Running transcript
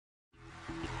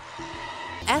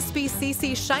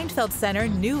SBCC Scheinfeld Center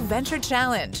New Venture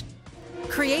Challenge.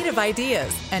 Creative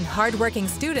ideas and hardworking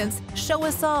students show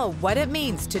us all what it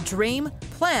means to dream,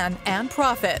 plan, and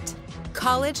profit.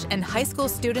 College and high school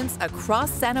students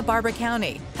across Santa Barbara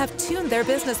County have tuned their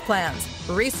business plans,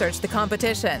 researched the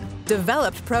competition,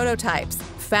 developed prototypes,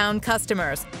 found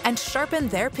customers, and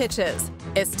sharpened their pitches.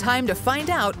 It's time to find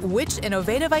out which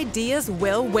innovative ideas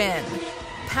will win.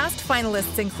 Past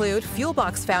finalists include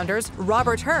Fuelbox founders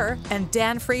Robert Herr and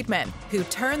Dan Friedman, who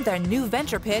turned their new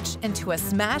venture pitch into a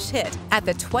smash hit at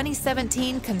the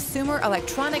 2017 Consumer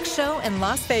Electronics Show in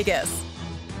Las Vegas.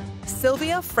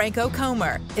 Sylvia Franco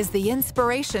Comer is the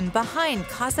inspiration behind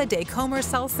Casa de Comer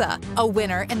Salsa, a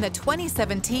winner in the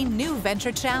 2017 New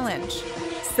Venture Challenge.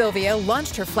 Sylvia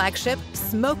launched her flagship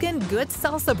Smokin' Good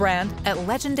Salsa brand at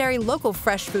legendary local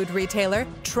fresh food retailer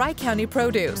Tri-County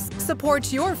Produce.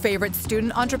 Support your favorite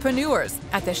student entrepreneurs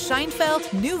at the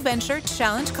Scheinfeld New Venture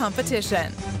Challenge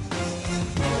competition.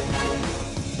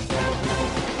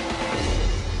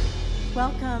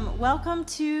 Welcome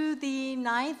to the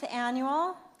 9th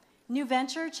annual New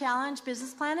Venture Challenge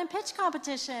Business Plan and Pitch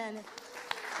Competition.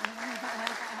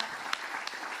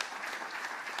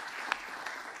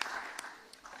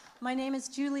 My name is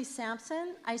Julie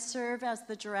Sampson. I serve as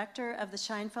the director of the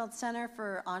Scheinfeld Center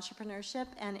for Entrepreneurship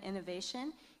and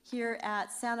Innovation here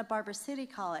at Santa Barbara City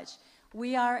College.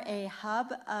 We are a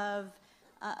hub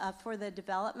for the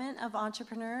development of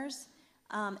entrepreneurs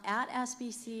at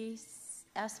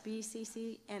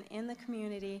SBCC and in the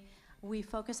community. We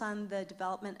focus on the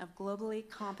development of globally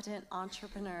competent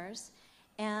entrepreneurs.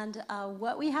 And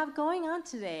what we have going on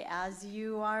today, as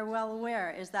you are well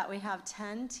aware, is that we have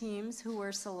 10 teams who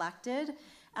were selected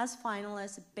as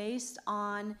finalists based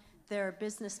on their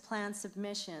business plan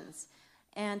submissions.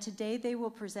 And today they will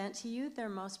present to you their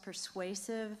most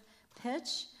persuasive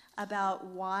pitch about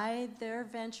why their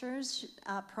ventures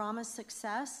promise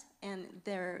success, and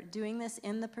they're doing this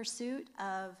in the pursuit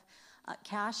of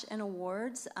cash and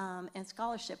awards and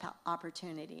scholarship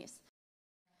opportunities.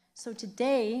 So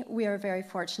today, we are very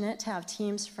fortunate to have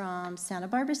teams from Santa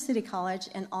Barbara City College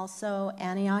and also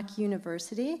Antioch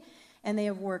University, and they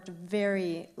have worked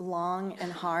very long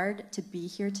and hard to be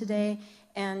here today.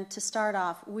 And to start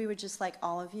off, we would just like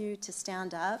all of you to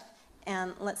stand up,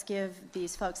 and let's give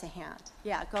these folks a hand.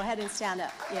 Yeah, go ahead and stand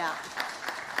up. Yeah.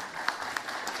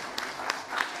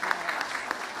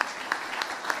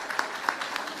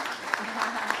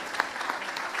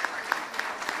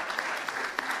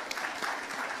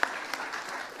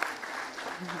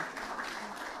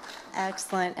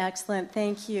 Excellent, excellent,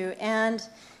 thank you. And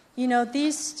you know,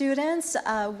 these students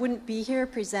wouldn't be here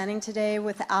presenting today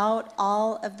without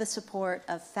all of the support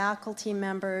of faculty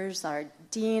members, our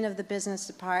dean of the business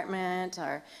department,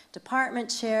 our department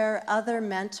chair, other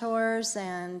mentors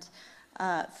and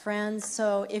friends.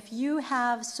 So if you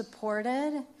have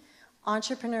supported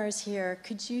entrepreneurs here,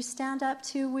 could you stand up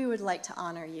too? We would like to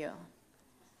honor you.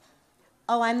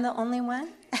 Oh, I'm the only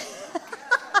one?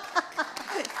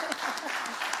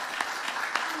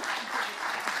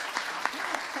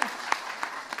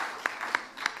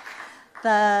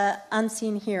 The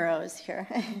unseen heroes here.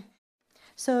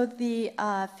 So the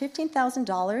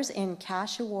 $15,000 in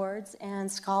cash awards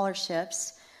and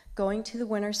scholarships going to the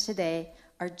winners today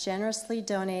are generously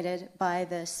donated by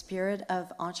the Spirit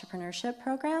of Entrepreneurship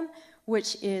program,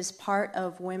 which is part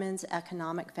of Women's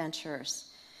Economic Ventures.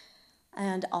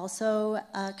 And also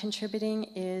contributing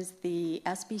is the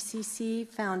SBCC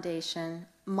Foundation,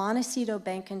 Montecito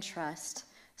Bank and Trust,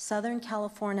 Southern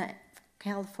California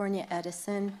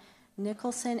Edison,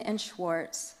 Nicholson and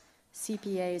Schwartz,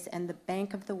 CPAs, and the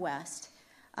Bank of the West.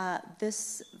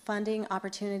 This funding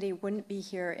opportunity wouldn't be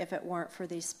here if it weren't for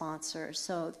these sponsors.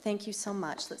 So thank you so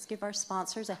much. Let's give our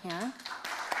sponsors a hand.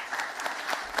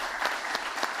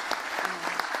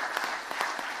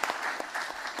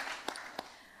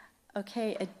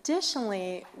 Okay,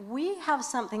 additionally, we have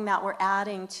something that we're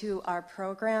adding to our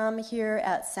program here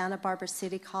at Santa Barbara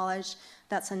City College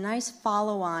that's a nice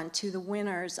follow-on to the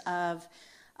winners of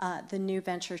the New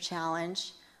Venture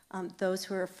Challenge. Those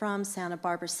who are from Santa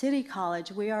Barbara City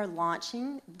College, we are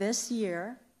launching this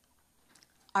year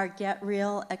our Get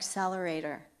Real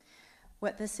Accelerator.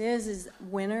 What this is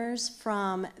winners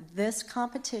from this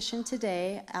competition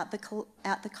today at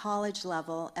the college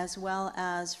level, as well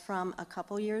as from a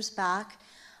couple years back,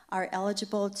 are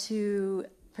eligible to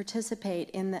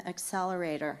participate in the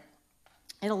accelerator.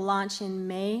 It'll launch in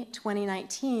May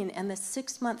 2019, and the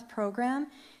 6-month program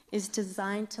is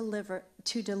designed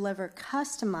to deliver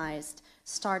customized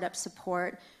startup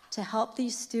support to help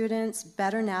these students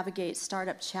better navigate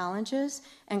startup challenges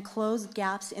and close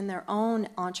gaps in their own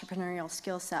entrepreneurial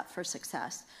skill set for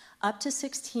success. Up to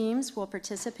 6 teams will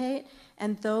participate,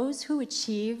 and those who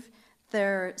achieve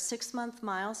their 6-month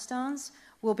milestones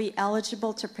will be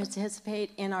eligible to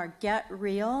participate in our Get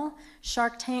Real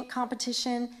Shark Tank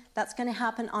competition. That's going to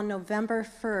happen on November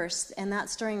 1st, and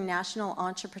that's during National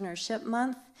Entrepreneurship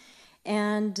Month.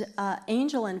 And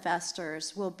angel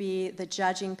investors will be the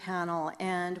judging panel,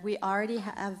 and we already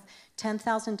have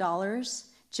 $10,000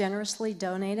 generously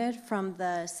donated from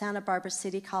the Santa Barbara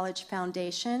City College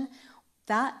Foundation.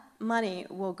 That money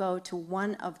will go to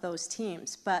one of those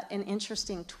teams, but an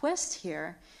interesting twist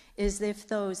here is if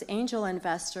those angel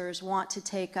investors want to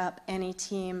take up any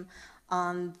team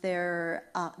on their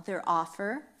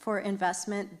offer for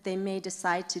investment, they may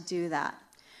decide to do that.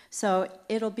 So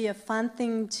it'll be a fun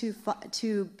thing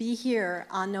to be here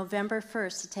on November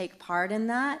 1st to take part in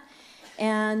that.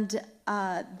 And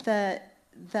the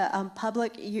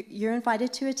public, you're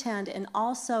invited to attend, and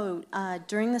also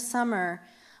during the summer,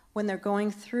 when they're going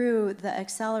through the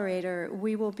accelerator,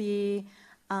 we will be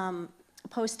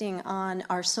posting on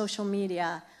our social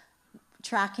media,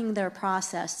 tracking their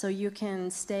process, so you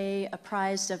can stay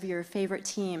apprised of your favorite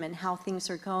team and how things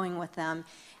are going with them,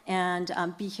 and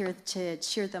be here to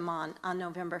cheer them on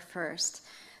November 1st.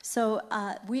 So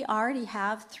we already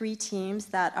have 3 teams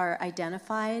that are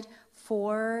identified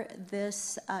for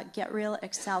this Get Real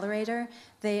Accelerator.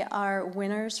 They are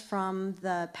winners from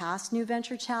the past New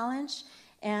Venture Challenge.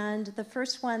 And the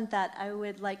first one that I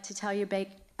would like to tell you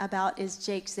about is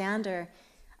Jake Zander.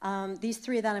 These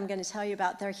 3 that I'm going to tell you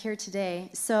about, they're here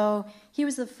today. So he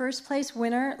was the first place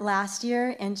winner last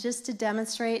year, and just to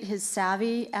demonstrate his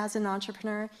savvy as an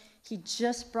entrepreneur, he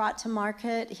just brought to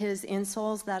market his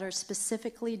insoles that are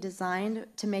specifically designed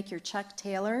to make your Chuck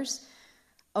Taylors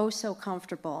oh so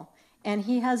comfortable. And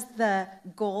he has the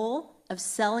goal of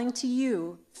selling to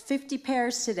you 50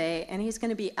 pairs today, and he's going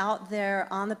to be out there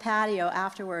on the patio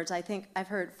afterwards. I think I've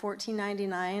heard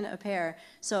 $14.99 a pair.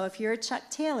 So if you're a Chuck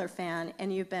Taylor fan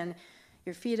and your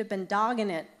feet have been dogging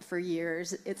it for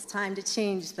years, it's time to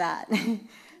change that.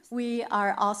 We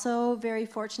are also very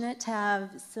fortunate to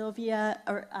have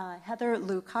Heather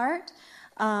Lukehart,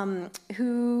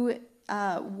 who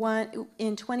won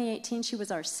in 2018. She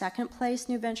was our 2nd place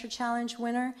New Venture Challenge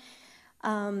winner.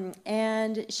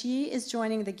 And she is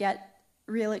joining the Get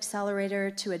Real Accelerator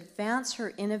to advance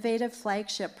her innovative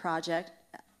flagship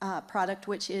product,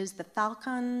 which is the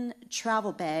Falcon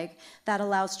Travel Bag that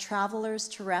allows travelers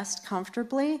to rest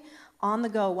comfortably on the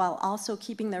go while also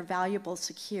keeping their valuables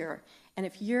secure. And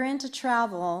if you're into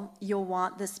travel, you'll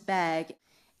want this bag.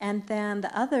 And then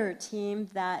the other team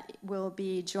that will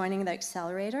be joining the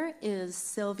accelerator is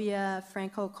Sylvia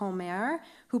Franco-Comer,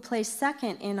 who placed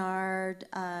 2nd in our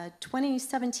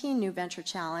 2017 New Venture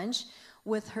Challenge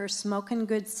with her Smokin'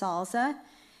 Good Salsa.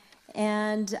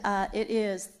 And it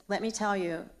is, let me tell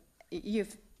you,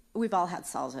 we've all had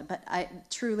salsa, but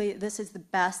truly, this is the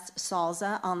best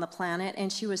salsa on the planet, and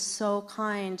she was so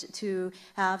kind to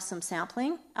have some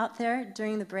sampling out there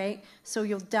during the break, so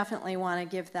you'll definitely want to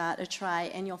give that a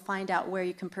try, and you'll find out where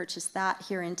you can purchase that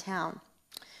here in town.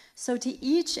 So to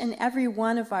each and every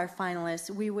one of our finalists,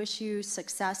 we wish you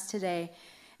success today,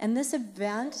 and this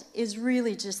event is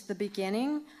really just the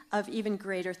beginning of even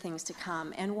greater things to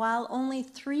come. And while only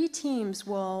 3 teams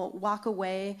will walk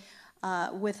away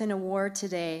with an award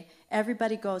today,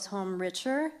 everybody goes home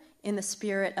richer in the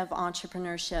spirit of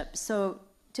entrepreneurship. So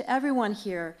to everyone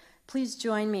here, please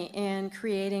join me in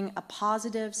creating a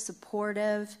positive,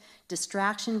 supportive,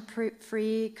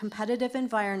 distraction-free, competitive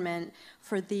environment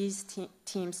for these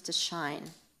teams to shine.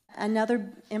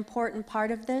 Another important part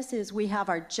of this is we have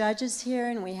our judges here,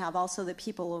 and we have also the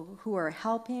people who are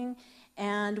helping.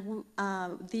 And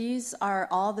these are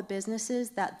all the businesses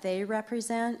that they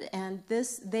represent, and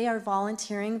they are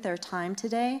volunteering their time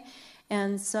today.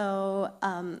 And so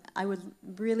I would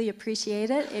really appreciate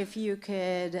it if you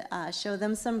could show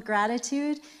them some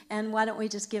gratitude. And why don't we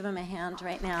just give them a hand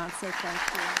right now and say thank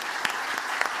you.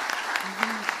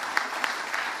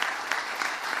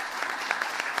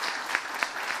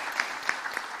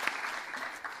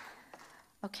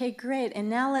 Okay, great. And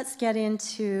now let's get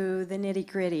into the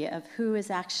nitty-gritty of who is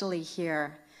actually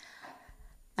here.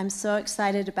 I'm so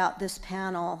excited about this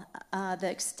panel. The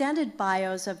extended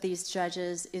bios of these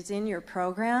judges is in your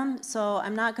program, so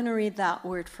I'm not going to read that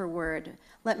word for word.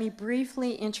 Let me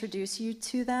briefly introduce you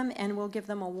to them, and we'll give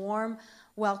them a warm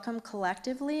welcome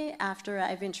collectively after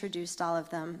I've introduced all of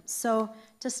them. So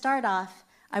to start off,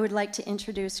 I would like to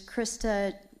introduce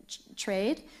Krista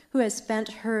Trade, who has spent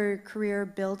her career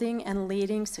building and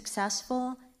leading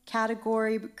successful,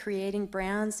 category creating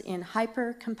brands in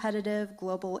hyper-competitive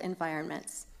global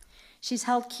environments. She's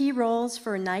held key roles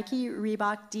for Nike,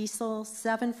 Reebok, Diesel,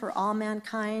 Seven for All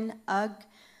Mankind, UGG,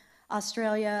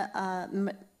 Australia,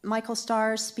 Michael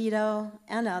Stars, Speedo,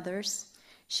 and others.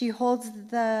 She upholds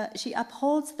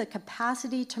the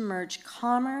capacity to merge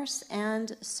commerce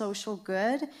and social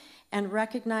good and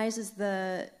recognizes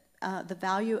the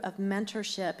value of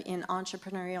mentorship in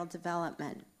entrepreneurial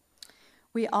development.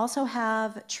 We also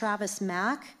have Travis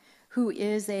Mack, who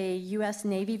is a U.S.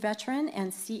 Navy veteran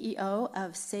and CEO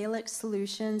of Salix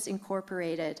Solutions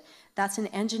Incorporated. That's an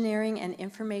engineering and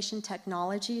information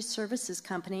technology services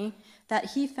company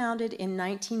that he founded in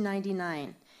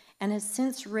 1999 and has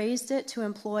since raised it to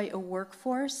employ a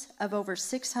workforce of over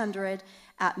 600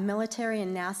 at military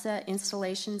and NASA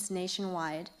installations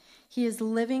nationwide. He is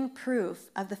living proof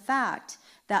of the fact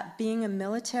that being a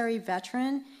military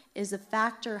veteran is a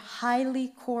factor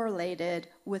highly correlated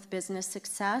with business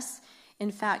success. In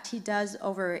fact, he does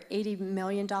over $80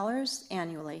 million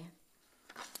annually.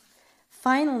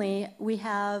 Finally, we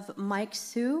have Mike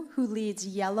Su, who leads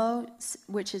Yellow,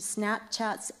 which is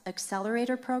Snapchat's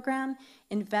accelerator program,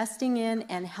 investing in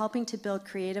and helping to build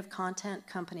creative content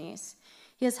companies.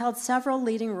 He has held several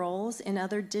leading roles in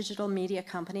other digital media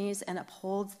companies and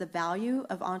upholds the value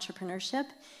of entrepreneurship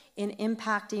in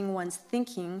impacting one's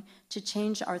thinking to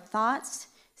change our thoughts,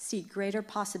 see greater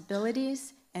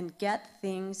possibilities, and get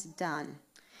things done.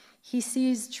 He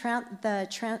sees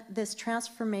this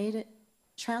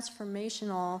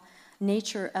transformational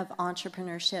nature of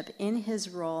entrepreneurship in his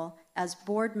role as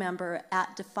board member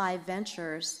at Defy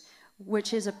Ventures,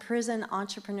 which is a prison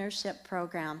entrepreneurship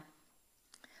program.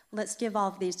 Let's give all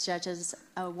of these judges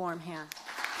a warm hand.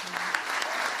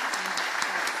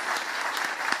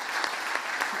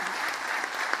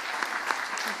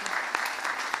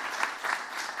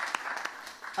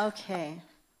 Okay,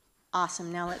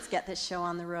 awesome. Now let's get this show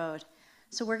on the road.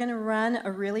 So we're going to run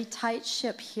a really tight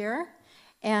ship here,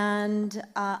 and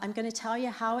I'm going to tell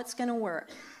you how it's going to work.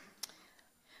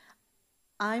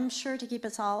 I'm sure to keep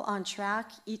us all on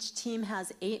track, each team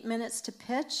has 8 minutes to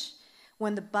pitch.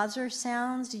 When the buzzer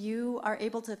sounds, you are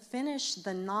able to finish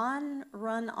the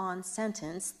non-run-on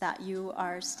sentence that you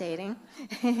are stating.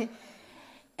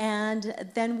 And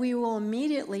then we will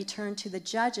immediately turn to the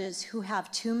judges who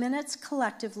have 2 minutes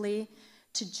collectively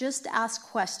to just ask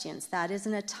questions. That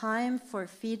isn't a time for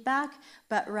feedback,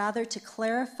 but rather to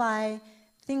clarify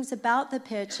things about the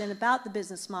pitch and about the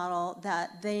business model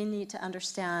that they need to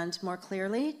understand more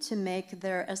clearly to make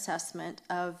their assessment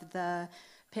of the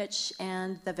pitch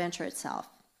and the venture itself.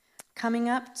 Coming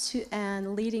up to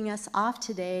and leading us off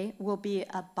today will be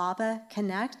a Baba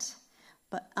Connect,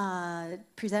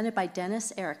 presented by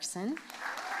Dennis Erickson.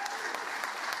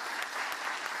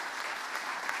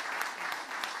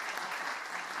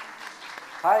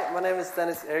 Hi, my name is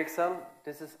Dennis Erickson.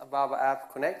 This is Ababa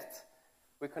App Connect.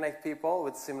 We connect people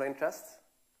with similar interests.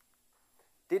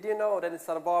 Did you know that in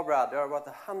Santa Barbara there are about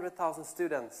 100,000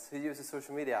 students who use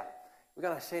social media? We're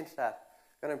going to change that.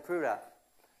 We're going to improve that.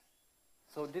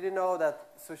 So did you know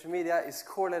that social media is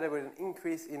correlated with an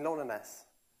increase in loneliness?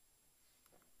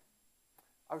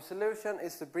 Our solution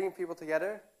is to bring people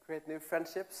together, create new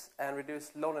friendships, and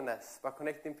reduce loneliness by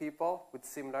connecting people with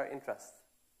similar interests.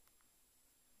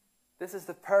 This is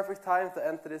the perfect time to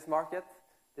enter this market.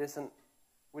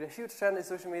 With a huge trend in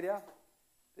social media,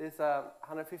 it's a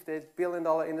 $158 billion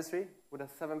industry with a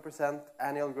 7%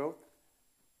 annual growth.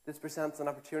 This presents an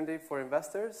opportunity for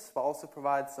investors, but also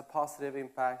provides a positive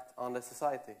impact on the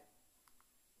society.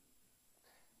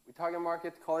 We target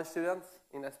market college students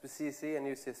in SBCC and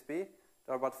UCSB.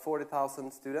 There are about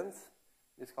 40,000 students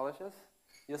in these colleges.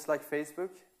 Just like Facebook,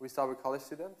 we start with college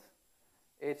students.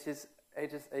 Ages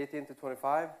 18 to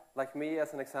 25. Like me,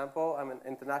 as an example, I'm an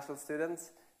international student.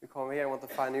 You come here and want to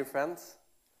find new friends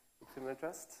with similar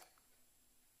interests.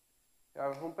 We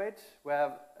have a homepage. We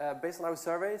have, based on our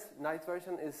surveys, night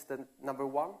version is the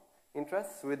 #1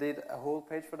 interest. So we did a whole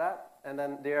page for that. And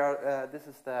then this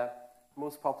is the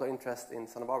most popular interest in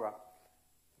Santa Barbara.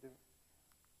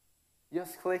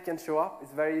 Just click and show up.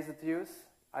 It's very easy to use.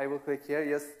 I will click here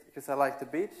just because I like the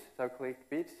beach. So I'll click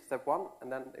beach, step 1, and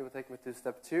then it will take me to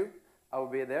step 2. I will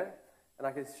be there, and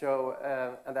I can show,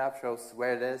 and the app shows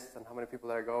where it is and how many people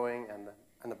are going and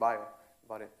the bio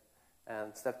about it.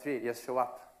 And step 3, just show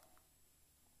up.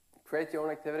 Create your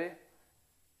own activity.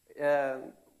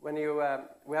 When you,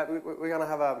 we're going to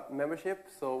have a membership,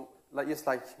 so just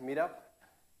like Meetup,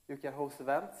 you can host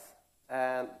events.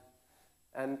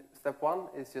 And step 1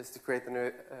 is just to create a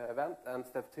new event, and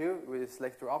step 2, we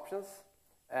select your options,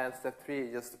 and step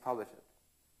 3 just to publish it.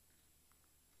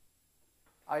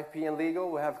 IP and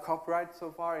legal, we have copyright so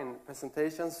far in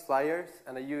presentations, flyers,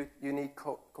 and a unique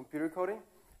computer coding.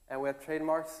 And we have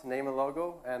trademarks, name and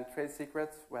logo, and trade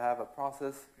secrets, we have a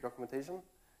process documentation.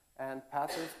 And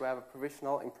patents, we have a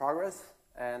provisional in progress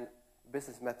and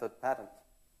business method patent.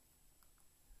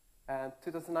 And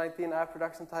 2019 app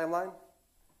production timeline.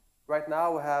 Right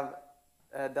now we have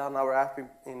done our app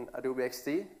in Adobe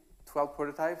XD, 12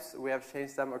 prototypes. We have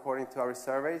changed them according to our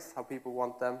surveys, how people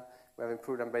want them. We have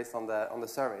improved them based on the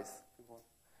surveys.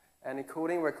 And in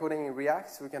coding, we're coding in React,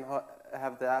 so we can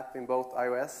have the app in both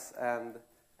iOS and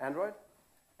Android.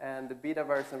 And the beta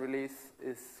version release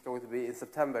is going to be in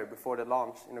September, before the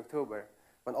launch in October.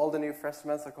 When all the new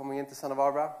freshmen are coming into Santa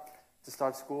Barbara to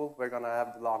start school, we're going to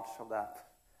have the launch of the app.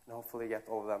 And hopefully get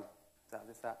all of them to have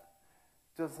this app.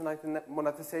 2019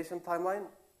 monetization timeline.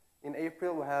 In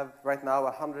April, we have right now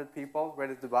 100 people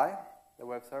ready to buy the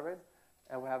web survey.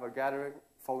 And we have a gathering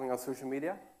following on social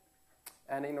media.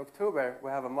 And in October, we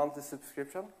have a monthly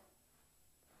subscription.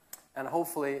 And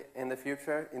hopefully, in the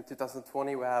future, in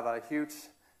 2020, we have a huge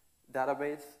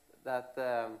database that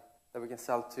we can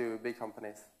sell to big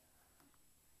companies.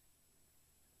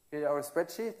 Here are our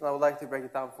spreadsheet, and I would like to break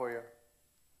it down for you.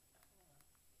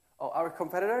 Oh, our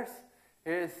competitors.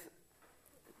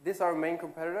 These are our main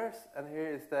competitors, and here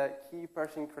is the key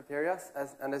purchasing criteria.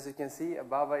 And as you can see,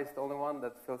 Ababa is the only one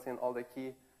that fills in all the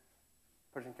key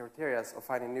purchasing criteria of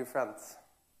finding new friends.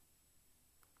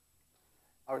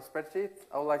 Our spreadsheet,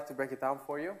 I would like to break it down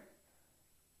for you.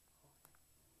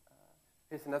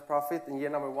 Here's the net profit in year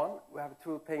number 1. We have a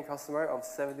total paying customer of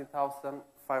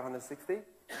 17,560,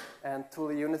 and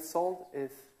total units sold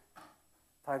is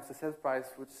times the sales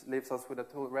price, which leaves us with a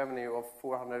total revenue of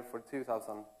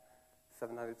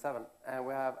 442,797. And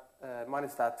we have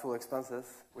minus that total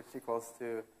expenses, which equals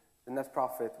to the net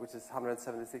profit, which is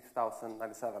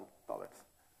 $176,097.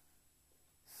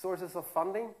 Sources of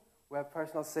funding, we have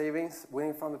personal savings,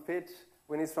 winning from the pitch,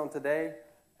 winnings from today,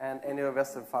 and angel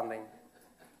investor funding.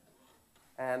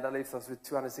 And that leaves us with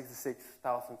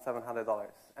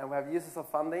 $266,700. And we have uses of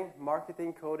funding,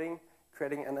 marketing, coding,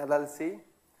 creating an LLC,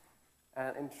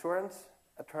 and insurance,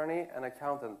 attorney, and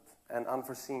accountant, and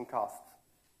unforeseen costs.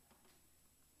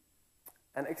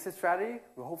 An exit strategy,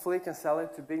 we hopefully can sell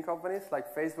it to big companies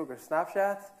like Facebook or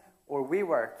Snapchat, or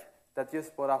WeWork that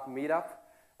just bought up Meetup,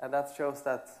 and that shows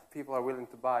that people are willing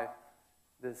to buy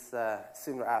these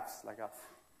similar apps like us.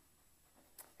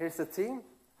 Here's the team.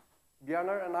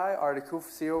 Björnar and I are the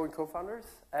CEO and co-founders,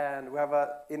 and we have an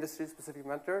industry-specific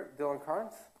mentor, Dylan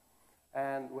Carnes,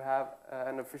 and we have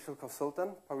an official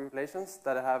consultant, public relations,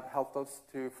 that have helped us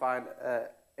to find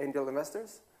angel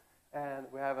investors, and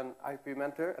we have an IP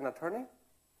mentor, an attorney,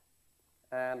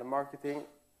 and marketing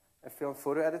and film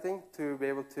photo editing to be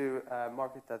able to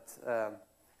market at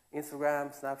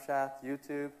Instagram, Snapchat,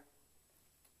 YouTube,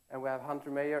 and we have Hunter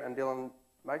Mayer and Dylan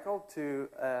Michael, there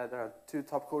are 2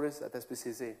 top coders at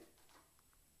SBCC.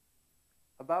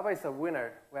 Ababa is a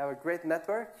winner. We have a great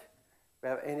network, we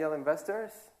have angel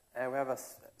investors, and we have a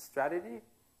strategy,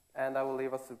 and that will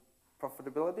leave us to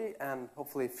profitability and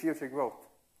hopefully future growth.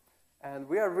 And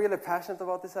we are really passionate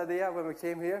about this idea. When we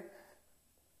came here,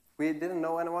 we didn't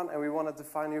know anyone, and we wanted to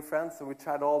find new friends, so we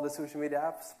tried all the social media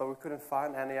apps, but we couldn't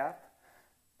find any app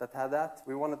that had that.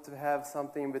 We wanted to have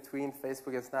something in between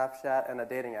Facebook and Snapchat and a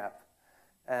dating app.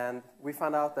 And we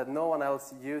found out that no one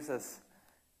else uses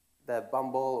the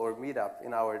Bumble or Meetup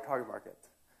in our target market.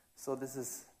 So this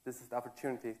is the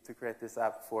opportunity to create this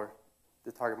app for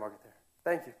the target market there.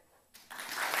 Thank you.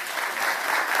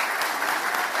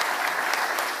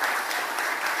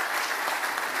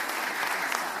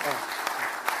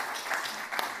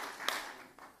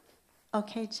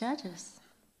 Okay, judges.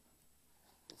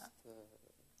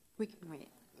 We can wait.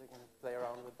 They're going to play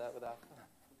around with that without.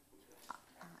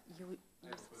 You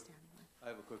standing one. I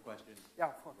have a quick question. Yeah,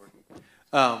 of course.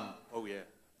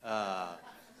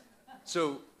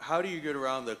 So how do you get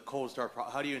around the cold start?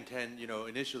 How do you intend,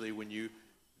 initially when you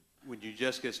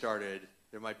just get started,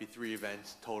 there might be 3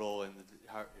 events total in the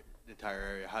entire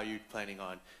area. How are you planning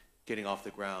on getting off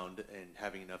the ground and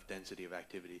having enough density of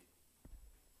activity?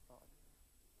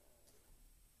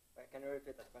 Can you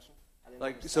repeat that question?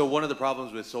 So one of the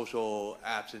problems with social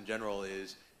apps in general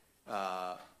is,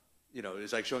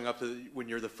 it's like showing up when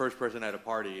you're the first person at a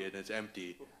party and it's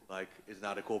empty. Like, it's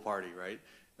not a cool party, right?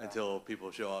 Until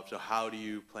people show up. So how do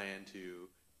you plan to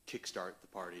kickstart the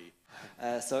party?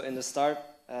 So in the start,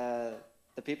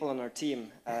 the people on our team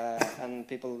and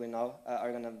people we know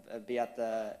are going to be at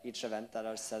each event that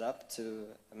are set up to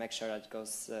make sure that it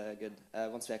goes good.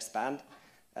 Once we expand,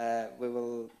 we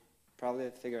will probably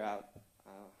figure out,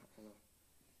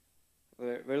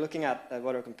 we're looking at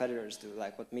what our competitors do,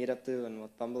 like what Meetup do and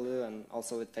what Bumble do, and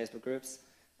also with Facebook groups.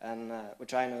 And we're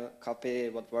trying to copy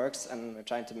what works, and we're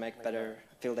trying to make better,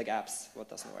 fill the gaps, what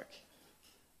doesn't work.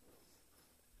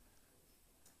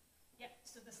 Yeah,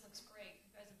 so this looks great.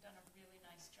 You guys have done a really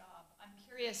nice job. I'm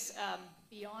curious,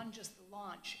 beyond just the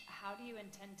launch, how do you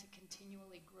intend to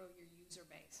continually grow your user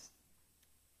base?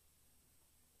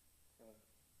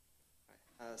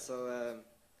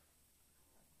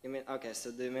 You mean, okay,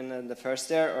 so do you mean in the first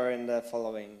year or in the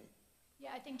following? Yeah,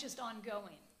 I think just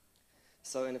ongoing.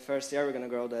 So in the first year, we're going to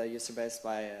grow the user base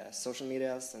by social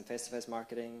medias and face-to-face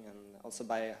marketing, and also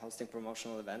by hosting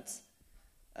promotional events.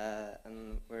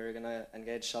 And we're going to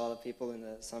engage a lot of people in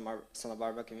the Santa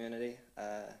Barbara community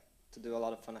to do a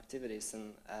lot of fun activities.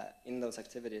 And in those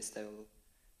activities, they will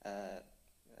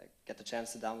get the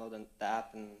chance to download the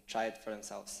app and try it for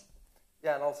themselves.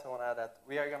 Yeah, and also I want to add that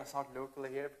we are going to start locally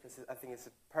here because I think it's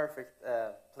a perfect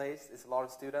place. It's a lot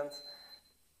of students.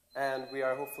 And we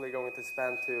are hopefully going to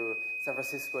expand to San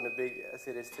Francisco and the big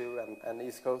cities too, and the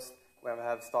East Coast, where we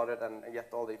have started and get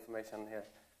all the information here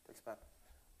to expand.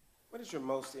 What is your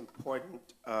most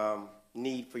important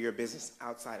need for your business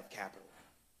outside of capital?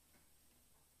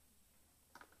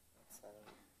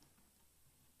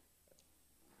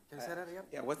 Can you say that again?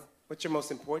 Yeah, what's your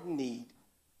most important need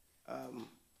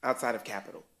outside of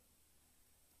capital?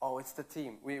 Oh, it's the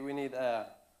team. We need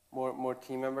more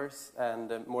team members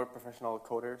and more professional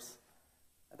coders.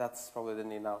 That's probably the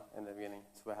need now in the beginning.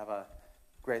 So we have a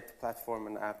great platform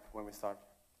and app when we start.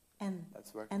 And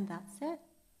that's working. And that's it.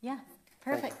 Yeah,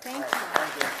 perfect. Thank you.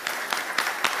 Thank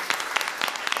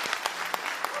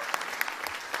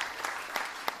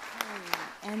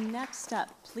you. And next up,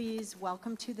 please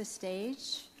welcome to the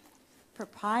stage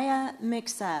Papaya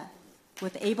Mixa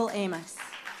with Abel Amos.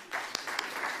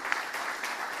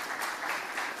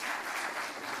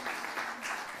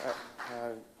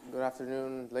 Good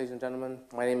afternoon, ladies and gentlemen.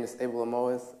 My name is Abel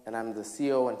Amos, and I'm the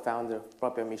CEO and founder of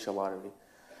Papaya Mixa Lottery.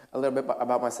 A little bit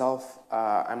about myself.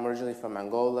 I'm originally from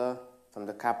Angola, from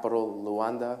the capital,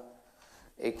 Luanda,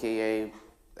 aka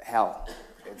hell.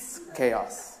 It's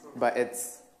chaos, but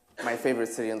it's my favorite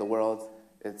city in the world.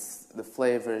 It's the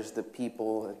flavors, the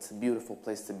people. It's a beautiful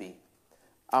place to be.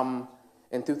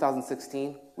 In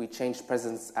 2016, we changed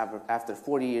presidents after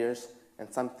 40 years, and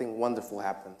something wonderful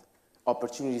happened.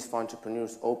 Opportunities for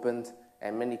entrepreneurs opened,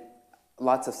 and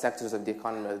lots of sectors of the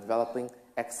economy are developing,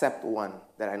 except one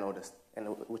that I noticed,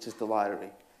 which is the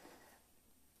lottery.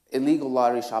 Illegal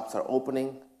lottery shops are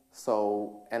opening,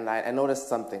 and I noticed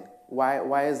something.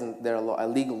 Why isn't there a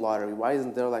legal lottery? Why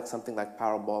isn't there something like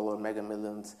Powerball or Mega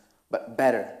Millions, but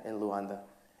better in Luanda?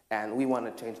 And we want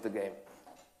to change the game.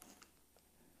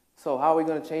 So how are we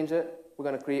going to change it? We're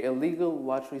going to create a legal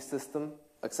lottery system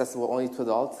accessible only to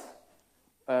adults.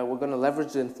 We're going to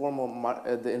leverage the informal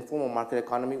market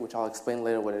economy, which I'll explain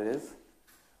later what it is.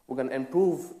 We're going to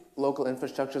improve local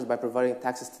infrastructures by providing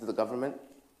taxes to the government.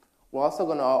 We're also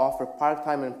going to offer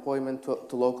part-time employment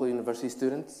to local university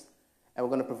students. And we're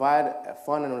going to provide a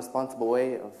fun and responsible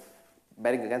way of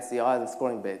betting against the odds and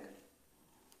scoring big.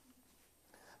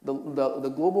 The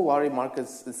global lottery market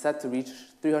is set to reach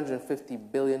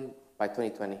 $350 billion by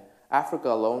 2020. Africa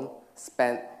alone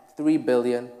spent $3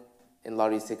 billion in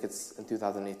lottery tickets in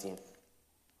 2018.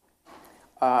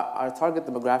 Our target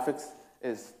demographics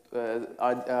is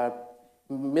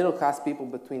middle-class people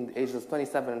between the ages of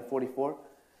 27 and 44,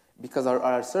 because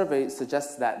our survey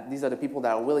suggests that these are the people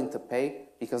that are willing to pay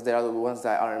because they are the ones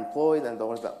that are employed and the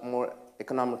ones that are more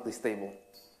economically stable.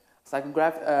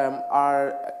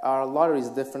 Our lottery is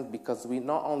different because we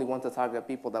not only want to target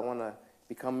people that want to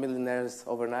become millionaires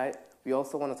overnight, we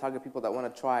also want to target people that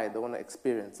want to try it, that want to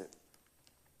experience it.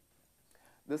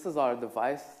 This is our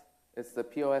device. It's the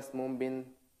POS Moonbeam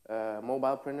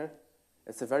mobile printer.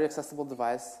 It's a very accessible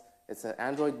device. It's an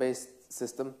Android-based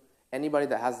system. Anybody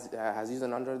that has used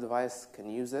an Android device can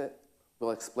use it.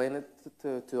 We'll explain it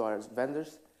to our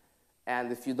vendors.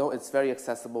 And if you don't, it's very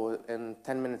accessible. In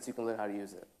 10 minutes, you can learn how to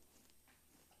use it.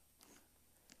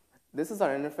 This is our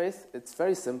interface. It's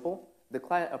very simple. The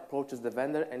client approaches the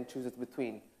vendor and chooses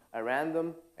between a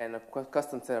random and a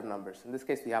custom set of numbers. In this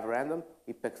case, we have a random.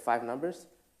 We pick 5 numbers.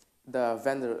 The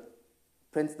vendor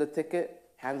prints the ticket,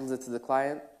 handles it to the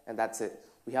client, and that's it.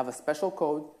 We have a special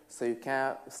code, so you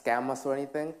can't scam us or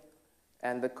anything.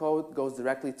 And the code goes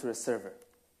directly to a server.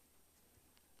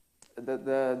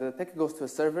 The ticket goes to a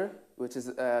server, which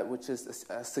is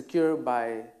secure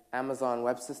by Amazon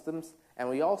Web Systems. And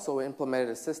we also implemented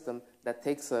a system that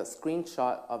takes a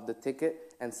screenshot of the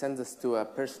ticket and sends us to a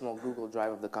personal Google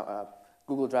Drive of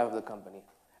the company.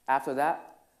 After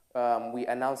that, we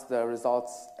announce the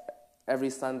results every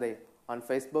Sunday on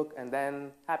Facebook, and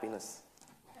then happiness.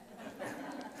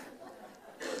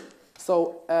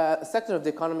 So a sector of the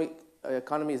economy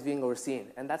is being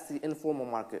overseen, and that's the informal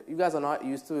market. You guys are not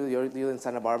used to it. You're in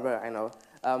Santa Barbara, I know.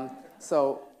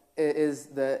 So it is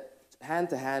the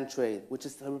hand-to-hand trade, which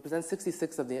represents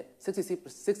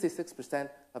 66%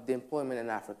 of the employment in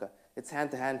Africa. It's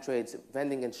hand-to-hand trades,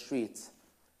 vending in streets.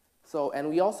 So, and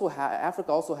we also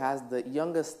Africa also has the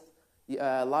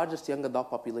largest young adult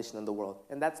population in the world,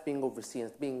 and that's being overseen.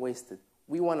 It's being wasted.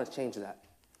 We want to change that.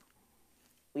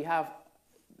 We have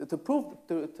to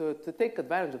take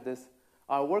advantage of this.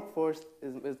 Our workforce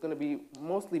is going to be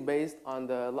mostly based on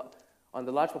the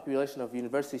large population of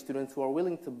university students who are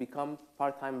willing to become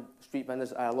part-time street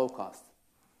vendors at a low cost.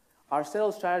 Our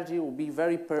sales strategy will be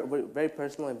very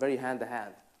personal and very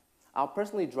hand-to-hand. I'll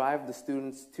personally drive the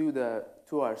students to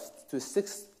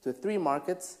 3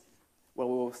 markets where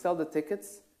we will sell the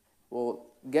tickets, we'll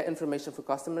get information for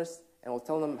customers, and we'll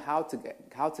tell them how to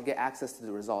get access to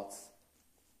the results.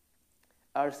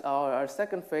 Our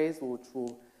second phase, which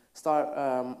will start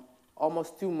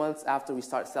almost 2 months after we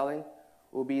start selling,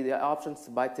 will be the options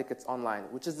to buy tickets online,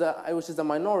 which is a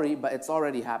minority, but it's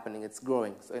already happening. It's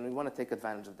growing, and we want to take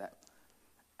advantage of that.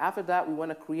 After that, we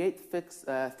want to create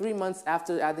 3 months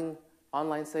after adding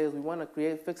online sales, we want to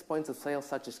create fixed points of sale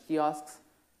such as kiosks.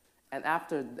 And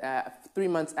after 3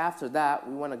 months after that,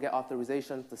 we want to get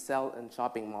authorization to sell in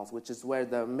shopping malls, which is where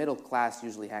the middle class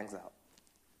usually hangs out.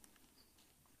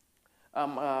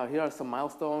 Here are some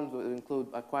milestones. They include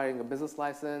acquiring a business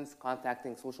license,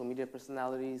 contacting social media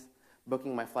personalities,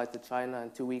 booking my flight to China in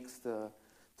 2 weeks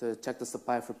to check the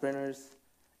supply for printers,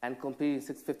 and completing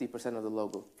 50% of the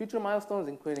logo. Future milestones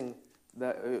include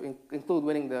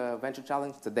winning the Venture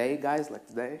Challenge today, guys, like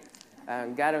today,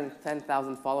 and gathering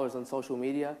 10,000 followers on social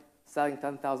media, selling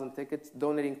 10,000 tickets,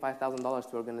 donating $5,000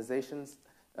 to organizations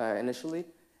initially,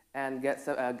 and get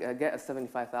a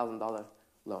 $75,000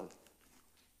 loan.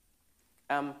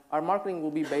 Our marketing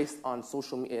will be based on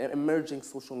emerging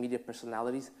social media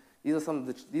personalities. These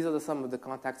are some of the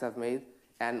contacts I've made,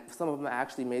 and some of them I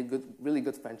actually made really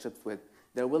good friendships with.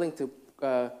 They're willing to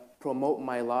promote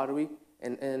my lottery,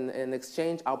 and in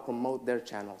exchange, I'll promote their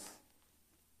channels.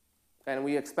 And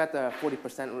we expect a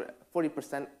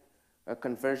 40%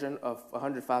 conversion of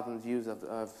 100,000 views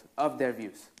of their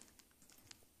views.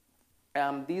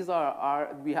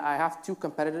 I have 2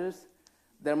 competitors.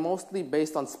 They're mostly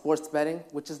based on sports betting,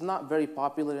 which is not very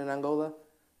popular in Angola,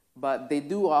 but they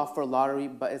do offer lottery,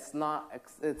 but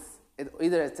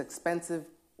either it's expensive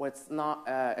or it's not.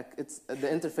 The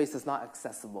interface is not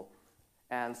accessible,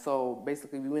 and so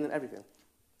basically we win in everything.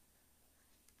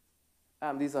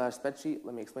 These are a spreadsheet.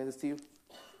 Let me explain this to you.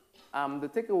 The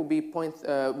ticket will be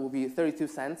 32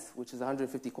 cents, which is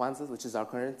 150 kwanzas, which is our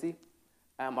currency.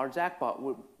 Our jackpot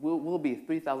will be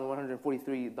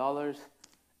 $3,143,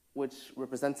 which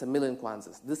represents 1 million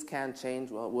kwanzas. This can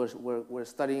change. Well, we're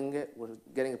studying it. We're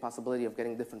getting a possibility of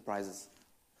getting different prizes.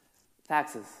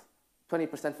 Taxes,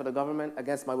 20% for the government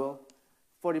against my will.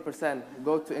 40%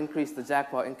 go to increase the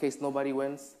jackpot in case nobody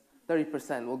wins.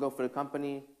 30% will go for the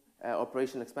company,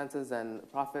 operation expenses and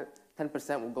profit.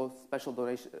 10% will go special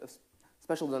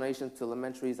donation to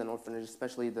elementaries and orphanages,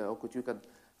 especially the Okutuka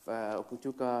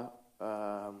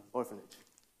orphanage.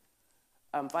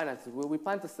 Finances. We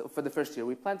plan to sell, for the first year,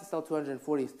 we plan to sell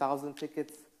 240,000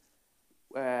 tickets.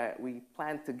 We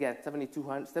plan to get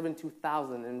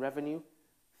 72,000 in revenue,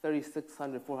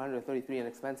 433 in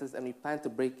expenses, and we plan to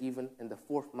break even in the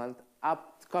 4th month,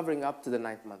 covering up to the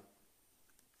 9th month.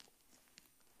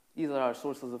 These are our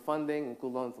sources of funding,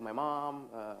 include loans to my mom,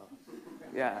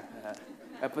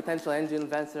 a potential angel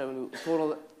investor,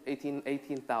 total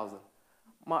 18,000.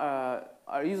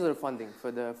 Our user funding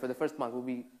for the first month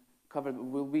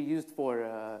will be used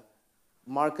for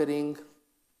marketing,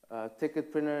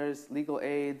 ticket printers, legal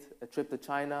aid, a trip to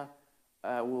China.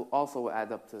 Will also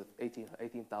add up to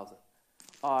 18,000.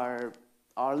 Our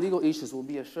legal issues will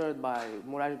be assured by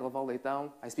Moraes Galvão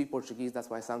Leitão. I speak Portuguese, that's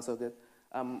why I sound so good.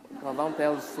 Galvão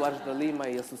Teles Soares de Lima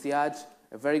y Associados,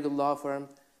 a very good law firm.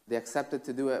 They accepted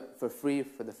to do it for free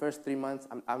for the first 3 months.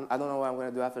 I don't know what I'm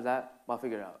going to do after that, but I'll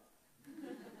figure it out.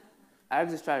 Our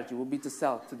exit strategy will be to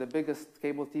sell to the biggest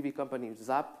cable TV company,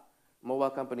 Zap, mobile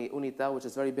company, Unitel, which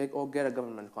is very big, or get a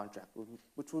government contract,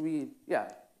 which will be,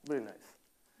 very nice.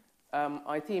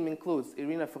 My team includes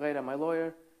Irina Ferreira, my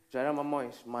lawyer, Jairama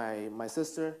Mois, my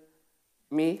sister,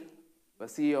 me, a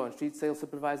CEO and street sales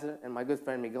supervisor, and my good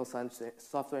friend Miguel Sanchez,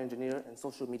 software engineer and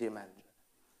social media manager.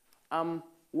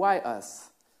 Why us?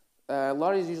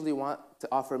 Lotteries usually want to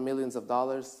offer millions of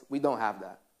dollars. We don't have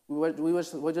that. We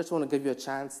just want to give you a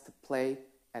chance to play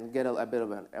and get a bit of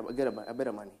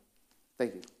money.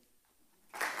 Thank you.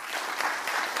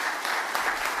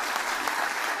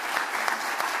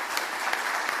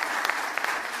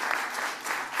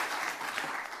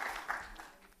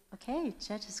 Okay,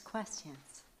 judges'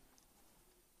 questions.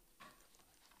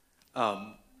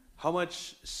 How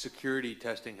much security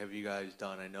testing have you guys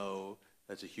done? I know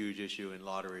that's a huge issue in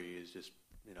lottery, is just,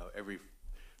 you know,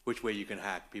 which way you can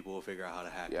hack, people will figure out how to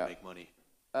hack and make money.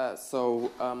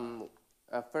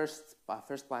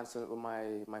 First plan, so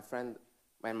my friend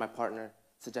and my partner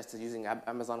suggested using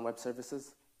Amazon Web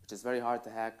Services, which is very hard to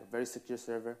hack, a very secure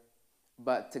server.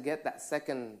 But to get that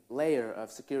second layer of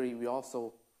security, we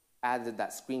also added that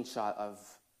screenshot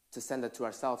to send it to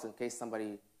ourselves in case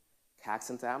somebody hacks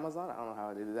into Amazon. I don't know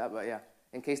how they do that, but yeah,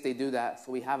 in case they do that,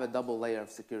 so we have a double layer of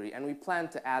security. And we plan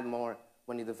to add more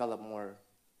when you develop more.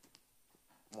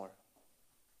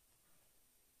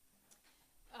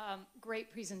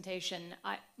 Great presentation.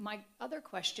 My other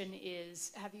question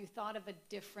is, have you thought of a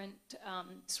different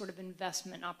sort of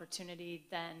investment opportunity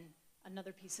than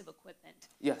another piece of equipment?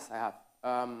 Yes, I have.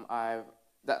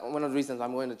 One of the reasons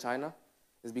I'm going to China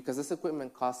is because this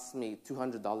equipment costs me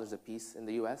 $200 a piece in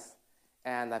the US.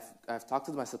 And I've talked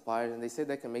to my suppliers, and they say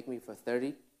they can make me for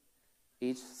 $30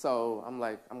 each. So I'm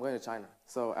like, I'm going to China.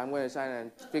 So I'm going to China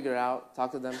and figure out,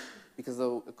 talk to them, because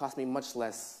it cost me much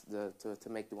less to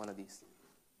make one of these.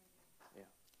 Yeah.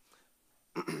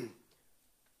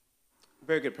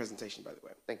 Very good presentation, by the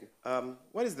way. Thank you.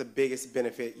 What is the biggest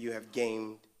benefit you have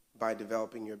gained by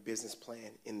developing your business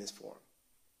plan in this form?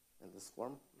 In this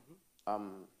form?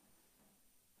 Mm-hmm.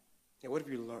 Yeah, what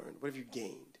have you learned? What have you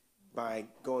gained by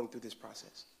going through this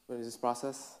process? I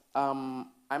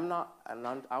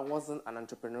wasn't an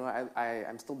entrepreneur.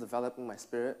 I'm still developing my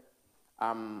spirit.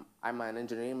 I'm an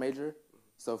engineering major,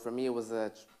 so for me it was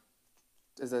a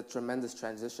tremendous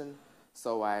transition.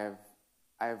 So I've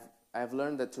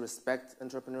learned that to respect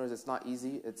entrepreneurs, it's not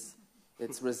easy.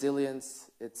 It's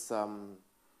resilience. It's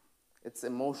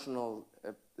emotional.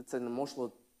 It's an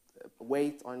emotional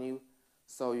weight on you.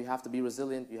 So you have to be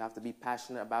resilient. You have to be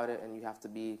passionate about it, and you have to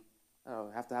be.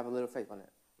 Have to have a little faith on it.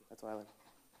 That's what I learned.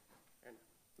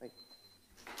 Thank you.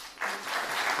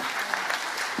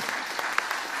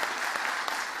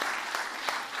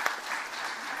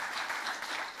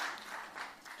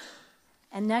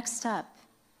 And next up,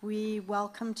 we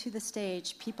welcome to the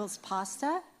stage People's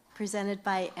Pasta, presented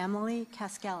by Emily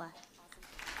Cascella.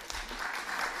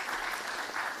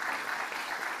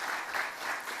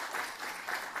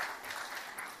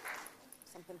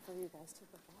 Something for you guys to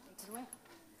perform. Take it away.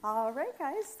 All right,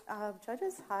 guys.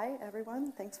 Judges, hi,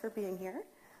 everyone. Thanks for being here.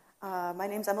 My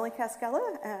name's Emily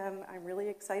Cascella, and I'm really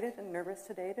excited and nervous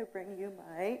today to bring you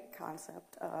my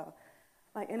concept,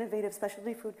 my innovative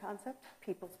specialty food concept,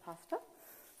 People's Pasta.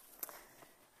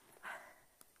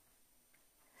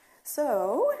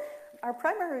 So, our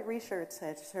primary research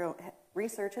has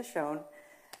shown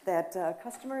that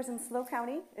customers in SLO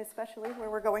County, especially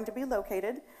where we're going to be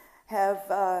located, have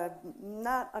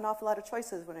not an awful lot of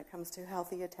choices when it comes to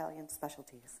healthy Italian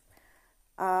specialties.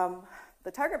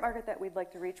 The target market that we'd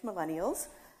like to reach, millennials,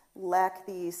 lack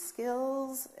the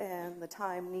skills and the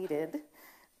time needed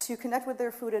to connect with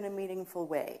their food in a meaningful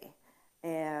way.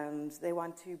 And they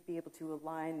want to be able to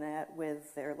align that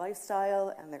with their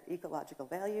lifestyle and their ecological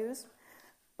values.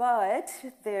 But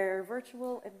their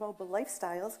virtual and mobile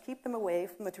lifestyles keep them away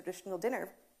from the traditional dinner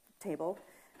table,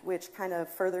 which kind of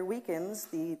further weakens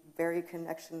the very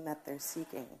connection that they're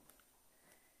seeking.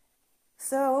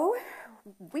 So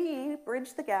we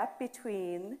bridge the gap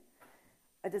between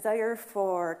a desire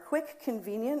for quick,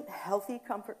 convenient, healthy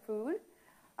comfort food,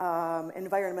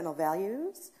 environmental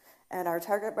values, and our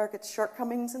target market's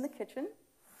shortcomings in the kitchen,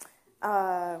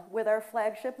 with our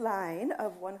flagship line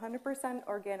of 100%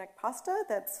 organic pasta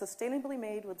that's sustainably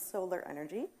made with solar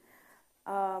energy.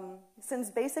 Since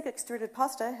basic extruded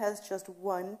pasta has just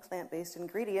one plant-based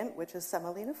ingredient, which is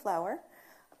semolina flour,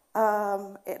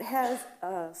 it has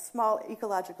a small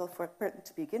ecological footprint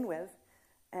to begin with,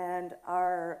 and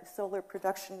our solar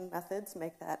production methods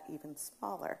make that even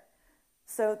smaller.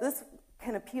 So this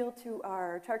can appeal to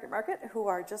our target market, who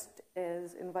are just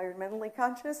as environmentally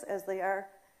conscious as they are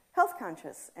health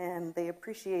conscious, and they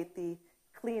appreciate the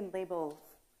clean label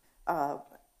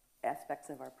aspects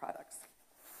of our products.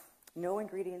 No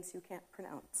ingredients you can't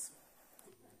pronounce.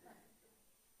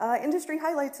 Industry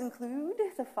highlights include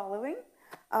the following.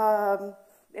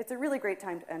 It's a really great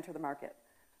time to enter the market.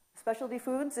 Specialty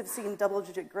foods have seen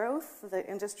double-digit growth. The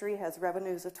industry has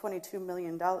revenues of $22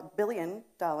 billion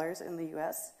in the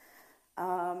US.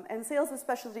 And sales of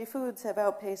specialty foods have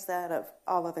outpaced that of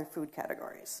all other food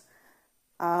categories.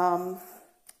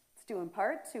 It's due in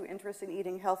part to interest in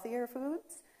eating healthier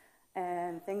foods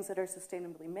and things that are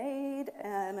sustainably made,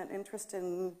 and an interest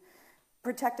in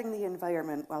protecting the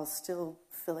environment while still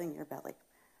filling your belly.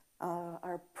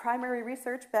 Our primary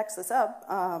research backs this up.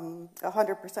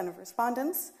 100% of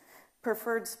respondents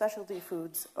preferred specialty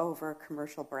foods over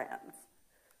commercial brands.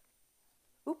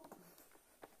 Oop.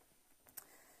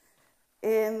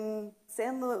 In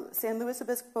San Luis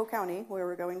Obispo County, where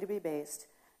we're going to be based,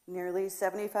 nearly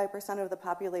 75% of the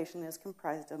population is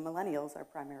comprised of millennials, our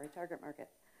primary target market.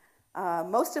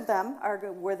 Most of them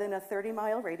are within a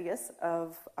 30-mile radius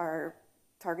of our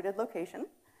targeted location.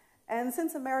 And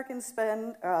since Americans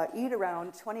eat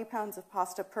around 20 pounds of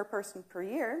pasta per person per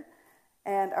year,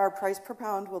 and our price per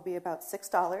pound will be about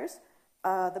 $6,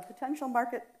 the potential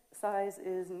market size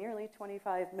is nearly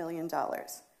 $25 million.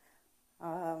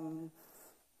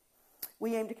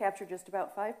 We aim to capture just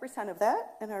about 5% of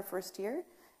that in our first year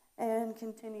and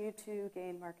continue to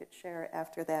gain market share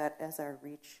after that as our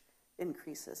reach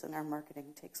increases and our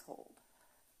marketing takes hold.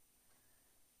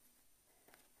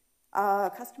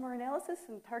 Customer analysis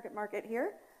and target market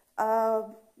here.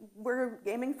 We're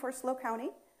aiming for SLO County.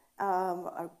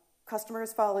 Our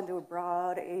customers fall into a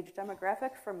broad age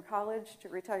demographic from college to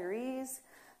retirees.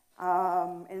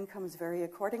 Incomes vary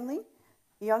accordingly.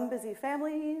 Young, busy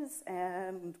families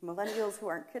and millennials who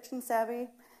aren't kitchen savvy.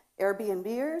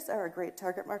 Airbnbers are a great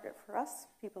target market for us,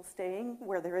 people staying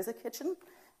where there is a kitchen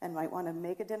and might want to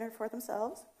make a dinner for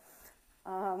themselves.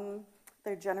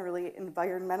 They're generally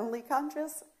environmentally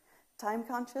conscious, time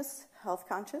conscious, health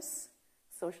conscious,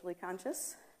 socially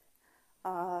conscious,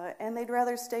 and they'd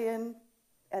rather stay in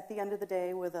at the end of the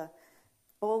day with a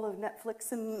bowl of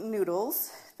Netflix and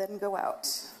noodles than go out.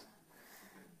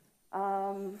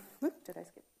 Did I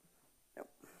skip? Nope.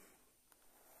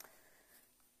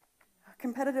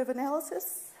 Competitive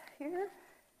analysis here.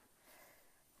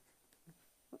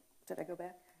 Did I go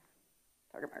back?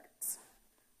 Target markets.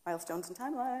 Milestones and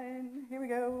timeline. Here we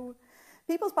go.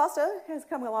 People's Pasta has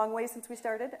come a long way since we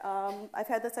started. I've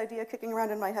had this idea kicking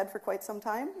around in my head for quite some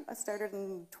time. I started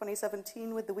in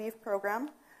 2017 with the Weave program.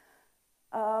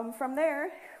 From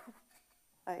there,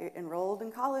 I enrolled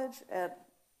in college at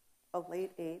a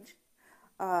late age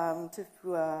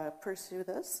to pursue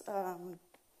this.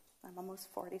 I'm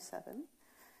almost 47.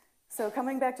 So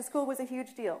coming back to school was a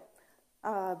huge deal.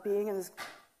 Being in this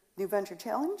New Venture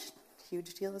Challenge,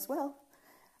 huge deal as well.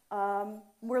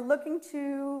 We're looking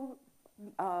to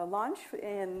launch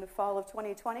in the fall of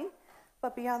 2020,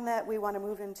 but beyond that, we want to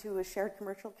move into a shared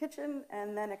commercial kitchen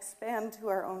and then expand to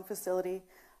our own facility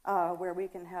where we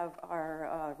can have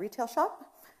our retail shop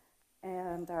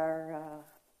and our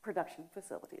production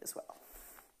facility as well.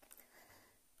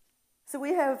 So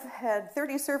we have had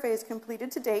 30 surveys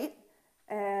completed to date,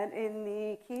 and in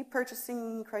the key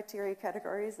purchasing criteria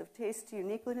categories of taste,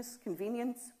 uniqueness,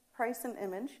 convenience, price, and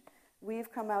image, we've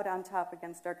come out on top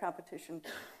against our competition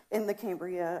in the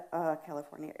Cambria,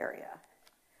 California area.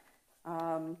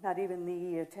 Not even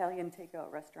the Italian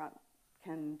takeout restaurant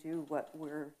can do what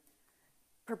we're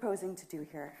proposing to do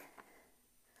here.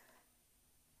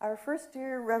 Our first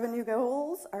year revenue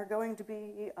goals are going to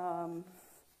be, I'm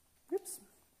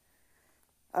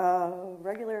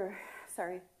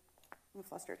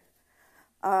flustered.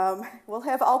 We'll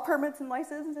have all permits and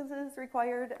licenses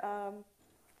required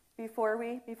before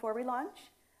we launch.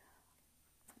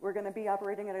 We're going to be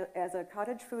operating as a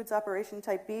cottage foods operation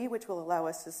type B, which will allow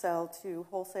us to sell to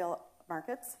wholesale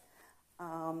markets,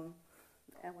 and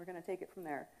we're going to take it from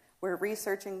there. We're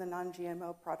researching the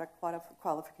non-GMO product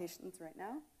qualifications right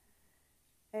now,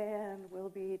 and we'll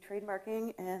be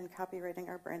trademarking and copywriting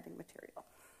our branding material.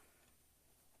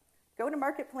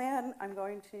 Go-to-market plan, I'm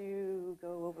going to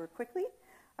go over quickly.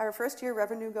 Our first year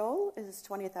revenue goal is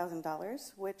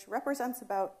 $20,000, which represents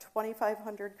about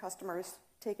 2,500 customers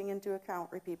taking into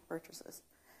account repeat purchases.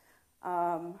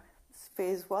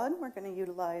 Phase one, we're going to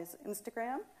utilize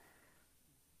Instagram,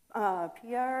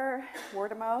 PR,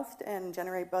 word of mouth, and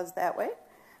generate buzz that way.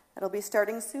 It'll be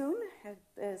starting soon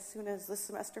as this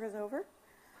semester is over.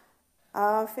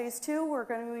 Phase two, we're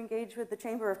going to engage with the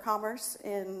Chamber of Commerce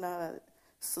in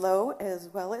SLO as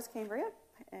well as Cambria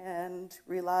and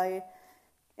rely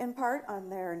in part on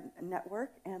their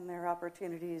network and their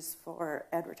opportunities for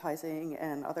advertising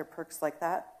and other perks like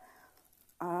that.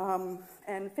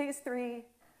 And phase three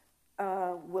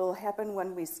will happen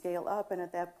when we scale up, and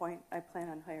at that point I plan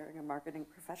on hiring a marketing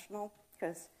professional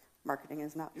because marketing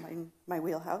is not my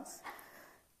wheelhouse.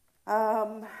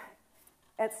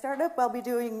 At startup, I'll be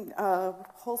doing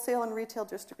wholesale and retail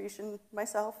distribution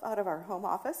myself out of our home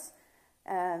office,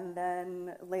 and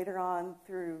then later on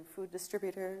through food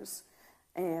distributors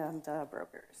and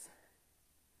brokers.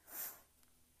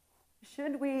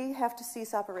 Should we have to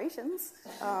cease operations,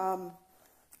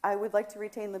 I would like to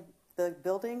retain the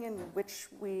building in which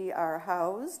we are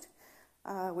housed.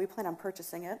 We plan on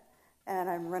purchasing it, and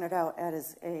I'm rented out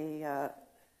as a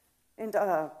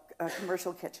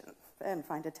commercial kitchen and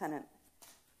find a tenant.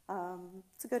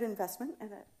 It's a good investment,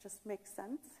 and it just makes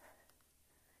sense.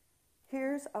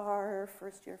 Here's our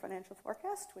first year financial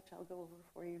forecast, which I'll go over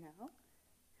for you now.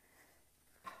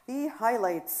 The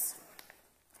highlights.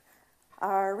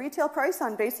 Our retail price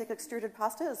on basic extruded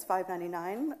pasta is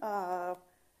 $5.99,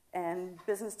 and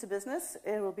business to business,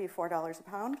 it will be $4 a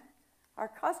pound. Our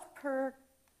cost per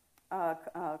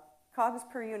COGS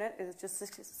per unit is just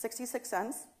 66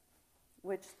 cents,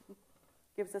 which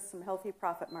gives us some healthy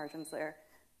profit margins there.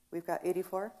 We've got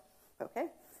 84. Okay,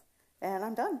 and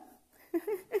I'm done. There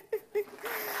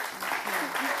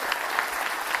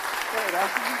we go.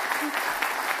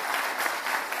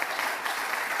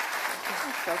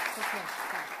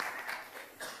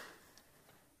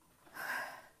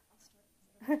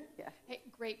 Yeah. Hey,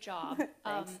 great job.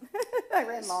 Thanks. I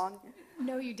ran long.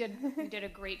 No, you did a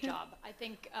great job. I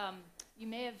think you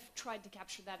may have tried to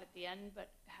capture that at the end, but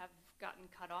have gotten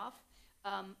cut off.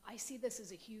 I see this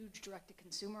as a huge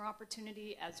direct-to-consumer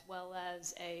opportunity as well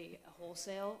as a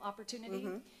wholesale opportunity.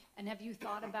 Mm-hmm. And have you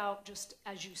thought about, just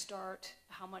as you start,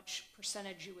 how much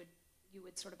percentage you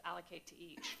would sort of allocate to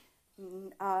each?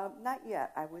 Not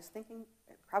yet. I was thinking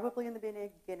probably in the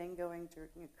beginning going to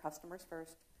customers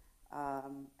first,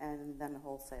 and then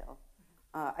wholesale.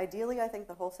 Mm-hmm. Ideally, I think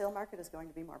the wholesale market is going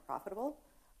to be more profitable,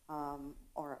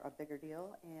 or a bigger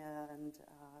deal, and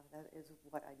that is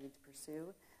what I need to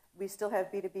pursue. We still have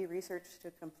B2B research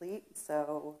to complete,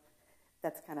 so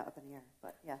that's kind of up in the air,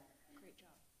 but yeah. Great job.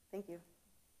 Thank you.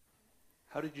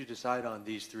 How did you decide on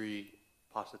these 3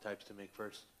 pasta types to make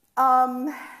first?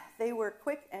 They were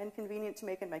quick and convenient to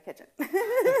make in my kitchen.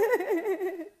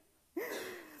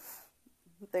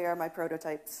 They are my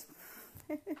prototypes.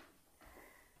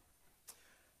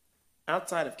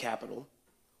 Outside of capital,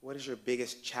 what is your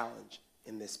biggest challenge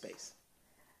in this space?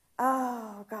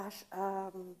 Oh, gosh.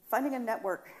 Finding a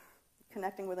network,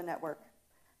 connecting with a network.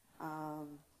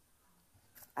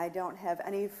 I don't have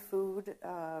any food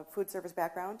service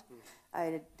background.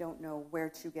 I don't know where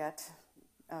to get,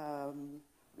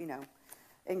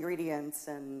 ingredients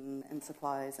and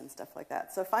supplies and stuff like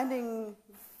that. So finding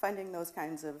those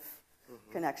kinds of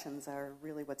connections are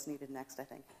really what's needed next, I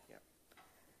think. Yeah.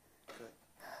 Good.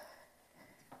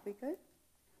 We good?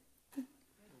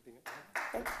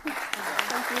 Thank you.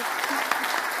 Thank you.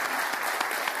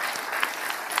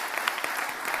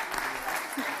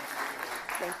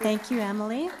 Thank you,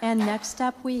 Emily. And next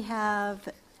up we have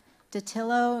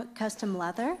Datillo Custom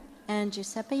Leather and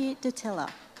Giuseppe Datillo.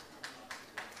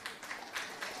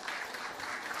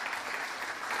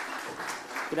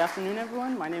 Good afternoon,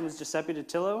 everyone. My name is Giuseppe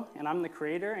Datillo, and I'm the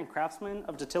creator and craftsman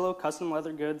of Datillo Custom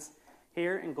Leather Goods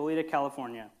here in Goleta,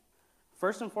 California.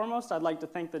 First and foremost, I'd like to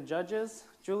thank the judges,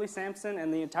 Julie Sampson,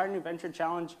 and the entire New Venture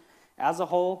Challenge as a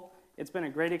whole. It's been a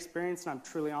great experience, and I'm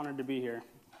truly honored to be here.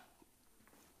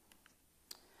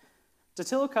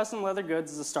 Datillo Custom Leather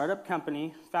Goods is a startup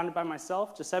company founded by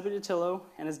myself, Giuseppe Datillo,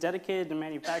 and is dedicated to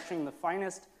manufacturing the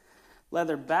finest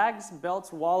leather bags,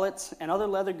 belts, wallets, and other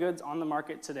leather goods on the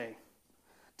market today.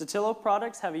 Datillo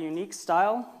products have a unique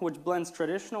style which blends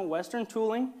traditional Western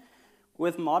tooling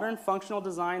with modern functional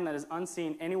design that is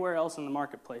unseen anywhere else in the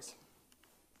marketplace.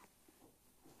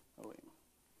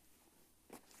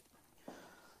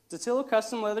 Datillo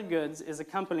Custom Leather Goods is a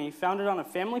company founded on a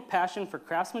family passion for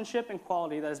craftsmanship and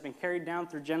quality that has been carried down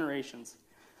through generations.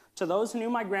 To those who knew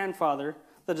my grandfather,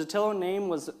 the Datillo name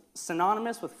was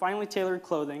synonymous with finely tailored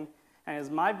clothing, and it is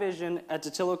my vision at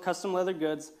Datillo Custom Leather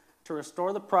Goods to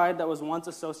restore the pride that was once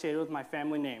associated with my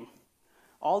family name.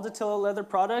 All Datillo leather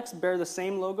products bear the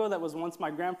same logo that was once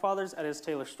my grandfather's at his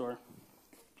tailor store.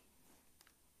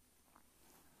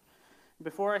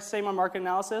 Before I say my market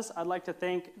analysis, I'd like to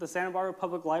thank the Santa Barbara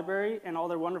Public Library and all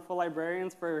their wonderful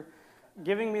librarians for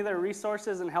giving me their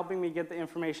resources and helping me get the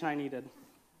information I needed.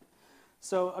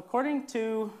 So according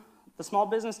to the small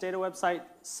business data website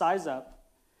SizeUp,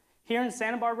 here in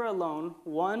Santa Barbara alone,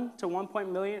 $1 to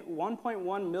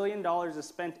 $1.1 million is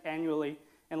spent annually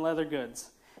in leather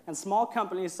goods. And small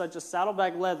companies such as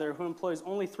Saddleback Leather, who employs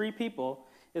only 3 people,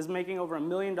 is making over $1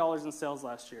 million in sales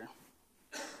last year.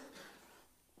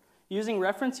 Using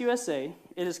Reference USA,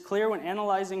 it is clear when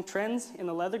analyzing trends in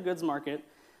the leather goods market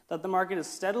that the market is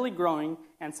steadily growing,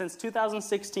 and since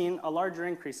 2016, a larger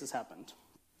increase has happened.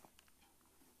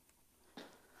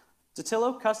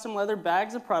 Datillo custom leather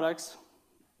bags and products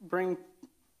bring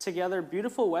together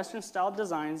beautiful Western-style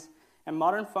designs and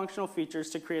modern functional features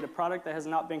to create a product that has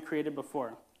not been created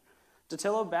before.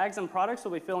 Datillo bags and products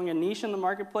will be filling a niche in the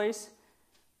marketplace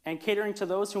and catering to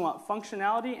those who want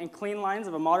functionality and clean lines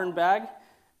of a modern bag,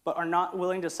 but are not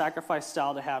willing to sacrifice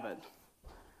style to have it.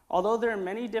 Although there are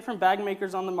many different bag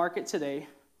makers on the market today,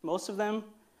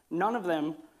 none of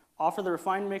them offer the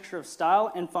refined mixture of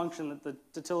style and function that the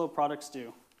Dattilo products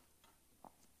do.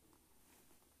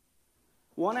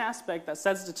 One aspect that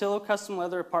sets Dattilo Custom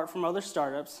Leather apart from other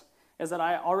startups is that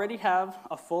I already have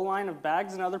a full line of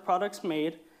bags and other products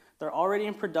made. They're already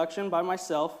in production by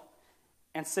myself,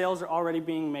 and sales are already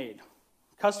being made.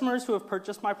 Customers who have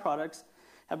purchased my products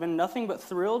have been nothing but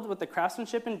thrilled with the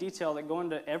craftsmanship and detail that go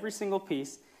into every single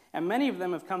piece, and many of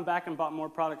them have come back and bought more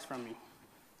products from me.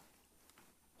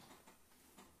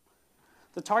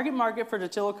 The target market for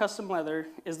Dattilo Custom Leather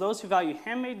is those who value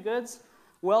handmade goods,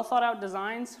 well thought out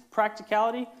designs,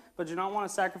 practicality, but do not want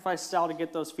to sacrifice style to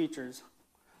get those features.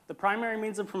 The primary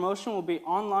means of promotion will be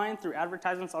online through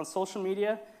advertisements on social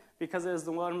media because it is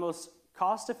the one most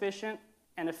cost efficient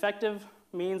and effective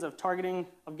means of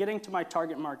getting to my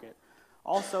target market.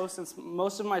 Also, since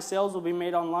most of my sales will be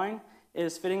made online, it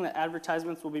is fitting that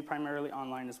advertisements will be primarily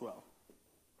online as well.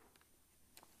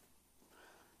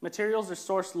 Materials are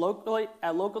sourced locally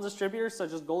at local distributors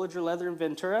such as Golliger Leather in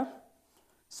Ventura.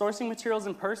 Sourcing materials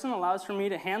in person allows for me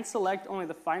to hand select only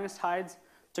the finest hides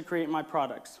to create my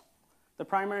products. The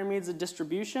primary means of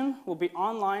distribution will be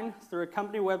online through a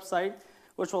company website,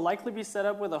 which will likely be set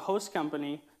up with a host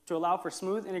company to allow for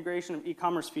smooth integration of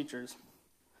e-commerce features.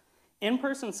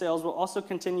 In-person sales will also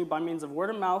continue by means of word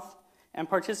of mouth and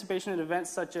participation in events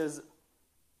such as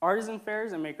artisan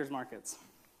fairs and makers markets.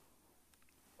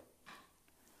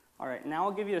 All right, now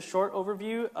I'll give you a short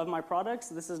overview of my products.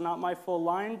 This is not my full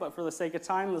line, but for the sake of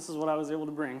time, this is what I was able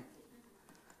to bring.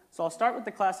 So I'll start with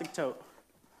the classic tote.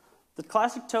 The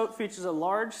classic tote features a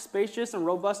large, spacious, and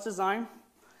robust design,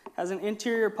 has an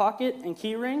interior pocket and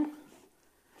key ring,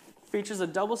 features a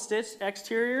double-stitched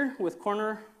exterior with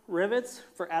corner rivets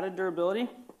for added durability.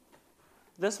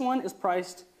 This one is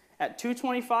priced at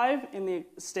 $225 in the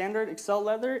standard Excel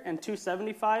leather and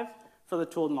 $275 for the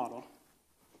tooled model.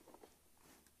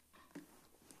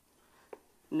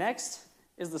 Next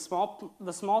is the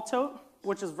small tote,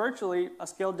 which is virtually a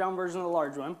scaled down version of the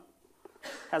large one.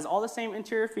 Has all the same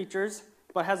interior features,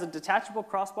 but has a detachable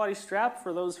crossbody strap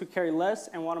for those who carry less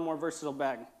and want a more versatile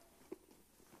bag.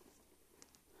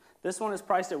 This one is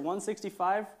priced at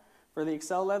 $165 for the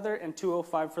Excel leather and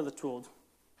 $205 for the tooled.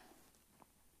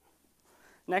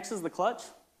 Next is the clutch.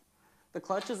 The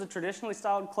clutch is a traditionally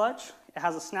styled clutch. It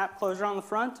has a snap closure on the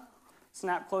front,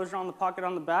 snap closure on the pocket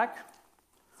on the back.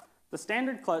 The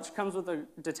standard clutch comes with a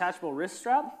detachable wrist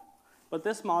strap, but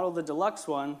this model, the deluxe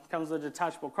one, comes with a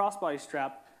detachable crossbody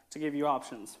strap to give you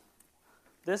options.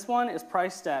 This one is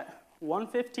priced at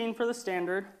 $115 for the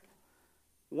standard,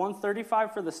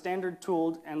 $135 for the standard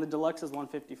tooled, and the deluxe is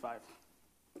 $155.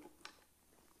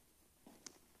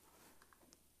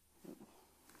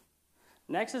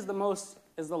 Next is the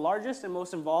largest and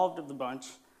most involved of the bunch.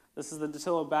 This is the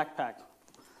Dattilo backpack.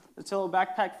 The Dattilo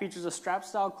backpack features a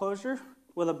strap-style closure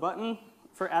with a button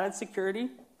for added security,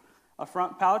 a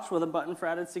front pouch with a button for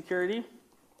added security,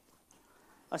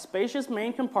 a spacious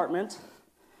main compartment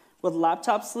with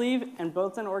laptop sleeve and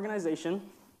built-in organization,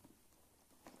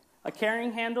 a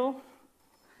carrying handle,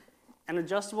 and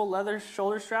adjustable leather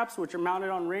shoulder straps which are mounted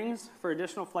on rings for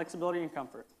additional flexibility and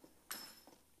comfort.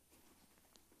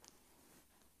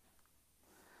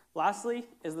 Lastly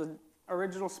is the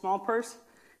original small purse.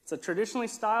 It's a traditionally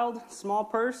styled small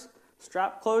purse,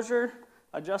 strap closure,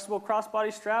 adjustable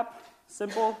crossbody strap,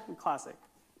 simple and classic.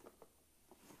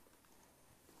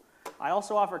 I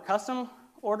also offer custom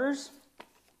orders,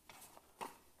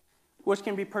 which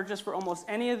can be purchased for almost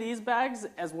any of these bags,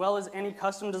 as well as any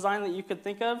custom design that you could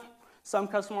think of. Some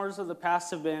custom orders of the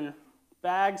past have been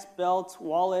bags, belts,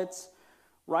 wallets,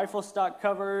 rifle stock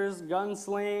covers, gun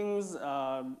slings,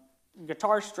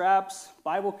 guitar straps,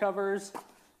 Bible covers,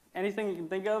 anything you can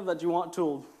think of that you want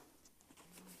tooled.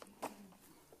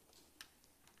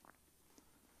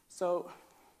 So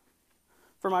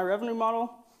for my revenue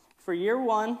model, for year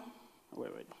one,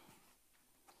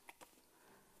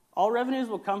 all revenues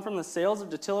will come from the sales of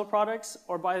Dattilo products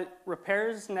or by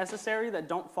repairs necessary that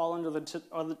don't fall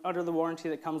under the warranty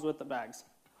that comes with the bags.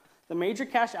 The major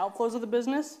cash outflows of the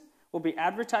business will be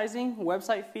advertising,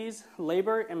 website fees,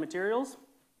 labor, and materials.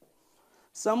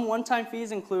 Some one-time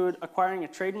fees include acquiring a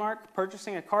trademark,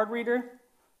 purchasing a card reader,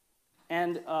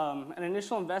 and an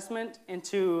initial investment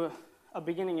into a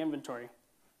beginning inventory.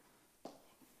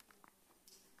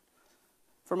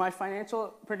 For my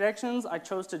financial projections, I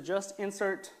chose to just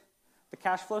insert the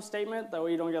cash flow statement, that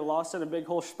way you don't get lost in a big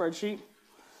whole spreadsheet.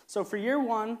 So for year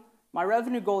one, my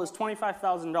revenue goal is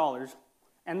 $25,000,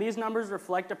 and these numbers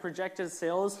reflect a projected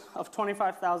sales of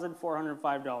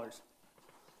 $25,405.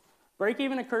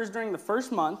 Break-even occurs during the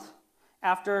first month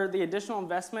after the additional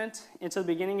investment into the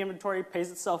beginning inventory pays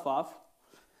itself off.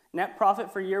 Net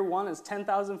profit for year 1 is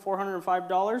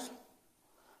 $10,405.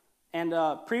 And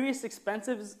previous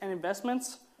expenses and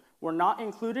investments were not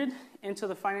included into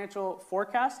the financial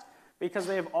forecast because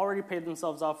they have already paid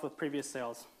themselves off with previous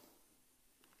sales.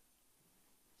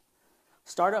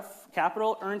 Startup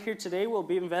capital earned here today will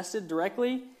be invested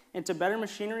directly into better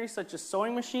machinery such as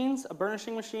sewing machines, a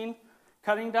burnishing machine,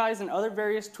 cutting dies, and other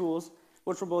various tools,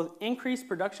 which will both increase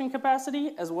production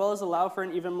capacity as well as allow for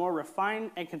an even more refined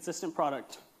and consistent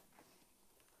product.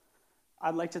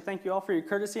 I'd like to thank you all for your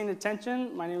courtesy and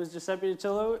attention. My name is Giuseppe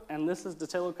Datillo, and this is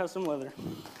Datillo Custom Leather.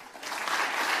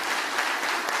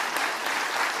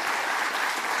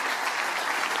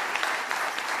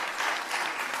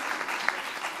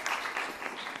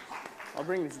 I'll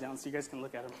bring these down so you guys can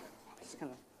look at them. Just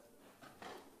kind of.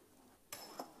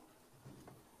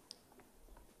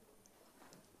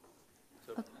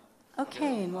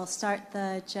 Okay, and we'll start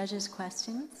the judges'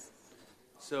 questions.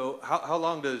 So how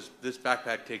long does this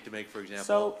backpack take to make, for example?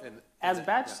 So as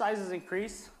batch sizes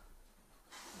increase,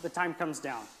 the time comes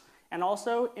down. And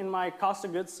also, in my cost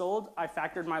of goods sold, I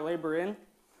factored my labor in,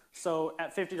 so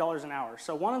at $50 an hour.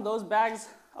 So one of those bags,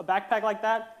 a backpack like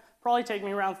that, probably take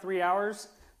me around 3 hours.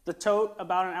 The tote,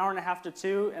 about an hour and a half to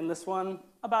 2, and this one,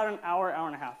 about an hour, hour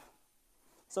and a half.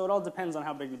 So it all depends on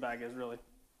how big the bag is, really,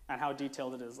 and how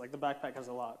detailed it is. Like, the backpack has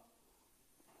a lot.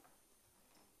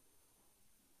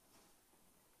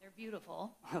 They're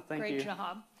beautiful. Thank Great you.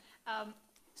 job.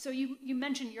 So you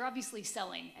mentioned you're obviously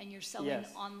selling, and you're selling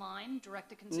Yes. online, direct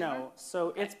to consumer? No, so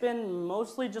it's been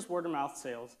mostly just word of mouth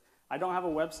sales. I don't have a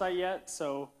website yet,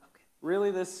 so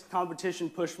really this competition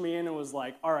pushed me in and was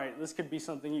like, all right, this could be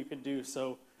something you could do,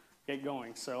 so get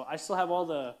going. So I still have all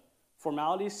the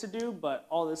formalities to do, but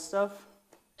all this stuff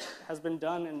has been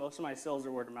done, and most of my sales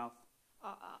are word of mouth.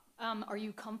 Are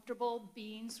you comfortable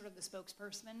being sort of the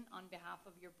spokesperson on behalf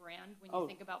of your brand when you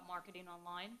think about marketing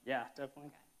online? Yeah,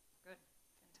 definitely. Okay, good,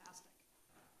 fantastic.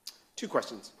 2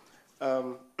 questions.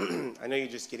 I know you're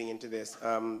just getting into this.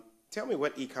 Tell me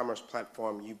what e-commerce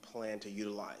platform you plan to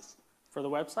utilize. For the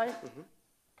website?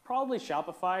 Probably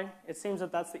Shopify. It seems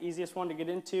that that's the easiest one to get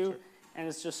into, and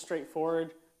it's just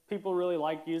straightforward. People really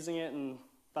like using it, and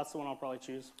that's the one I'll probably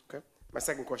choose. Okay. My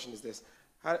second question is this.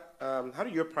 How do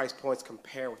your price points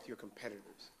compare with your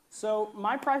competitors? So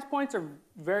my price points are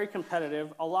very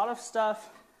competitive. A lot of stuff,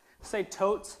 say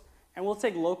totes, and we'll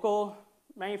take local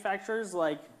manufacturers.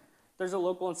 Like, there's a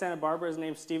local in Santa Barbara. His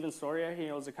name's Steven Soria.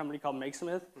 He owns a company called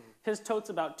Makesmith. His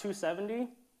tote's about $270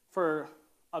 for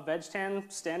a veg tan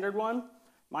standard one.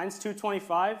 Mine's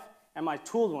 $225, and my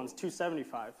tooled one's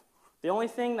 $275. The only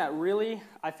thing that really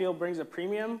I feel brings a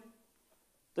premium,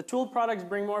 the tooled products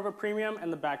bring more of a premium,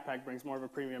 and the backpack brings more of a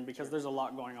premium because there's a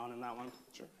lot going on in that one.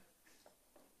 Sure.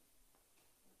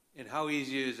 And how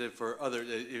easy is it for others,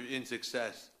 in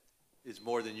success, is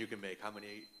more than you can make?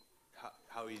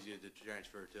 How easy is it to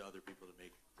transfer to other people to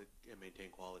make and maintain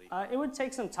quality? It would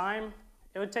take some time.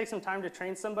 It would take some time to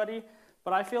train somebody,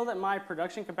 but I feel that my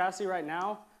production capacity right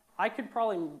now, I could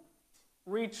probably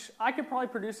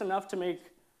produce enough to make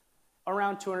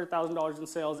around $200,000 in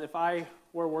sales if I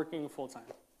were working full time.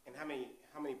 And how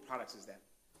many products is that?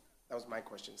 That was my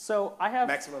question. So I have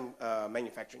maximum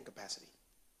manufacturing capacity.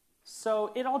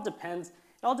 So it all depends.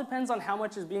 It all depends on how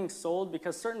much is being sold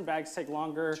because certain bags take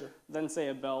longer than, say,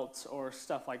 a belt or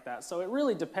stuff like that. So it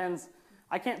really depends.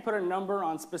 I can't put a number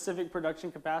on specific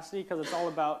production capacity because it's all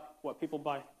about what people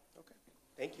buy. Okay.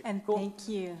 Thank you. And thank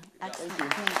you. Excellent.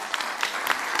 Thank you.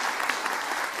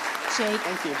 Jake.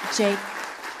 Thank you. Jake.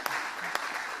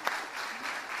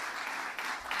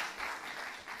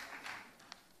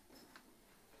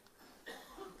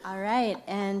 All right,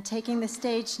 and taking the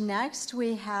stage next,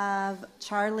 we have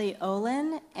Charlie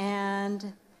Olin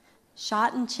and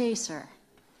Shot and Chaser.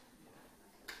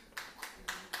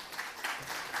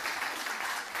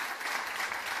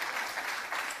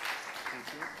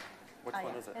 Which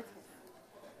one is it?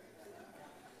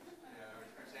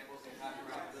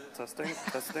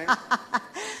 Testing.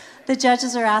 The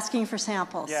judges are asking for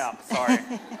samples. Yeah, sorry.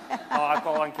 No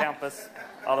alcohol on campus.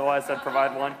 Otherwise, I'd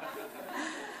provide one.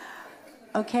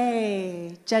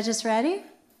 Okay, judges ready?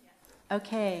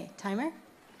 Okay, timer,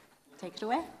 take it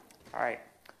away. All right.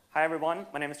 Hi, everyone.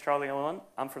 My name is Charlie Olin.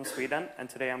 I'm from Sweden, and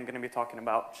today I'm going to be talking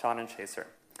about Shot and Chaser.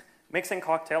 Mixing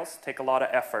cocktails take a lot of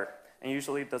effort, and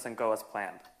usually it doesn't go as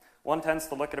planned. One tends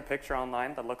to look at a picture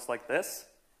online that looks like this.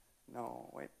 No,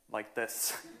 wait, like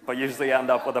this. But usually end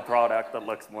up with a product that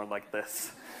looks more like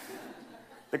this.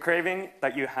 The craving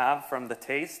that you have from the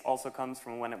taste also comes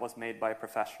from when it was made by a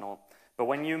professional. But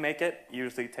when you make it,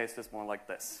 usually taste is more like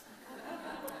this.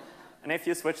 And if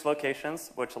you switch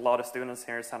locations, which a lot of students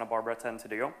here in Santa Barbara tend to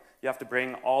do, you have to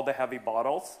bring all the heavy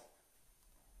bottles,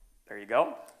 there you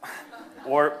go,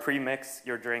 or pre-mix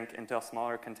your drink into a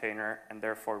smaller container and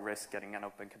therefore risk getting an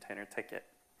open container ticket.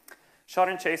 Shot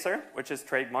and Chaser, which is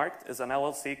trademarked, is an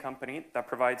LLC company that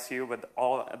provides you with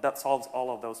that solves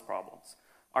all of those problems.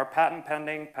 Our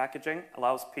patent-pending packaging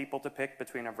allows people to pick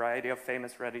between a variety of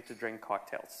famous ready-to-drink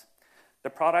cocktails. The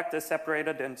product is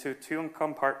separated into 2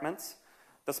 compartments,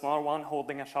 the smaller one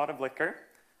holding a shot of liquor,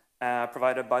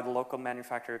 provided by the local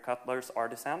manufacturer Cutler's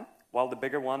Artisan, while the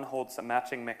bigger one holds a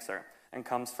matching mixer and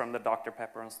comes from the Dr.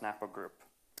 Pepper and Snapple group.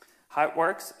 How it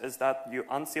works is that you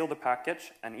unseal the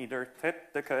package and either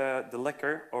tip the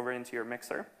liquor over into your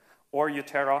mixer, or you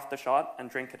tear off the shot and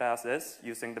drink it as is,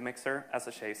 using the mixer as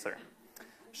a chaser.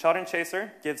 Shot and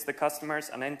Chaser gives the customers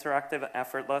an interactive,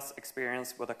 effortless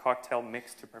experience with a cocktail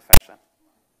mixed to perfection.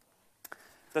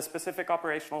 The specific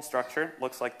operational structure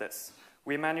looks like this.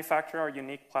 We manufacture our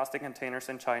unique plastic containers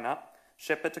in China,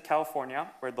 ship it to California,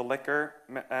 where the liquor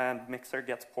and mixer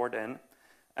gets poured in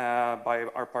by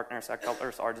our partners at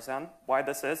Cutler's Artisan. Why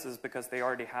this is because they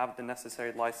already have the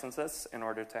necessary licenses in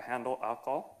order to handle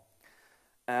alcohol.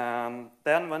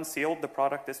 Then when sealed, the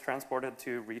product is transported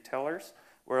to retailers,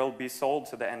 where it will be sold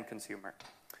to the end consumer.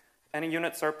 Any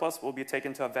unit surplus will be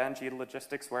taken to a Vanjie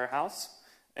logistics warehouse,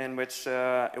 in which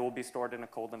it will be stored in a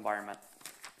cold environment.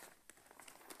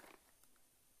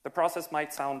 The process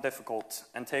might sound difficult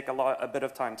and take a bit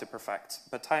of time to perfect,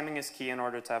 but timing is key in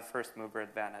order to have first mover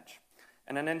advantage.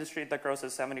 In an industry that grows at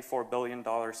 $74 billion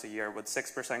a year with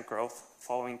 6% growth,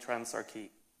 following trends are key.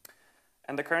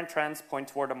 And the current trends point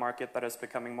toward a market that is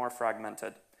becoming more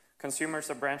fragmented. Consumers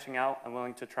are branching out and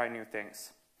willing to try new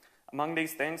things. Among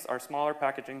these things are smaller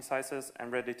packaging sizes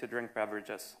and ready-to-drink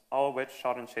beverages, all of which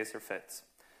Shot and Chaser fits.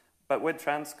 But with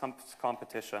trends comes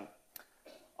competition.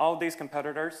 All of these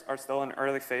competitors are still in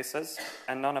early phases,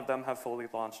 and none of them have fully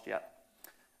launched yet.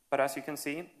 But as you can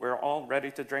see, we're all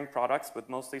ready-to-drink products with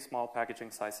mostly small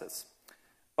packaging sizes.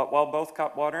 But while both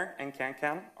Cutwater and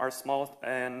Can are small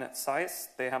in size,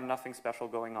 they have nothing special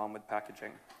going on with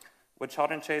packaging. What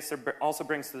Shot and Chaser also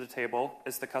brings to the table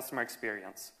is the customer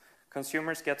experience.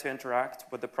 Consumers get to interact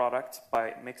with the product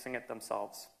by mixing it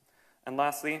themselves. And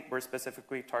lastly, we're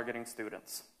specifically targeting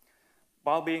students.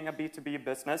 While being a B2B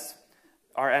business,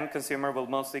 our end consumer will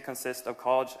mostly consist of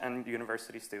college and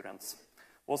university students.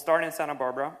 We'll start in Santa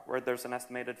Barbara, where there's an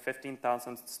estimated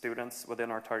 15,000 students within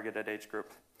our targeted age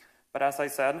group. But as I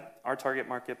said, our target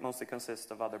market mostly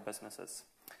consists of other businesses.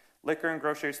 Liquor and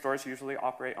grocery stores usually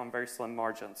operate on very slim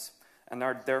margins, and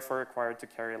are therefore required to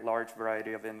carry a large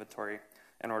variety of inventory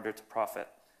in order to profit.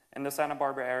 In the Santa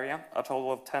Barbara area, a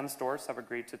total of 10 stores have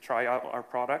agreed to try out our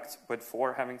products, with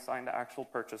 4 having signed actual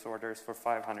purchase orders for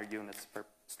 500 units per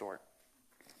store.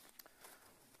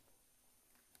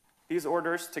 These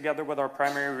orders, together with our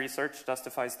primary research,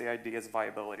 justifies the idea's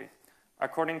viability.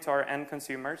 According to our end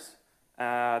consumers,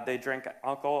 they drink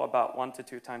alcohol about 1 to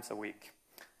 2 times a week.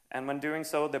 And when doing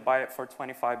so, they buy it for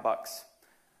 25 bucks.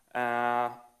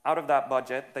 Out of that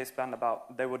budget, they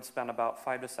would spend about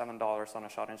 $5 to $7 on a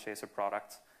Shot and Chaser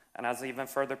product. And as even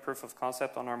further proof of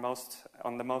concept on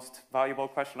the most valuable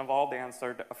question of all, they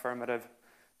answered affirmative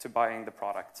to buying the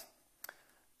product.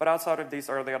 But outside of these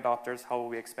early adopters, how will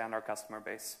we expand our customer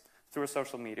base? Through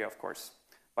social media, of course.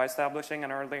 By establishing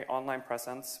an early online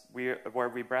presence where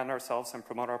we brand ourselves and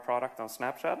promote our product on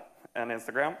Snapchat and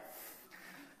Instagram,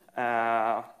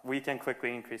 we can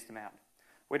quickly increase demand.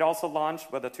 We'd also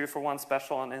launch with a 2-for-1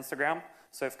 special on Instagram,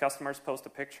 so if customers post a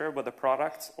picture with a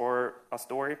product or a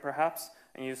story perhaps,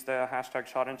 and use the hashtag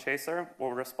Shot and Chaser,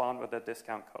 we'll respond with a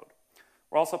discount code.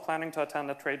 We're also planning to attend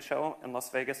a trade show in Las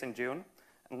Vegas in June.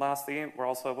 And lastly, we're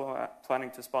also planning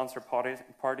to sponsor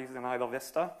parties in Isla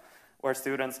Vista, where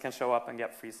students can show up and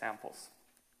get free samples.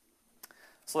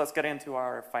 So let's get into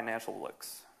our financial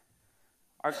looks.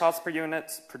 Our cost per unit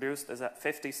produced is at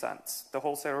 50 cents. The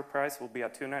wholesaler price will be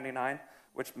at $2.99,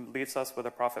 which leaves us with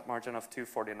a profit margin of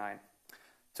 $2.49.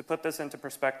 To put this into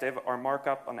perspective, our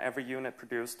markup on every unit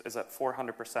produced is at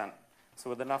 400%. So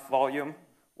with enough volume,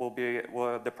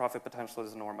 the profit potential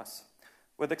is enormous.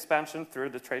 With expansion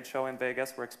through the trade show in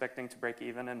Vegas, we're expecting to break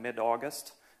even in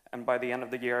mid-August, and by the end of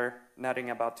the year, netting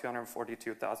about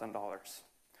 $242,000.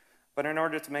 But in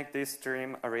order to make this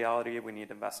dream a reality, we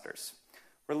need investors.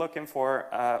 We're looking for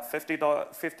a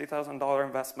 $50,000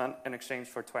 investment in exchange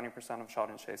for 20% of Shot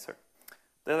and Chaser.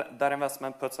 That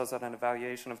investment puts us at an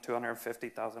evaluation of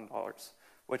 $250,000,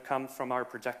 which comes from our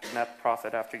projected net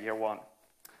profit after year 1.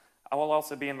 I will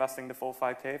also be investing the full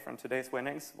 $5K from today's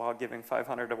winnings while giving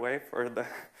 $500 away for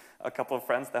a couple of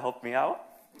friends that helped me out.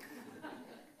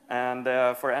 And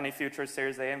for any future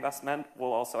Series A investment,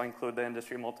 we'll also include the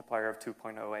industry multiplier of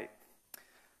 2.08.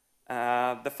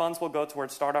 The funds will go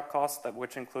towards startup costs,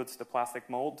 which includes the plastic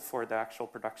mold for the actual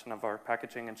production of our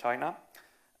packaging in China,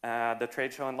 the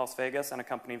trade show in Las Vegas, and a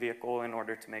company vehicle in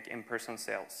order to make in-person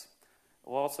sales.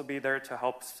 We'll also be there to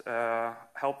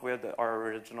help with our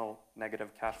original negative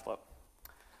cash flow.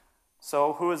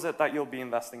 So who is it that you'll be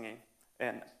investing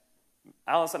in?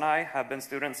 Alice and I have been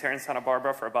students here in Santa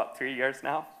Barbara for about 3 years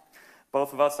now.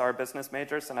 Both of us are business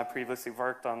majors and have previously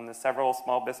worked on several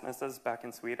small businesses back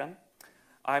in Sweden.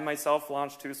 I myself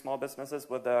launched 2 small businesses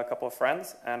with a couple of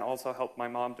friends and also helped my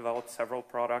mom develop several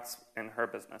products in her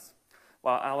business.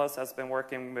 While Alice has been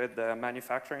working with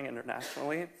manufacturing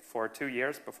internationally for 2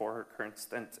 years before her current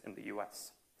stint in the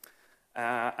US.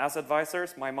 As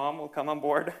advisors, my mom will come on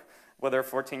board with her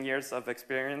 14 years of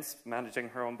experience managing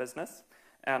her own business,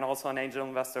 and also an angel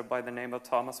investor by the name of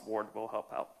Thomas Ward will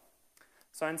help out.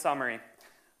 So in summary,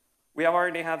 we have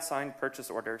already had signed purchase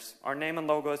orders. Our name and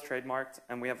logo is trademarked,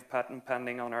 and we have a patent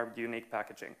pending on our unique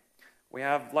packaging. We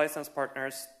have licensed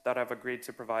partners that have agreed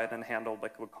to provide and handle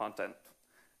liquid content.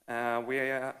 And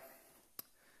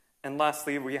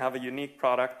lastly, we have a unique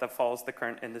product that follows the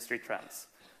current industry trends.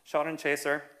 Shot and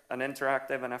Chaser, an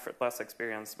interactive and effortless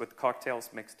experience with cocktails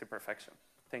mixed to perfection.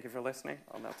 Thank you for listening.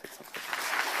 I'll now take some questions.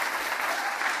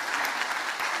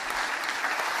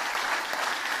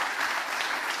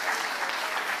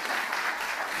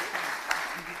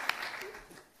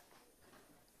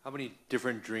 How many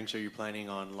different drinks are you planning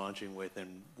on launching with,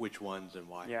 and which ones and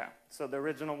why? Yeah, so the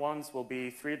original ones will be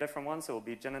 3 different ones. It will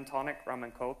be gin and tonic, rum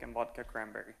and coke, and vodka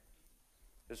cranberry.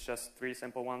 It's just 3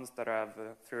 simple ones that have,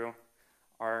 through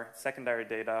our secondary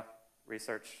data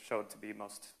research, showed to be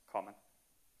most common.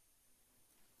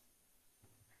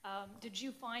 Did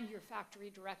you find your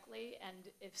factory directly? And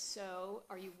if so,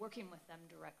 are you working with them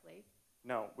directly?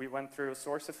 No, we went through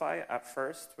Sourcify at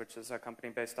first, which is a company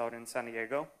based out in San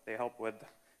Diego. They help with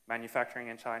manufacturing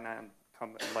in China and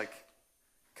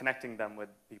connecting them with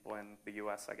people in the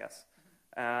US, I guess.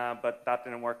 But that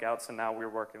didn't work out, so now we're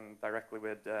working directly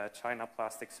with China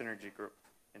Plastic Synergy Group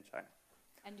in China.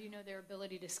 And do you know their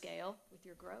ability to scale with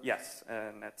your growth? Yes,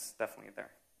 and it's definitely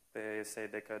there. They say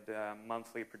they could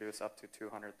monthly produce up to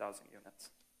 200,000 units.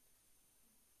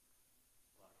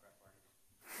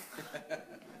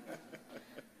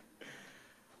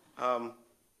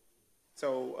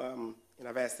 And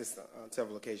I've asked this on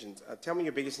several occasions. Tell me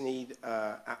your biggest need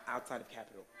outside of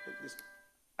capital.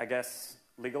 I guess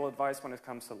legal advice when it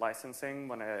comes to licensing,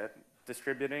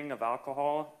 distributing of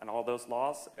alcohol and all those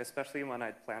laws, especially when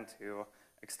I plan to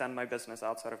extend my business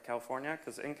outside of California,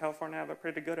 because in California I have a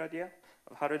pretty good idea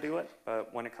of how to do it,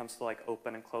 but when it comes to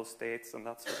open and closed states and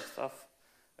that sort of stuff,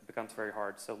 it becomes very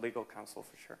hard. So legal counsel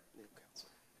for sure. Legal counsel.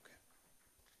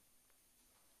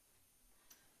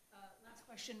 Last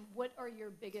question, what are your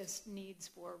biggest needs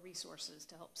for resources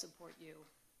to help support you?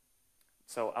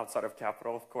 So outside of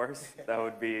capital, of course, that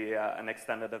would be an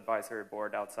extended advisory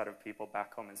board outside of people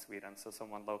back home in Sweden, so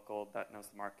someone local that knows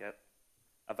the market,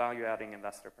 a value-adding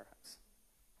investor perhaps.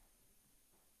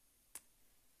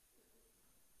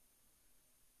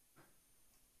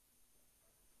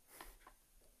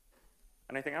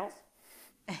 Anything else?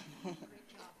 Great job.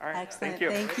 All right, Excellent. thank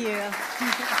you. Thank you.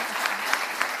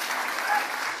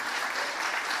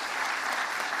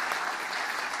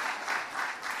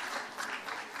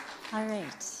 All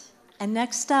right. And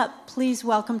next up, please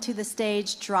welcome to the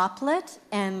stage Droplet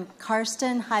and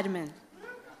Karsten Heidemann.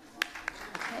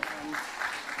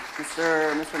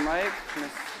 Mr. Mike,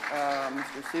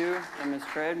 Mr. Sue, and Ms.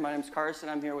 Trade. My name is Karsten.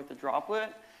 I'm here with the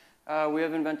Droplet. We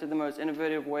have invented the most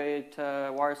innovative way to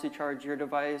wirelessly charge your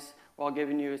device while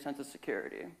giving you a sense of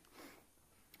security.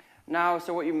 Now,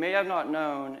 so what you may have not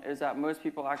known is that most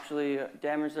people actually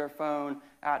damage their phone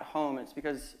at home. It's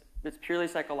because it's purely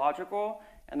psychological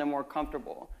and they're more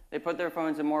comfortable. They put their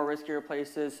phones in more riskier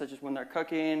places, such as when they're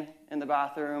cooking, in the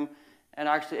bathroom, and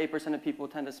actually 8% of people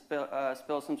tend to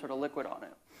spill some sort of liquid on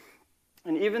it.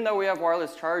 And even though we have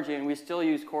wireless charging, we still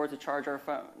use cords to charge our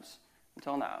phones,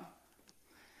 until now.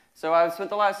 So I've spent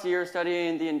the last year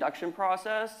studying the induction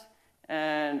process,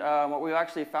 and what we've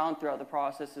actually found throughout the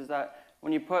process is that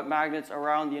when you put magnets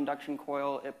around the induction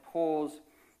coil, it pulls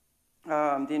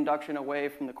the induction away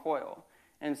from the coil.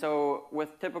 And so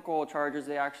with typical chargers,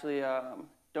 they actually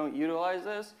don't utilize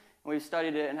this. And we've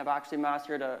studied it and have actually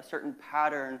mastered a certain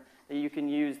pattern that you can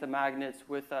use the magnets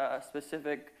with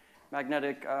specific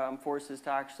magnetic forces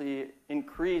to actually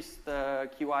increase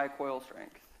the QI coil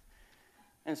strength.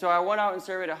 And so I went out and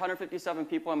surveyed 157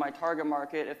 people in my target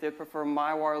market if they prefer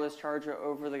my wireless charger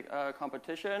over the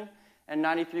competition, and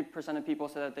 93% of people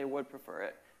said that they would prefer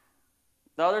it.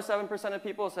 The other 7% of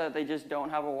people said they just don't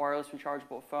have a wireless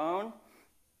rechargeable phone,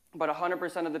 but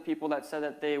 100% of the people that said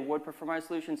that they would prefer my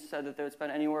solution said that they would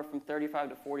spend anywhere from $35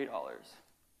 to $40.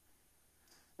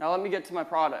 Now let me get to my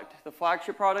product. The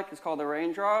flagship product is called the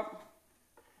Raindrop,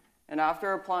 and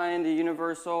after applying the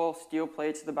universal steel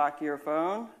plate to the back of your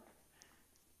phone,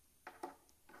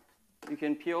 you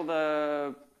can peel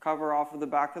the cover off of the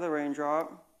back of the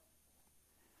Raindrop,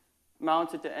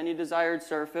 mount it to any desired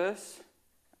surface.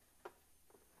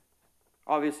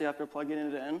 Obviously, after plugging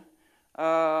it in.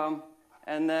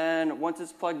 And then once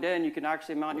it's plugged in, you can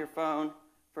actually mount your phone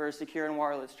for a secure and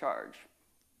wireless charge.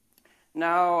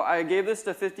 Now, I gave this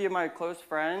to 50 of my close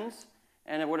friends,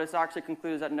 and what it's actually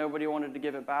concluded is that nobody wanted to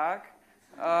give it back.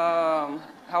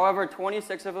 However,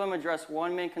 26 of them addressed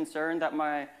one main concern that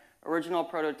my original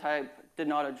prototype did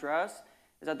not address,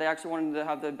 is that they actually wanted to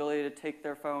have the ability to take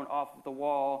their phone off of the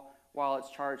wall while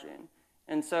it's charging.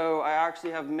 And so I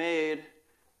actually have made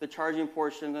the charging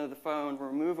portion of the phone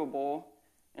removable,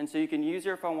 and so you can use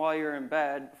your phone while you're in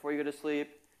bed before you go to sleep,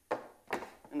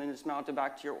 and then just mount it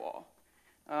back to your wall.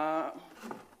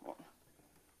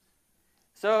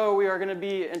 So we are going to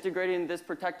be integrating this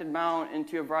protected mount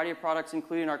into a variety of products,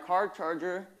 including our car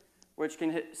charger, which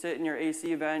can sit in your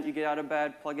AC vent. You get out of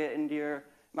bed, plug it into your,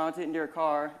 mount it into your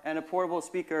car, and a portable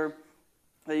speaker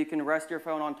that you can rest your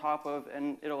phone on top of,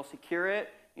 and it'll secure it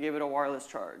and give it a wireless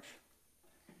charge.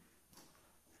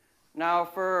 Now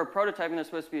for prototyping, there's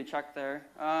supposed to be a check there.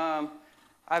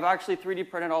 I've actually 3D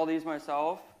printed all these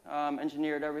myself,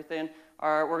 engineered everything.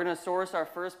 We're going to source our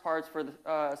first parts for the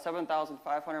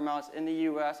 7,500 mounts in the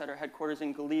US at our headquarters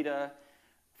in Goleta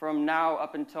from now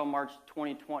up until March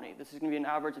 2020. This is going to be an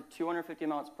average of 250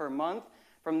 mounts per month.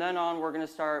 From then on, we're going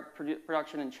to start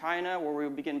production in China, where we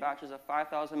will begin batches of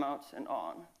 5,000 mounts and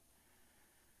on.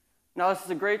 Now, this is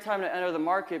a great time to enter the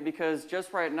market because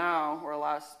just right now, or the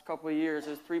last couple of years,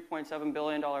 is a $3.7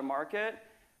 billion market.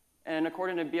 And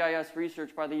according to BIS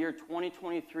research, by the year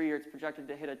 2023, it's projected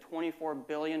to hit a $24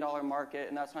 billion market,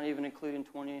 and that's not even including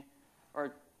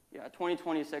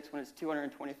 2026 when it's a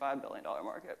 $225 billion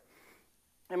market.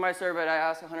 In my survey, I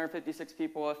asked 156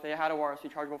 people if they had a wireless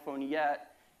rechargeable phone yet,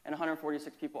 and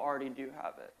 146 people already do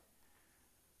have it.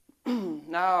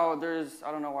 Now, I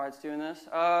don't know why it's doing this,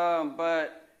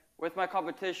 but with my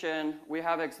competition, we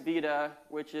have Xvita,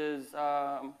 which is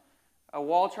a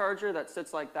wall charger that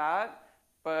sits like that.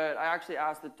 But I actually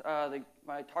asked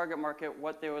my target market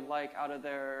what they would like out of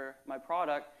my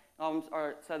product.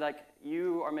 Or said, like,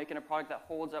 you are making a product that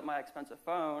holds up my expensive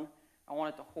phone. I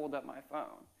want it to hold up my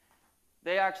phone.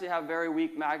 They actually have very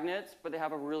weak magnets, but they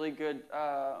have a really good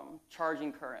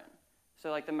charging current. So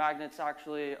like the magnets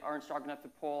actually aren't strong enough to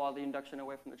pull all the induction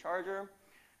away from the charger.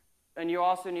 And you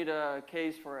also need a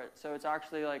case for it. So it's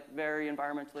actually like very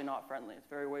environmentally not friendly. It's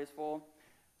very wasteful.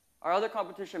 Our other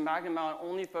competition, Magnet Mount,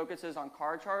 only focuses on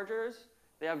car chargers.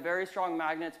 They have very strong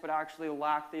magnets, but actually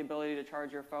lack the ability to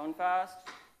charge your phone fast.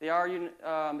 They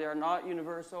are not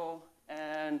universal,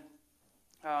 and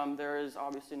there is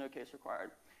obviously no case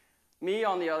required. Me,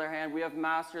 on the other hand, we have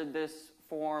mastered this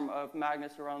form of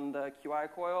magnets around the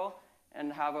QI coil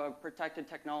and have a protected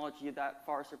technology that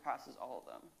far surpasses all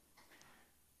of them.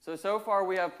 So far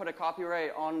we have put a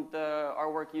copyright on the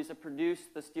artwork used to produce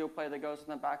the steel plate that goes in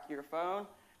the back of your phone.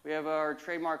 We have our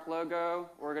trademark logo.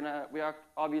 We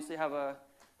obviously have a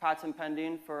patent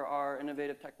pending for our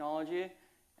innovative technology,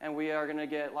 and we are going to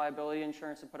get liability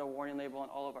insurance and put a warning label on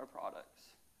all of our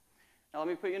products. Now let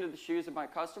me put you into the shoes of my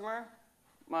customer.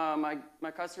 My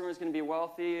customer is going to be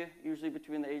wealthy, usually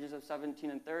between the ages of 17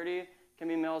 and 30. Can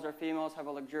be males or females, have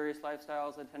a luxurious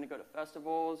lifestyles. They tend to go to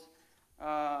festivals.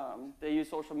 They use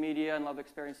social media and love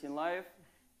experiencing life.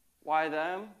 Why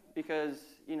them? Because,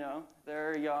 you know,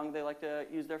 they're young, they like to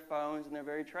use their phones, and they're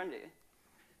very trendy.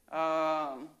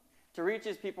 To reach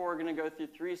these people, we're going to go through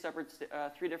three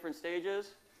different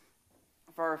stages.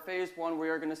 For our phase one, we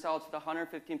are going to sell it to the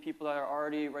 115 people that are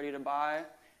already ready to buy,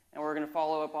 and we're going to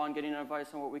follow up on getting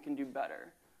advice on what we can do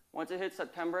better. Once it hits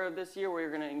September of this year, we're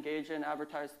going to engage and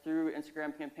advertise through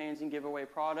Instagram campaigns and give away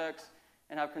products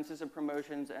and have consistent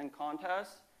promotions and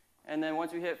contests. And then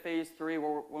once we hit phase three,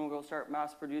 when we'll start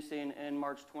mass producing in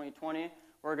March 2020,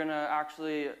 we're going to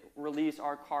actually release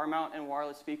our car mount and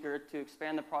wireless speaker to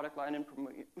expand the product line and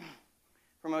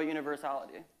promote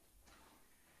universality.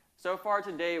 So far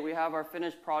to date, we have our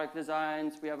finished product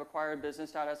designs, we have acquired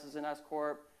business status as an S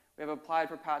Corp, we have applied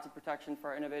for patent protection for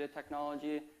our innovative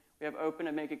technology, we have opened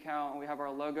a bank account, and we have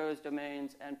our logos,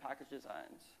 domains, and package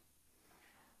designs.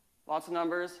 Lots of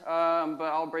numbers, but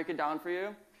I'll break it down for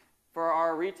you. For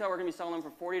our retail, we're going to be selling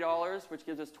them for $40, which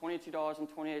gives us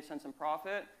 $22.28 in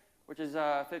profit, which is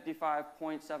a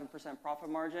 55.7% profit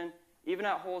margin. Even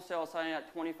at wholesale, selling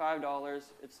at $25,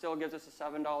 it still gives us a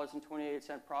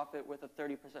 $7.28 profit with a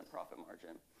 30% profit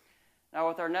margin. Now,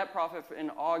 with our net profit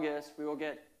in August, we will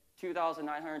get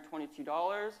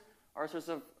 $2,922. Our source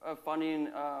of funding,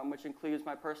 which includes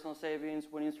my personal savings,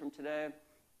 winnings from today,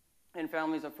 and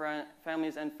families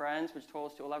and friends, which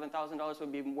totals to $11,000,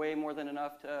 would be way more than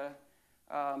enough to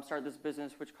start this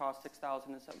business, which costs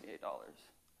 $6,078.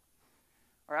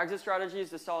 Our exit strategy is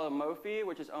to sell a Mophie,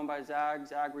 which is owned by Zag.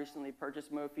 Zag recently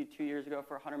purchased Mophie 2 years ago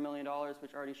for $100 million,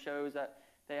 which already shows that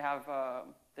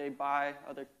they buy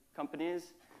other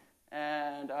companies.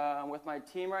 And with my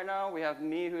team right now, we have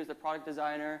me, who is the product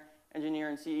designer, engineer,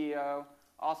 and CEO.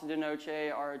 Austin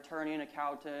DeNoche, our attorney and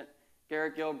accountant.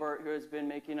 Garrett Gilbert, who has been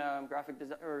making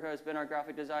who has been our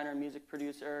graphic designer and music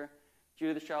producer.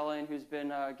 Judith Schelling, who's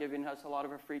been giving us a lot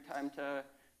of her free time to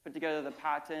put together the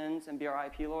patents and be our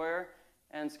IP lawyer.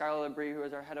 And Skylar Labrie, who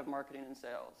is our head of marketing and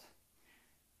sales.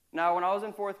 Now, when I was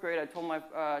in 4th grade, I told my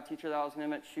teacher that I was going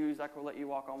to invent shoes that could let you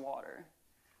walk on water.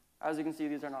 As you can see,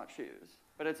 these are not shoes,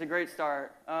 but it's a great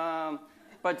start.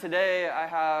 But today, I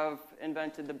have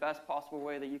invented the best possible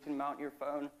way that you can mount your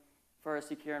phone for a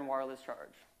secure and wireless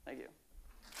charge. Thank you.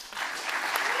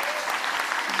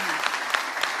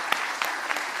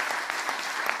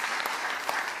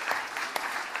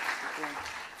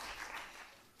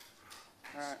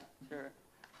 All right, sure.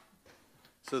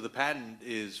 So the patent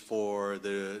is for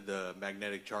the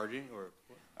magnetic charging, or?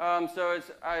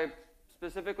 I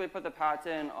specifically put the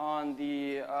patent on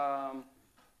the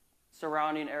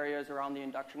surrounding areas around the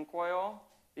induction coil,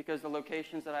 because the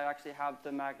locations that I actually have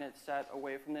the magnet set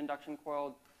away from the induction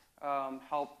coil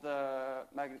help the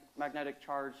magnetic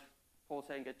charge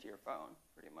pulsate and get to your phone,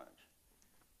 pretty much.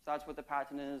 So that's what the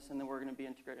patent is, and then we're going to be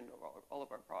integrating into all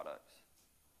of our products.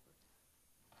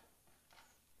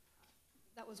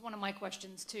 That was one of my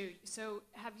questions, too. So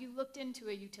have you looked into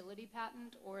a utility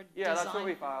patent or Yeah, design? that's what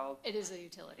we filed. It is a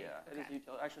utility? Yeah, okay. It is a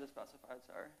utility. I should have specified,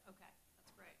 sorry. Okay,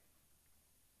 that's great.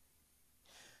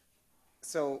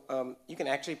 So you can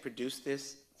actually produce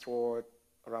this for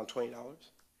around $20?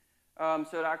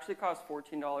 So it actually costs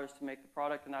 $14 to make the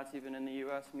product, and that's even in the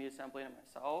U.S., me assembling it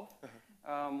myself.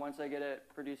 Once I get it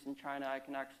produced in China, I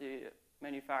can actually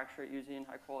manufacture it using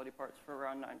high-quality parts for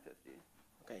around $950.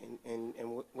 Okay, and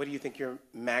what do you think your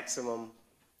maximum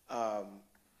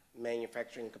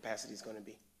manufacturing capacity is going to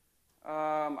be?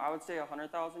 I would say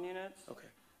 100,000 units. Okay.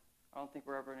 I don't think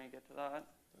we're ever going to get to that.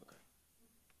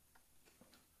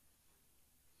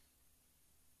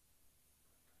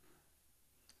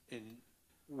 Okay. And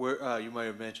where you might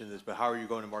have mentioned this, but how are you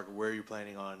going to market? Where are you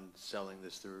planning on selling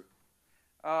this through?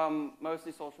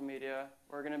 Mostly social media.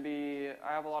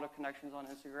 I have a lot of connections on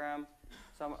Instagram,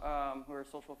 some who are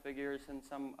social figures and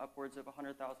some upwards of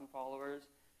 100,000 followers.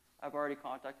 I've already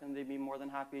contacted them. They'd be more than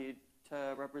happy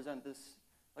to represent this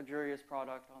luxurious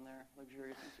product on their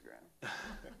luxurious Instagram.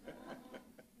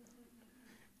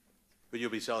 But you'll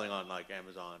be selling on like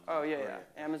Amazon? Oh, yeah.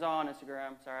 Amazon,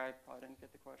 Instagram. Sorry, I probably didn't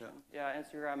get the question. Yeah,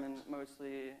 Instagram and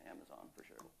mostly Amazon for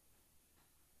sure.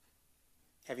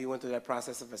 Have you went through that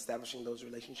process of establishing those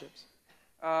relationships?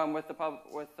 With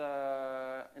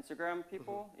the Instagram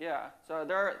people? Mm-hmm. Yeah. So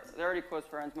they're already close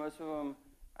friends. Most of them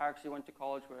I actually went to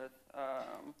college with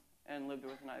and lived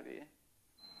with in Ivy.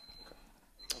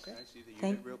 Okay. Can I see the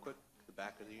unit real quick? The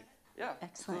back of the unit? Yeah.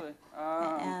 Excellent.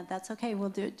 Absolutely. That's okay. We'll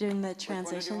do it during the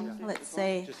transition. Let's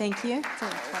say thank you.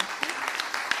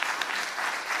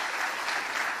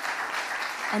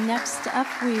 And next up,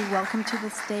 we welcome to the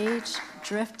stage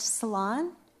Drift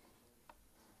Salon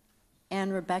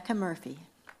and Rebecca Murphy.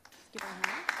 Give her a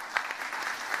hand.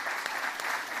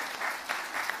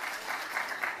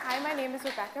 Hi, my name is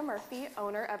Rebecca Murphy,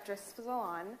 owner of Drift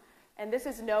Salon, and this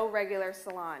is no regular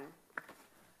salon.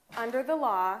 Under the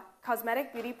law,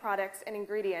 cosmetic beauty products and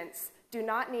ingredients do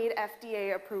not need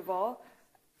FDA approval,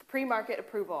 pre-market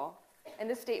approval, and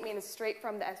this statement is straight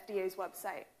from the FDA's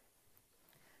website.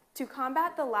 To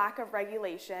combat the lack of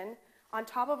regulation, on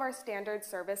top of our standard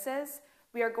services,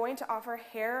 we are going to offer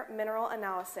hair mineral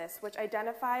analysis, which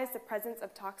identifies the presence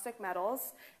of toxic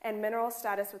metals and mineral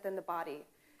status within the body.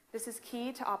 This is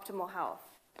key to optimal health.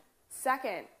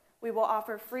 Second, we will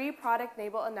offer free product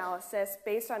label analysis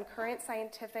based on current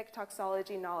scientific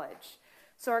toxicology knowledge,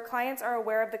 so our clients are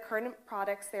aware of the current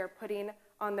products they are putting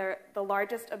on the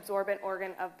largest absorbent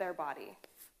organ of their body.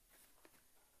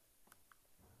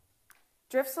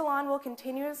 Drift Salon will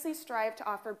continuously strive to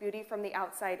offer beauty from the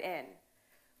outside in.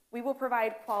 We will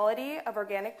provide quality of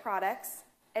organic products,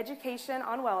 education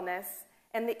on wellness,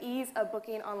 and the ease of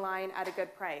booking online at a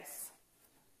good price.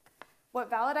 What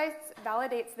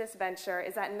validates this venture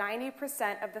is that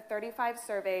 90% of the 35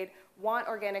 surveyed want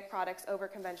organic products over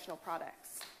conventional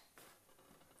products.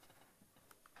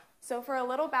 So for a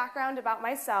little background about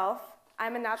myself,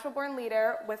 I'm a natural-born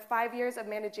leader with 5 years of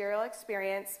managerial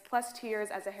experience, plus 2 years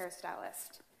as a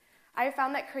hairstylist. I have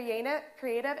found that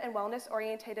creative and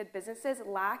wellness-oriented businesses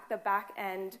lack the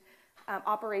back-end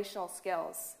operational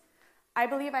skills. I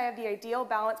believe I have the ideal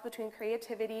balance between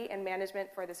creativity and management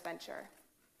for this venture.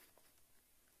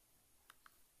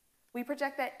 We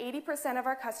project that 80% of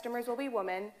our customers will be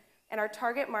women, and our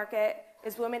target market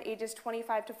is women ages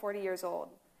 25 to 40 years old.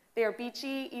 They are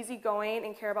beachy, easygoing,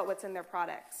 and care about what's in their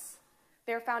products.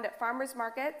 They are found at farmers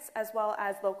markets as well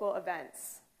as local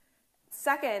events.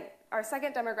 Our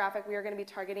second demographic we are going to be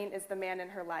targeting is the man in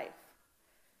her life.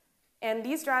 And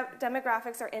these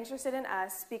demographics are interested in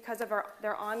us because of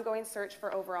their ongoing search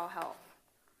for overall health.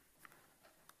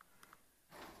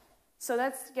 So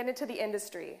let's get into the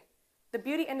industry. The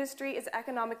beauty industry is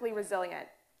economically resilient.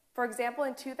 For example,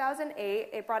 in 2008,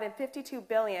 it brought in $52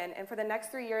 billion, and for the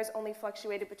next 3 years only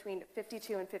fluctuated between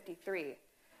 52 and 53.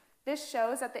 This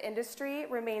shows that the industry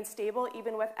remains stable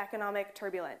even with economic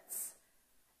turbulence.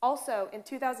 Also, in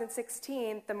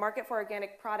 2016, the market for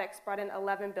organic products brought in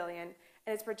 $11 billion,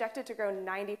 and it's projected to grow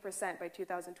 90% by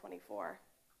 2024.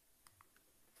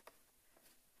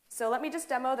 So let me just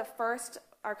demo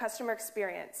our customer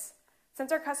experience.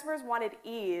 Since our customers wanted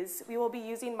ease, we will be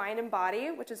using Mind and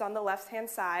Body, which is on the left-hand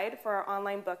side for our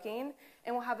online booking,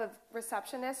 and we'll have a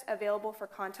receptionist available for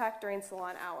contact during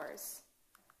salon hours.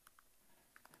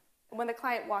 When the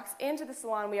client walks into the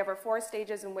salon, we have our 4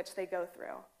 stages in which they go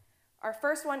through. Our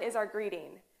first one is our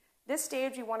greeting. This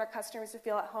stage, we want our customers to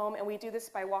feel at home, and we do this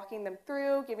by walking them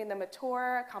through, giving them a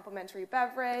tour, a complimentary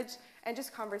beverage, and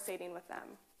just conversating with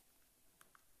them.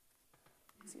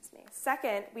 Excuse me.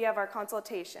 Second, we have our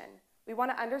consultation. We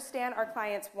want to understand our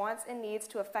clients' wants and needs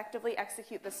to effectively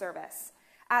execute the service.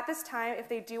 At this time, if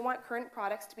they do want current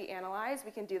products to be analyzed,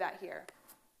 we can do that here.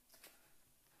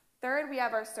 Third, we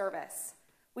have our service.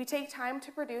 We take time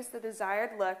to produce the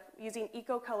desired look using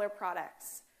eco-color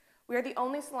products. We are the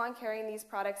only salon carrying these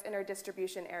products in our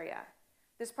distribution area.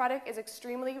 This product is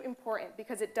extremely important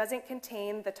because it doesn't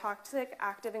contain the toxic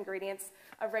active ingredients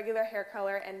of regular hair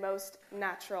color and most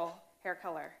natural hair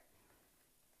color.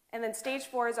 And then stage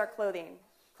 4 is our closing.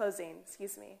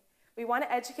 We want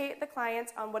to educate the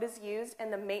clients on what is used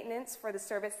and the maintenance for the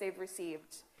service they've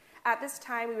received. At this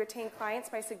time, we retain clients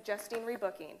by suggesting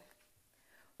rebooking.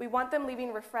 We want them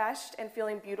leaving refreshed and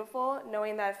feeling beautiful,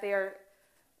 knowing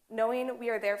we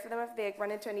are there for them if they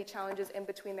run into any challenges in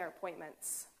between their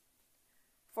appointments.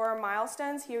 For our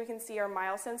milestones, here we can see our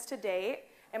milestones to date,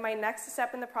 and my next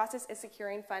step in the process is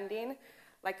securing funding,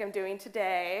 like I'm doing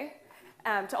today,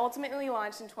 to ultimately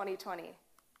launch in 2020.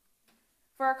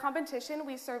 For our competition,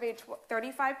 we surveyed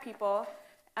 35 people,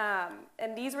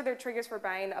 and these were their triggers for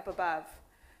buying up above.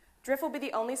 Drift will be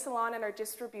the only salon in our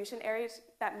distribution area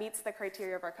that meets the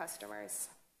criteria of our customers.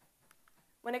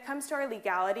 When it comes to our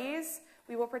legalities,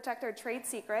 we will protect our trade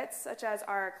secrets, such as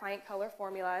our client color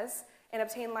formulas, and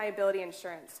obtain liability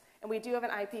insurance. And we do have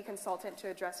an IP consultant to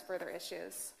address further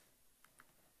issues.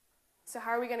 So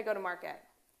how are we going to go to market?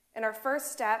 In our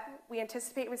first step, we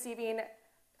anticipate receiving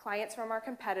clients from our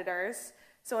competitors.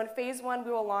 So in phase 1,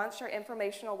 we will launch our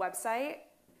informational website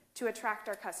to attract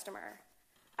our customer.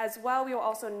 As well, we will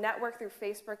also network through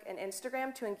Facebook and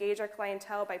Instagram to engage our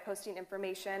clientele by posting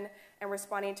information and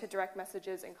responding to direct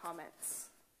messages and comments.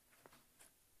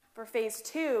 For phase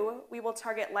 2, we will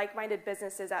target like-minded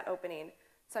businesses at opening,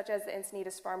 such as the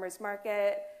Encinitas Farmers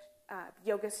Market,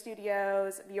 yoga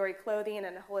studios, Viore Clothing,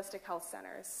 and holistic health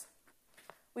centers.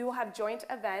 We will have joint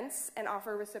events and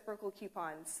offer reciprocal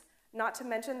coupons. Not to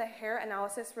mention the hair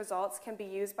analysis results can be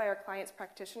used by our clients'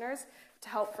 practitioners to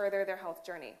help further their health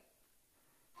journey.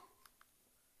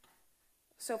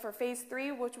 So for phase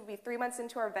 3, which will be 3 months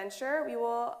into our venture, we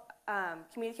will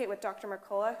communicate with Dr.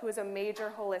 Mercola, who is a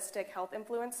major holistic health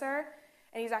influencer,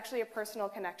 and he's actually a personal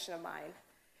connection of mine.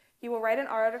 He will write an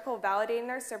article validating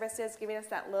our services, giving us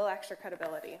that little extra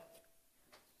credibility.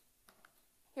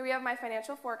 Here we have my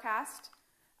financial forecast,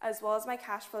 as well as my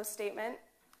cash flow statement.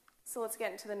 So let's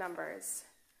get into the numbers.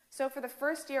 So for the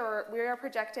first year, we are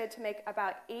projected to make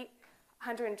about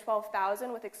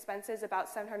 $812,000 with expenses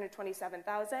about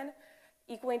 $727,000,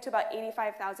 equaling to about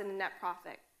 $85,000 in net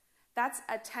profit. That's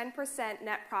a 10%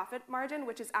 net profit margin,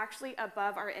 which is actually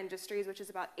above our industries, which is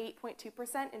about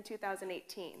 8.2% in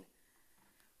 2018.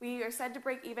 We are said to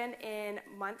break even in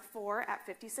month 4 at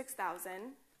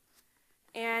 $56,000.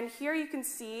 And here you can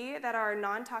see that our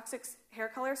non-toxic hair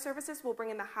color services will bring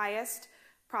in the highest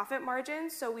profit margin,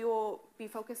 so we will be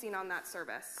focusing on that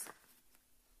service.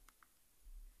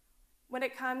 When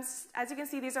it comes, as you can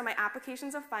see, these are my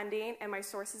applications of funding and my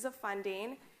sources of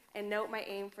funding, and note my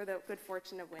aim for the good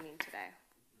fortune of winning today.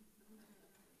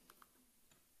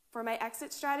 For my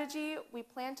exit strategy, we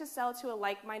plan to sell to a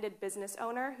like-minded business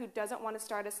owner who doesn't want to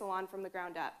start a salon from the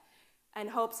ground up and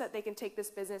hopes that they can take this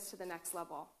business to the next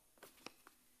level.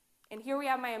 And here we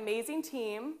have my amazing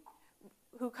team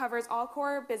who covers all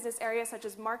core business areas such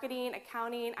as marketing,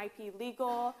 accounting, IP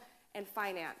legal, and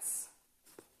finance.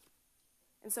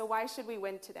 And so why should we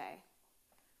win today?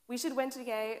 We should win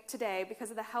today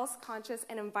because of the health-conscious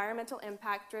and environmental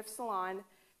impact Drift Salon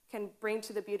can bring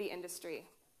to the beauty industry.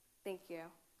 Thank you.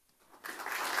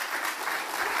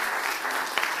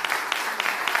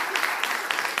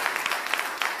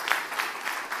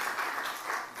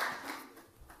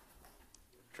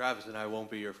 Travis and I won't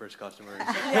be your first customers.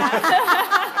 Yeah.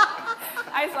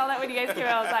 I saw that when you guys came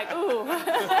out. I was like, ooh.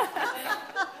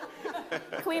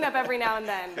 Clean up every now and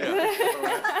then.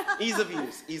 Yeah. Ease of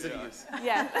use, ease of use.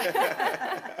 Yeah.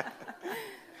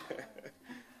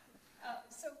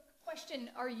 So question,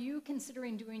 are you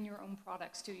considering doing your own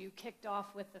products too? You kicked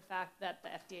off with the fact that the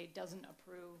FDA doesn't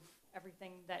approve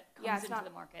everything that comes into the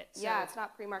market. So yeah, it's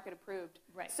not pre-market approved.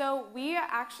 Right. So we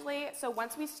actually,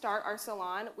 once we start our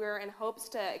salon, we're in hopes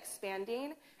to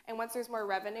expanding, and once there's more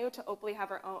revenue, to hopefully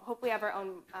have our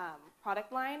own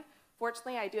product line.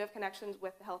 Fortunately, I do have connections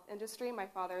with the health industry. My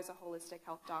father is a holistic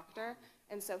health doctor,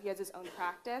 and so he has his own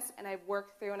practice, and I've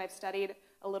worked through and I've studied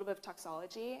a little bit of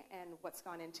toxology and what's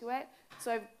gone into it.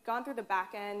 So I've gone through the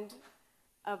back end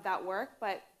of that work,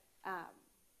 but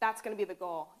that's going to be the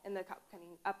goal in the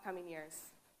upcoming years.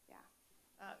 Yeah.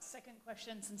 Second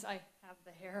question, since I have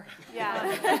the hair.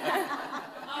 Yeah.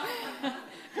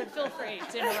 But feel free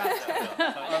to interrupt.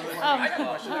 I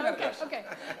got a question. Okay.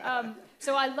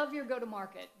 So I love your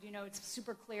go-to-market. You know, it's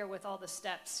super clear with all the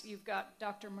steps. You've got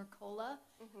Dr. Mercola.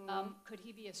 Mm-hmm. Could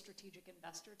he be a strategic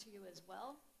investor to you as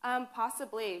well?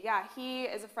 Possibly, yeah. He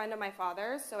is a friend of my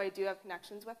father's, so I do have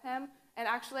connections with him. And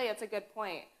actually, it's a good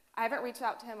point. I haven't reached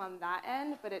out to him on that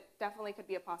end, but it definitely could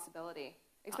be a possibility,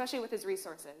 especially with his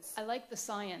resources. I like the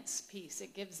science piece.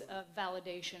 It gives a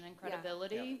validation and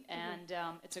credibility, and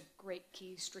it's a great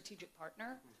key strategic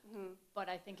partner. Mm-hmm. But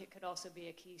I think it could also be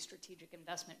a key strategic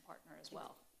investment partner as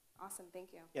well. Awesome,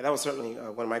 thank you. Yeah, that was certainly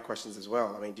one of my questions as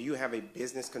well. I mean, do you have a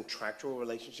business contractual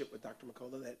relationship with Dr.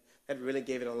 McCullough that really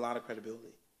gave it a lot of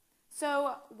credibility?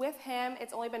 So with him,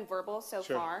 it's only been verbal so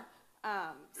far.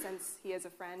 Since he is a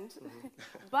friend. Mm-hmm.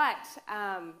 But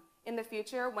in the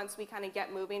future, once we kind of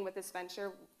get moving with this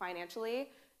venture financially,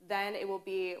 then it will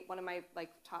be one of my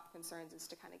top concerns is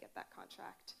to kind of get that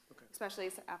contract,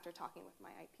 especially after talking with my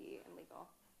IP and legal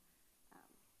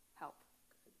help.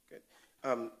 Good.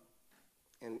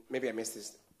 And maybe I missed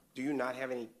this. Do you not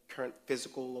have any current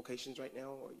physical locations right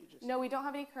now, or you just? No, we don't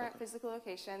have any current physical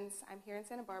locations. I'm here in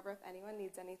Santa Barbara if anyone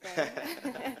needs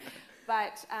anything.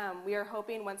 But we are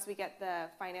hoping once we get the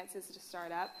finances to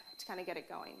start up to kind of get it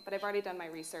going. But I've already done my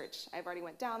research. I've already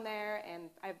went down there, and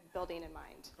I have building in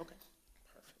mind. Okay,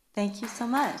 perfect. Thank you so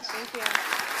much. Thank you.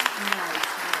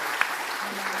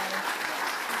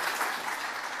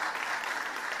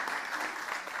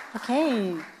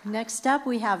 Okay, next up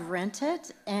we have Rent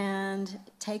It and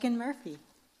Tegan Murphy.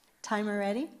 Timer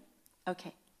ready?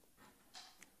 Okay.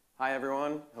 Hi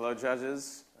everyone. Hello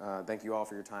judges. Thank you all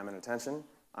for your time and attention.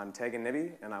 I'm Tegan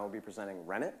Nibby, and I will be presenting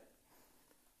Rent It.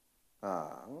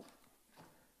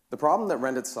 The problem that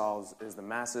Rent It solves is the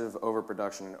massive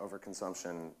overproduction and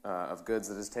overconsumption of goods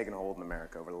that has taken hold in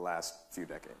America over the last few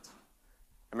decades.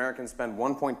 Americans spend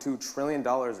 $1.2 trillion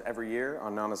every year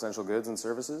on non-essential goods and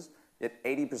services, yet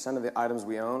 80% of the items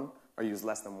we own are used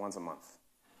less than once a month.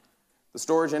 The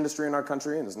storage industry in our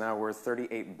country is now worth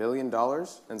 $38 billion,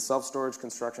 and self-storage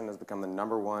construction has become the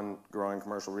 #1 growing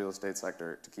commercial real estate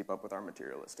sector to keep up with our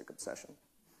materialistic obsession.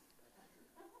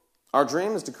 Our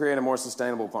dream is to create a more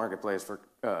sustainable marketplace for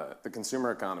the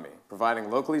consumer economy, providing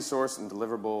locally sourced and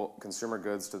deliverable consumer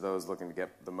goods to those looking to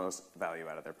get the most value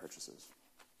out of their purchases.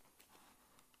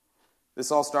 This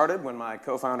all started when my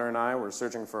co-founder and I were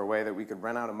searching for a way that we could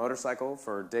rent out a motorcycle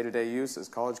for day-to-day use as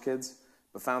college kids,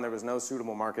 but found there was no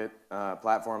suitable market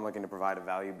platform looking to provide a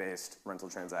value-based rental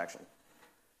transaction.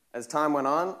 As time went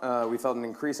on, we felt an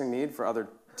increasing need for other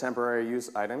temporary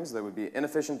use items that would be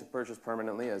inefficient to purchase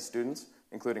permanently as students,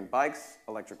 including bikes,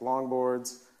 electric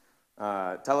longboards,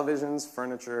 televisions,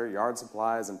 furniture, yard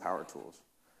supplies, and power tools.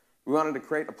 We wanted to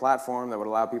create a platform that would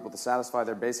allow people to satisfy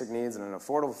their basic needs in an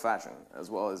affordable fashion, as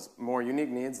well as more unique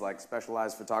needs like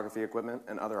specialized photography equipment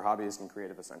and other hobbyist and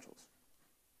creative essentials.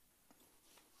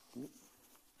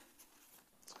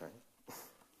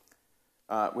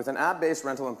 With an app-based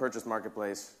rental and purchase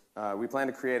marketplace, we plan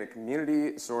to create a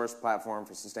community-sourced platform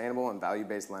for sustainable and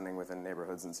value-based lending within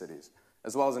neighborhoods and cities,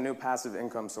 as well as a new passive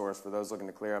income source for those looking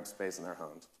to clear up space in their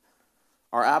homes.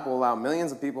 Our app will allow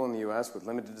millions of people in the U.S. with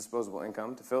limited disposable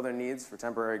income to fill their needs for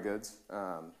temporary goods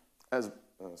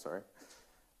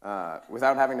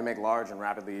without having to make large and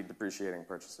rapidly depreciating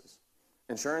purchases.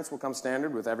 Insurance will come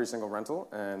standard with every single rental,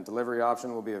 and delivery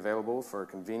option will be available for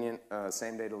convenient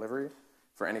same-day delivery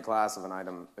for any class of an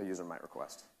item a user might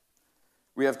request.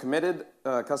 We have committed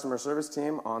customer service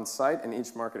team on site in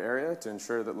each market area to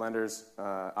ensure that lenders'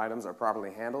 items are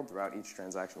properly handled throughout each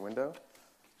transaction window.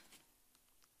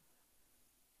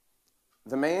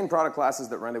 The main product classes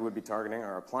that Renda would be targeting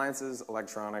are appliances,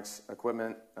 electronics,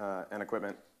 equipment,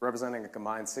 representing a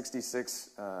combined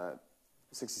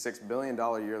 $66 billion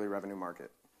yearly revenue market.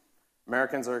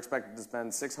 Americans are expected to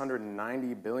spend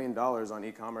 $690 billion on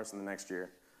e-commerce in the next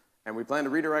year, and we plan to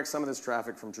redirect some of this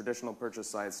traffic from traditional purchase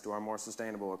sites to our more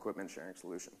sustainable equipment sharing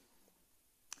solution.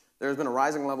 There has been a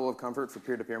rising level of comfort for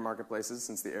peer-to-peer marketplaces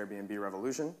since the Airbnb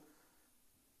revolution,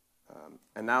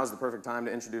 and now is the perfect time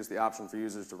to introduce the option for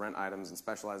users to rent items and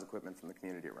specialized equipment from the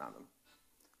community around them.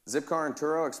 Zipcar and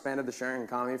Turo expanded the sharing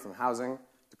economy from housing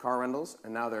to car rentals,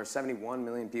 and now there are 71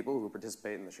 million people who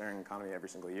participate in the sharing economy every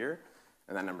single year,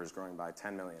 and that number is growing by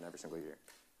 10 million every single year.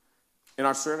 In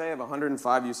our survey of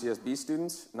 105 UCSB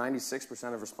students,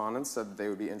 96% of respondents said that they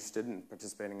would be interested in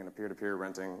participating in a peer-to-peer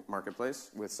renting marketplace,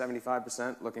 with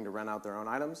 75% looking to rent out their own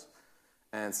items,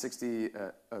 and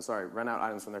rent out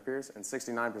items from their peers, and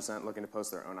 69% looking to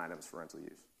post their own items for rental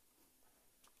use.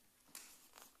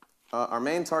 Our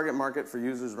main target market for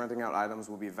users renting out items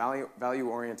will be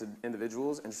value-oriented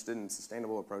individuals interested in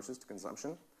sustainable approaches to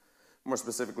consumption, more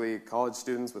specifically college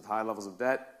students with high levels of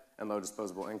debt and low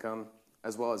disposable income,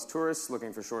 as well as tourists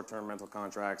looking for short-term rental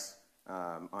contracts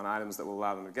on items that will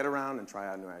allow them to get around and try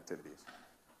out new activities.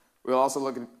 We're also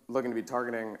looking to be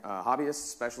targeting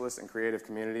hobbyists, specialists, and creative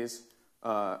communities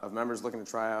of members looking to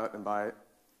try out and buy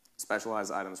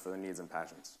specialized items for their needs and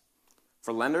passions.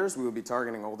 For lenders, we will be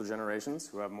targeting older generations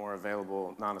who have more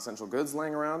available non-essential goods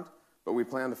laying around, but we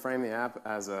plan to frame the app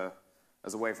as a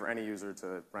way for any user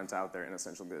to rent out their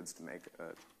inessential goods to make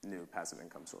a new passive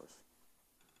income source.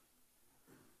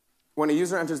 When a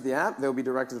user enters the app, they'll be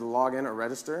directed to log in or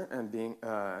register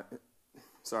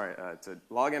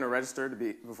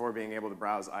before being able to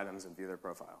browse items and view their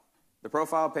profile. The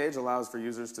profile page allows for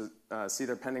users to see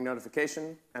their pending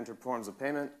notification, enter forms of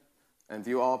payment, and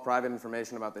view all private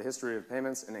information about the history of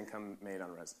payments and income made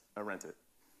on rented.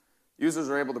 Users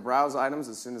are able to browse items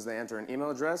as soon as they enter an email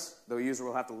address, though a user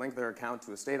will have to link their account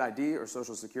to a state ID or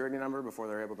social security number before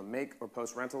they're able to make or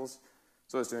post rentals,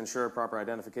 so as to ensure proper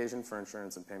identification for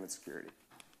insurance and payment security.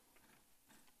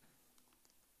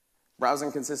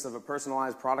 Browsing consists of a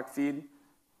personalized product feed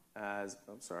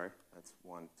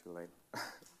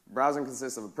Browsing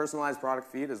consists of a personalized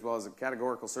product feed as well as a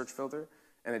categorical search filter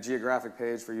and a geographic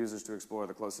page for users to explore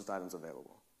the closest items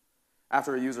available.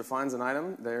 After a user finds an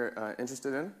item they're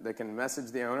interested in, they can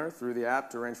message the owner through the app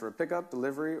to arrange for a pickup,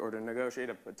 delivery, or to negotiate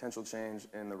a potential change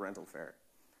in the rental fare.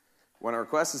 When a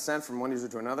request is sent from one user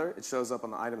to another, it shows up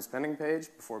on the item's pending page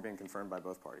before being confirmed by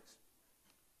both parties.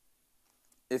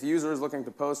 If a user is looking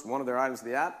to post one of their items to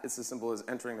the app, it's as simple as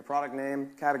entering the product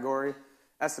name, category,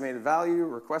 estimated value,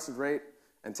 requested rate,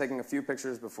 and taking a few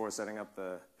pictures before setting up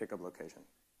the pickup location.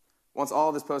 Once all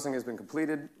of this posting has been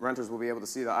completed, renters will be able to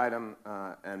see the item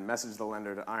and message the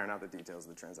lender to iron out the details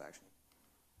of the transaction.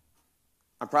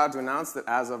 I'm proud to announce that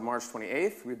as of March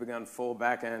 28th, we've begun full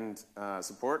back-end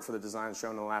support for the designs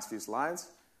shown in the last few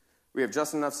slides. We have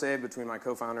just enough saved between my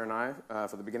co-founder and I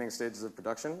for the beginning stages of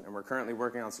production, and we're currently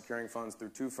working on securing funds through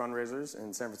 2 fundraisers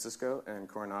in San Francisco and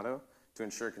Coronado to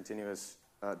ensure continuous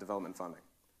development funding.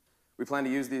 We plan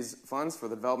to use these funds for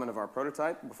the development of our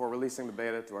prototype before releasing the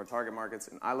beta to our target markets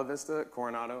in Isla Vista,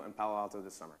 Coronado, and Palo Alto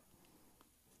this summer.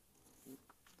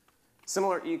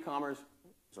 Similar e-commerce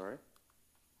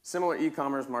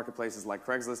marketplaces like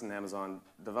Craigslist and Amazon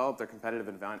develop their competitive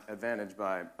advantage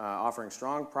by offering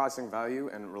strong pricing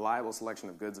value and reliable selection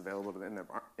of goods available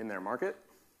in their market.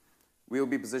 We will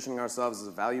be positioning ourselves as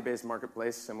a value-based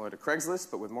marketplace similar to Craigslist,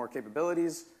 but with more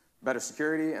capabilities, better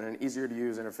security, and an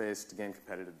easier-to-use interface to gain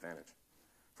competitive advantage.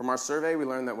 From our survey, we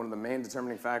learned that one of the main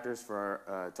determining factors for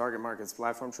our target market's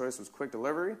platform choice was quick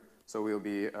delivery, so we will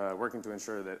be working to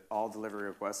ensure that all delivery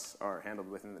requests are handled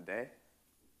within the day.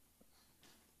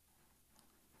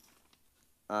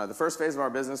 The first phase of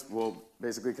our business will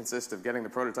basically consist of getting the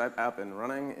prototype app and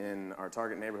running in our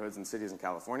target neighborhoods and cities in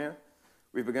California.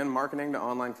 We've begun marketing to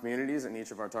online communities in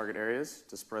each of our target areas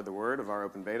to spread the word of our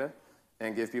open beta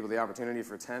and give people the opportunity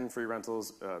for 10 free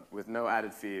rentals with no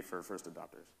added fee for first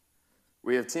adopters.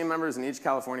 We have team members in each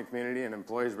California community and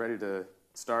employees ready to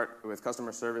start with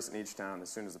customer service in each town as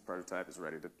soon as the prototype is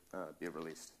ready to be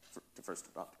released to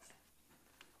first adopters.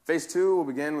 Phase 2 will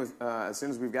begin with, as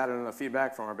soon as we've gotten enough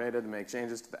feedback from our beta to make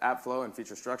changes to the app flow and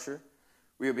feature structure.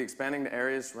 We will be expanding to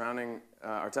areas surrounding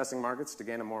our testing markets to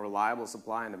gain a more reliable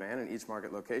supply and demand in each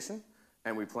market location.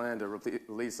 And we plan to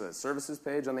release a services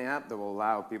page on the app that will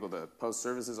allow people to post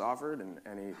services offered in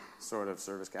any sort of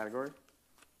service category.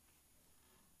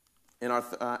 In our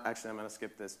actually, I'm going to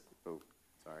skip this. Oh,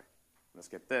 sorry. I'm going to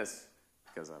skip this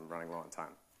because I'm running low on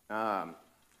time.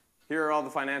 Here are all the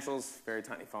financials, very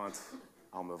tiny font.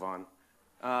 I'll move on.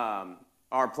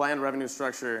 Our planned revenue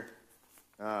structure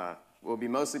will be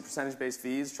mostly percentage-based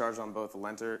fees charged on both the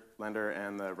lender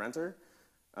and the renter.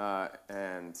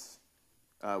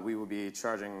 We will be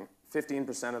charging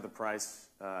 15% of the price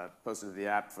posted to the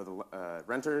app for the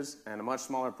renters and a much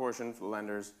smaller portion for the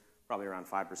lenders, probably around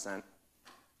 5%,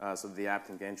 so that the app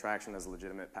can gain traction as a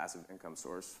legitimate passive income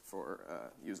source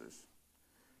for users.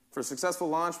 For a successful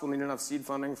launch, we'll need enough seed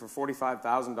funding for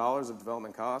 $45,000 of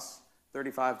development costs,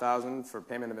 $35,000 for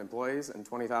payment of employees, and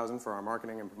 $20,000 for our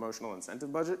marketing and promotional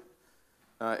incentive budget.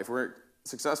 If we're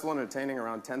successful in attaining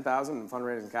around $10,000 in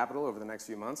fundraising capital over the next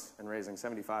few months and raising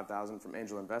 $75,000 from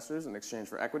angel investors in exchange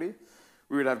for equity,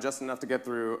 we would have just enough to get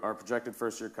through our projected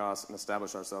first-year costs and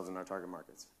establish ourselves in our target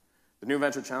markets. The New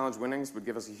Venture Challenge winnings would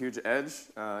give us a huge edge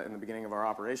in the beginning of our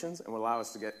operations and would allow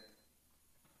us to get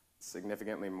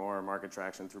significantly more market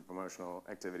traction through promotional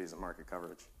activities and market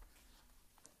coverage.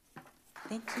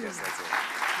 Thank you. I guess that's it.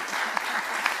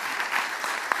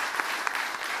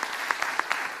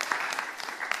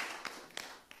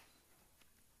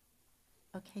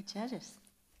 Okay, judges.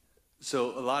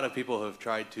 So a lot of people have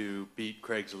tried to beat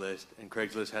Craigslist, and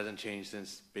Craigslist hasn't changed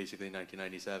since basically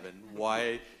 1997.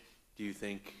 Why do you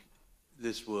think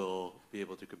this will be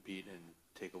able to compete and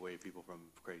take away people from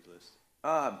Craigslist?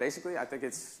 Basically, I think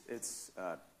it's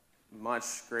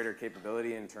much greater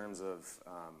capability in terms of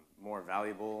more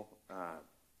valuable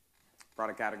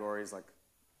product categories like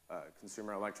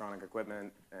consumer electronic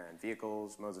equipment and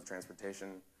vehicles, modes of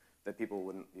transportation that people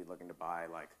wouldn't be looking to buy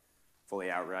like fully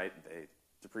outright. They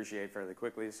depreciate fairly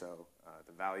quickly, so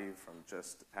the value from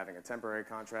just having a temporary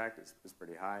contract is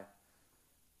pretty high.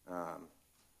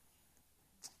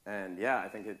 And yeah, I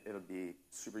think it'll be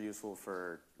super useful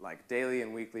for like daily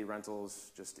and weekly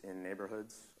rentals just in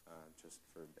neighborhoods, just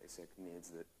for basic needs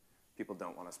that people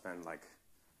don't want to spend like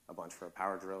a bunch for a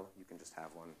power drill. You can just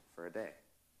have one for a day.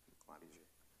 It's a lot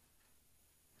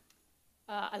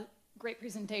easier. Great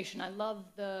presentation. I love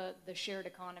the shared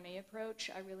economy approach.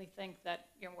 I really think that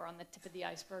we're on the tip of the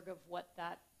iceberg of what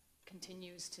that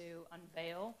continues to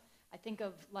unveil. I think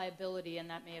of liability, and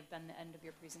that may have been the end of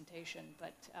your presentation,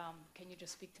 but can you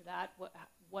just speak to that?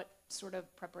 What sort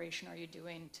of preparation are you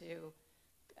doing to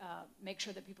make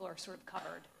sure that people are sort of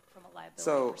covered from a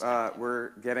liability perspective?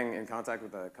 We're getting in contact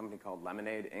with a company called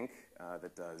Lemonade, Inc.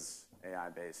 That does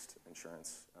AI-based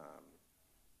insurance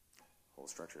whole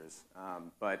structures.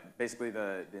 But basically,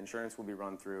 the insurance will be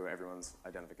run through everyone's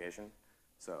identification.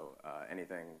 So any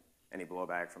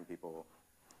blowback from people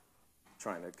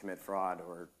trying to commit fraud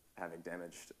or having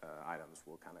damaged items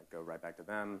will kind of go right back to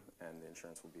them, and the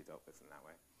insurance will be dealt with in that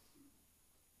way.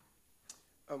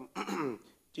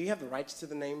 Do you have the rights to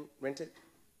the name Rent It?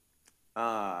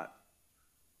 Not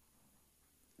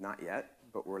yet,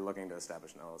 but we're looking to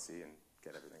establish an LLC and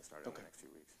get everything started in the next few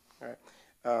weeks. All right.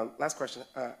 Last question.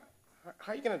 How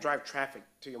are you going to drive traffic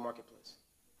to your marketplace?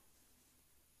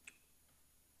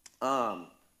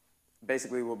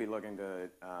 Basically, we'll be looking to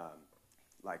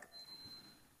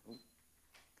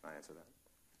can I answer that?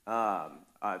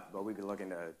 Well, we'd be looking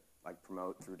to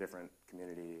promote through different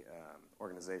community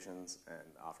organizations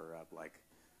and offer up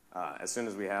as soon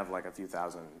as we have a few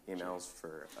thousand emails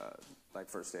for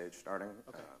first stage starting,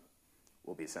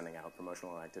 we'll be sending out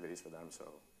promotional activities for them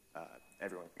so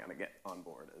everyone can kind of get on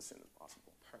board as soon as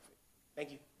possible. Perfect. Thank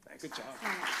you. Thanks. Good job.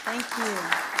 Thank you.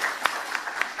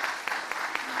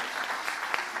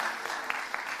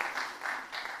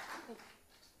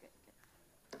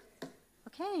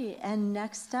 Okay, and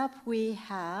next up we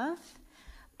have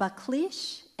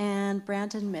Buckleash and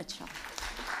Brandon Mitchell.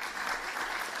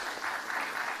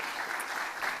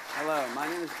 Hello, my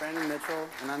name is Brandon Mitchell,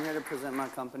 and I'm here to present my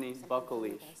company,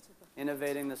 Buckleash,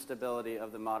 innovating the stability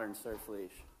of the modern surf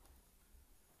leash.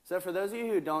 So for those of you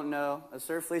who don't know, a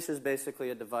surf leash is basically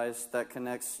a device that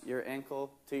connects your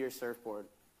ankle to your surfboard,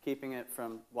 keeping it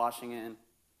from washing in.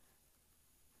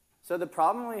 So the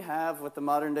problem we have with the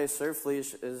modern day surf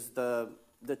leash is the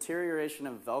deterioration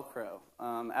of Velcro.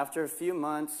 After a few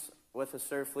months with a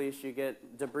surf leash, you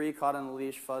get debris caught on the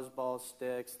leash, fuzzballs,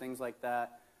 sticks, things like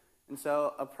that. And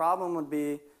so a problem would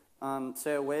be,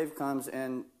 say a wave comes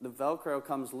and the Velcro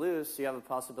comes loose, you have a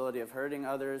possibility of hurting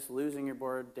others, losing your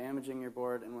board, damaging your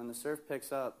board, and when the surf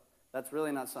picks up, that's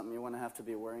really not something you want to have to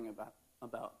be worrying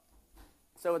about.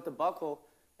 So with the buckle,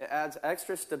 it adds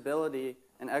extra stability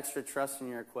and extra trust in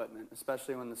your equipment,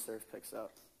 especially when the surf picks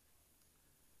up.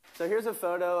 So here's a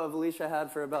photo of a leash I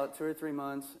had for about 2 or 3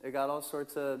 months. It got all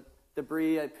sorts of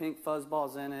debris, I had pink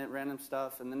fuzzballs in it, random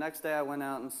stuff, and the next day I went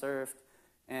out and surfed,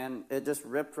 and it just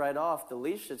ripped right off. The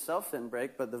leash itself didn't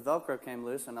break, but the Velcro came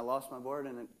loose, and I lost my board,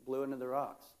 and it blew into the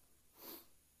rocks.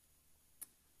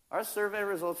 Our survey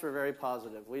results were very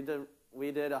positive. We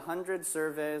did 100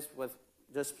 surveys with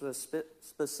just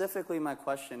specifically my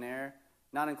questionnaire,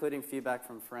 not including feedback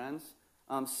from friends.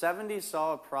 70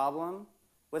 saw a problem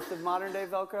with the modern-day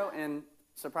Velcro, and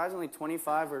surprisingly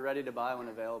 25 were ready to buy when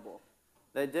available.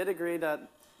 They did agree that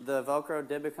the Velcro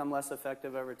did become less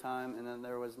effective over time, and then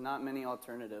there was not many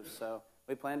alternatives, so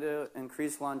we plan to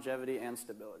increase longevity and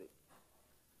stability.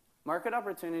 Market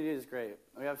opportunity is great.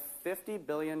 We have $50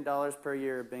 billion per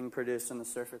year being produced in the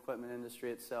surf equipment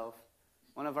industry itself.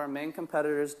 One of our main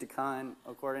competitors, Dekine,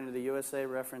 according to the USA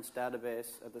Reference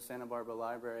Database at the Santa Barbara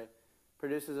Library,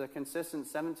 produces a consistent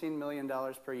 $17 million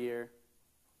per year.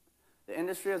 The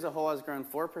industry as a whole has grown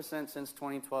 4% since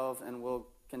 2012 and will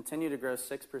continue to grow 6%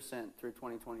 through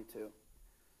 2022.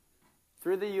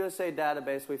 Through the USA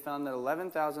database, we found that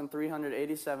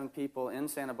 11,387 people in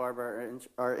Santa Barbara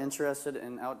are interested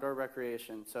in outdoor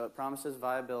recreation, so it promises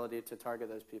viability to target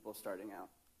those people starting out.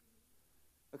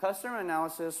 The customer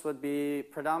analysis would be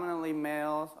predominantly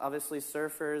male, obviously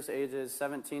surfers ages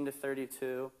 17 to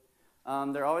 32.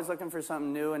 They're always looking for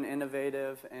something new and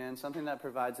innovative and something that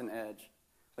provides an edge.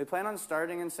 We plan on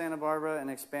starting in Santa Barbara and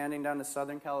expanding down to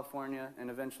Southern California and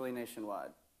eventually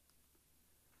nationwide.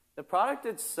 The product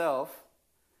itself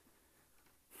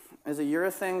is a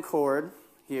urethane cord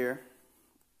here.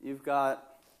 You've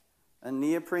got a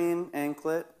neoprene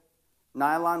anklet,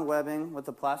 nylon webbing with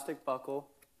a plastic buckle.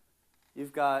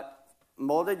 You've got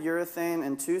molded urethane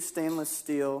and 2 stainless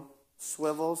steel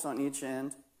swivels on each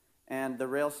end, and the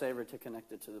rail saver to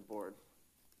connect it to the board.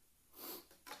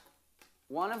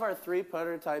 One of our 3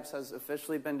 prototypes has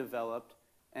officially been developed,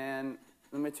 and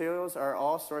the materials are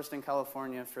all sourced in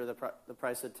California for the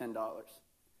price of $10.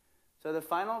 So the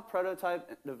final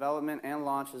prototype development and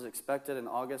launch is expected in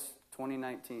August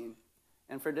 2019.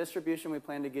 And for distribution, we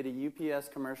plan to get a UPS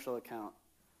commercial account.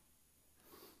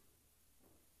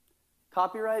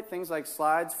 Copyright, things like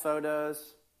slides,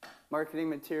 photos, marketing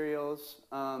materials.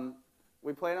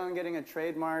 We plan on getting a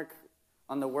trademark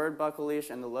on the word buckle leash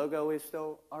and the logo we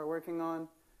still are working on.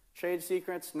 Trade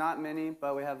secrets, not many,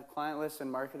 but we have client lists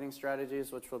and marketing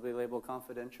strategies which will be labeled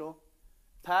confidential.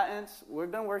 Patents,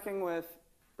 we've been working with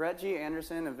Brett G.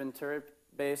 Anderson, a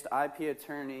Ventura-based IP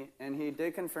attorney, and he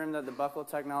did confirm that the buckle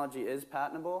technology is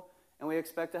patentable, and we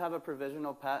expect to have a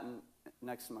provisional patent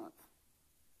next month.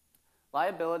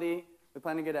 Liability, we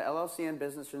plan to get an LLC and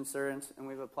business insurance, and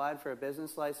we've applied for a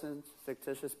business license,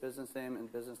 fictitious business name,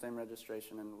 and business name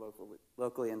registration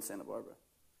locally in Santa Barbara.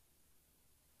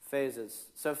 Phases.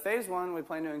 So phase 1, we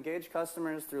plan to engage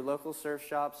customers through local surf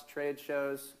shops, trade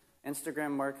shows,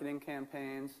 Instagram marketing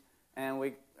campaigns, and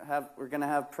we're going to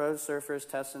have pro surfers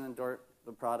test and endorse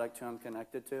the product who I'm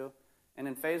connected to. And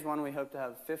in phase 1, we hope to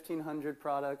have 1,500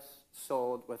 products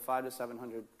sold with 500 to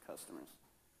 700 customers.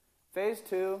 Phase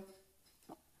 2,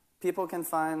 people can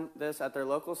find this at their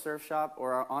local surf shop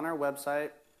or on our website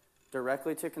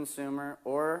directly to consumer,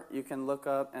 or you can look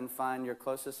up and find your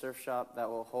closest surf shop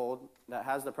that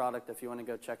has the product if you want to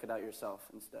go check it out yourself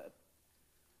instead.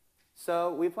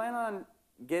 So we plan on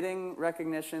getting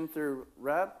recognition through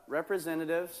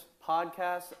representatives,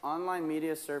 podcasts, online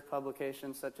media surf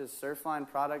publications such as Surfline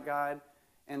Product Guide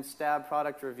and Stab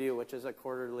Product Review, which is a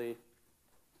quarterly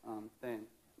thing,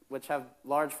 which have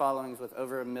large followings with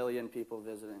over 1 million people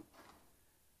visiting.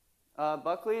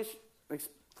 Buckleash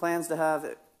plans to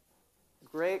have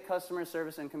great customer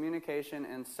service and communication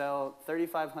and sell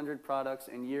 3,500 products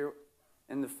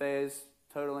in the phase,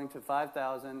 totaling to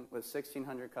 5,000 with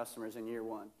 1,600 customers in year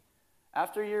 1.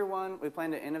 After year 1, we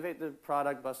plan to innovate the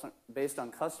product based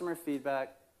on customer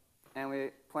feedback, and we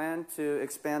plan to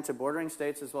expand to bordering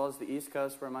states as well as the East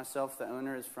Coast, where myself, the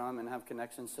owner, is from, and have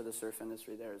connections to the surf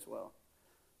industry there as well.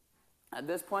 At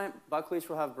this point, Buckleash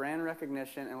will have brand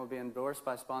recognition and will be endorsed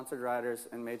by sponsored riders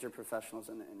and major professionals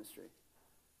in the industry.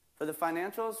 For the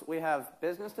financials, we have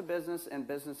business to business and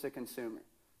business to consumer.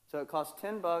 So it costs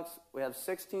 $10. We have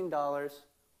 $16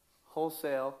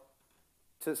 wholesale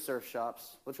to surf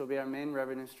shops, which will be our main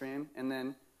revenue stream. And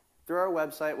then through our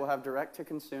website, we'll have direct to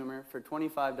consumer for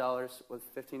 $25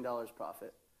 with $15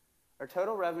 profit. Our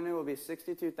total revenue will be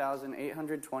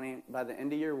 $62,820 by the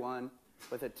end of year one,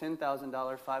 with a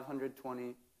 $10,000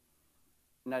 520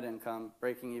 net income,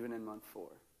 breaking even in month 4.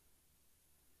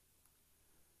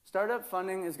 Startup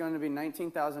funding is going to be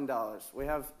 $19,000. We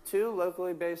have 2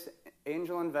 locally based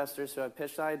angel investors who have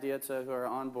pitched the idea to, who are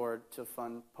on board to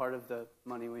fund part of the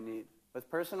money we need. With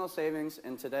personal savings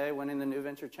and today winning the New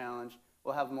Venture Challenge,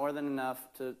 we'll have more than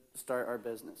enough to start our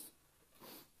business.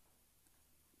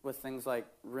 With things like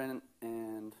rent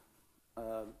and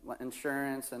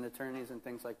insurance and attorneys and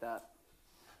things like that.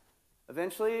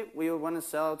 Eventually, we will want to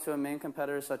sell to a main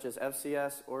competitor such as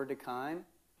FCS or Decine.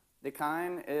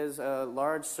 Decine is a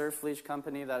large surf leash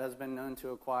company that has been known to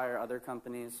acquire other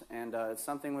companies, and it's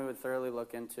something we would thoroughly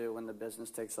look into when the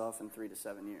business takes off in 3 to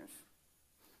 7 years.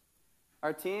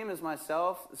 Our team is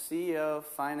myself, the CEO,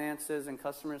 finances, and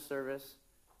customer service.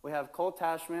 We have Cole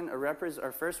Tashman,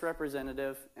 our first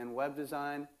representative in web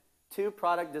design, 2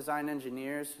 product design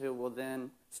engineers who will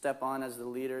then step on as the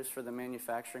leaders for the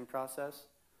manufacturing process,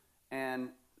 and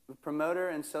the promoter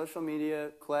in social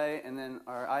media, Clay, and then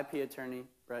our IP attorney,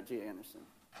 Brett G. Anderson.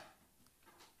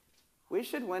 We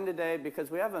should win today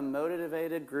because we have a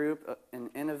motivated group,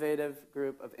 an innovative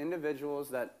group of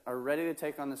individuals that are ready to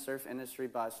take on the surf industry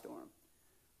by storm.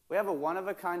 We have a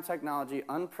one-of-a-kind technology,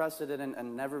 unprecedented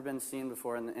and never been seen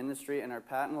before in the industry, and our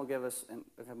patent will give us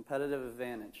a competitive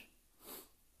advantage.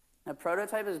 A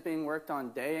prototype is being worked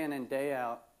on day in and day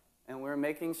out, and we're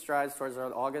making strides towards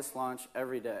our August launch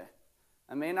every day.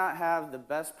 I may not have the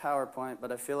best PowerPoint,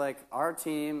 but I feel like our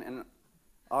team and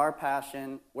our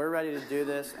passion, we're ready to do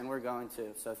this, and we're going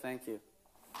to. So thank you.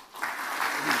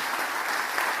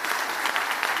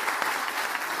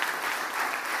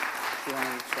 If you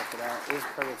want to check it out, it is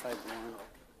prototype 1.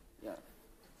 Yeah.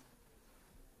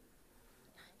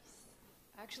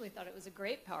 I actually thought it was a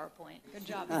great PowerPoint. Good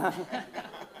job.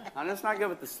 I'm just not good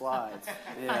with the slides.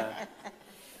 Yeah.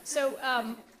 So,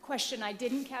 question, I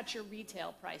didn't catch your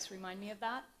retail price. Remind me of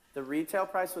that. The retail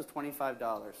price was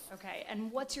 $25. Okay,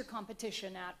 and what's your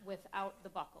competition at without the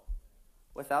buckle?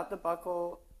 Without the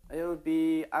buckle, it would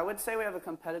be, I would say we have a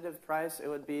competitive price. It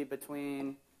would be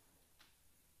between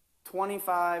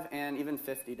 $25 and even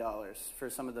 $50 for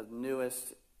some of the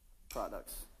newest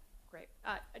products. Great.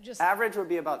 Just average would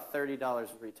be about $30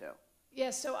 retail. Yeah,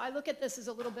 so I look at this as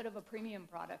a little bit of a premium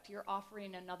product. You're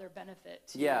offering another benefit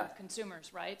to your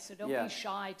consumers, right? So don't be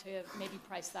shy to maybe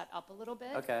price that up a little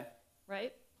bit. Okay.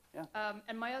 Right? Yeah.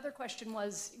 And my other question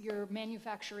was, you're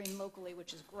manufacturing locally,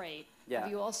 which is great. Yeah. Have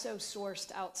you also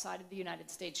sourced outside of the United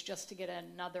States just to get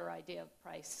another idea of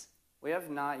price? We have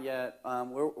not yet.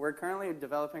 We're currently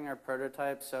developing our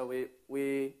prototype, so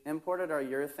we imported our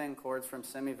urethane cords from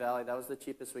Simi Valley. That was the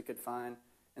cheapest we could find,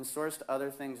 and sourced other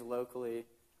things locally,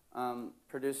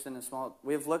 produced in a small.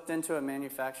 We've looked into a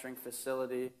manufacturing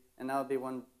facility, and that would be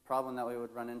one problem that we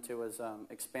would run into was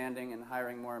expanding and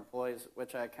hiring more employees,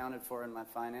 which I accounted for in my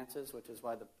finances, which is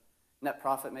why the net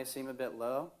profit may seem a bit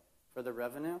low for the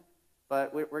revenue.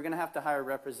 But we're going to have to hire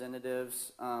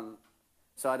representatives.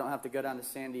 So I don't have to go down to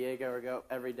San Diego or go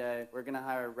every day. We're going to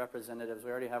hire representatives.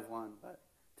 We already have one, but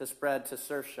to spread to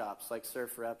surf shops like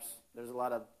Surf Reps. There's a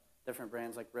lot of different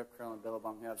brands like Rip Curl and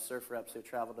Billabong who have surf reps who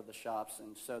travel to the shops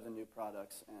and show the new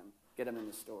products and get them in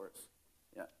the stores.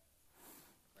 Yeah.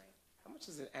 How much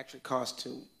does it actually cost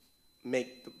to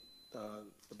make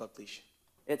the buck leash?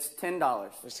 It's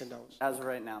 $10. It's $10 as of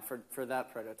right now for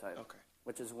that prototype. Okay.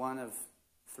 Which is one of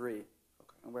 3. Okay.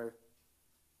 And we're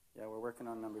working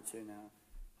on number 2 now.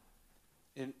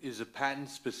 And is a patent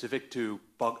specific to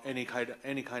any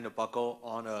kind of buckle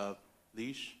on a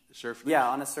leash, surf leash? Yeah,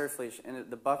 on a surf leash. And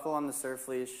the buckle on the surf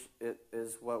leash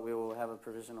is what we will have a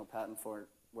provisional patent for.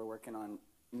 We're working on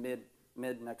mid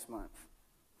next month.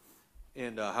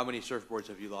 And how many surfboards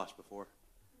have you lost before?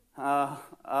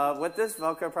 With this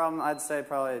Velcro problem, I'd say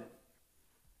probably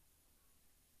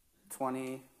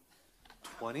 20.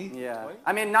 20? Yeah. 20?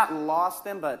 I mean, not lost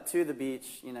them, but to the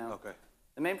beach, you know. Okay.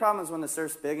 The main problem is when the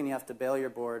surf's big and you have to bail your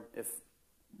board.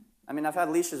 I've had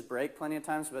leashes break plenty of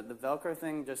times, but the Velcro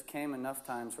thing just came enough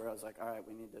times where I was like, all right,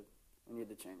 we need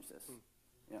to change this.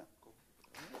 Yeah. Cool.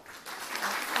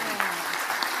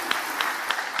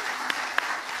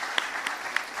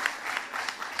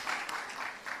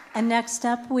 And next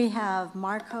up, we have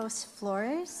Marcos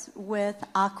Flores with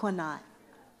Aquanaut.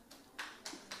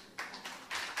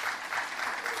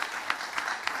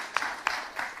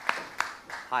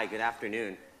 Hi, good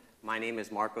afternoon. My name is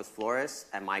Marcos Flores,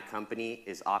 and my company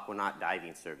is Aquanaut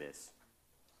Diving Service.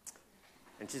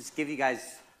 And just to give you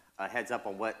guys a heads up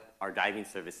on what our diving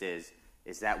service is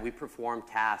that we perform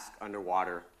tasks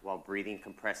underwater while breathing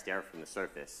compressed air from the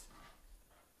surface.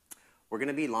 We're going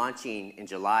to be launching in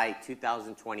July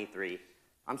 2020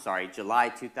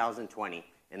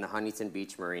 in the Huntington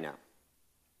Beach Marina.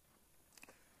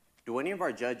 Do any of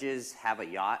our judges have a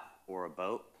yacht or a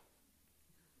boat?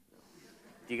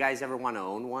 Do you guys ever want to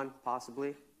own one,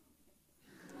 possibly?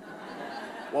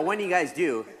 Well, when you guys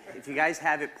do, if you guys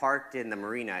have it parked in the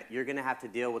marina, you're going to have to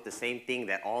deal with the same thing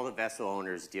that all the vessel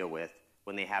owners deal with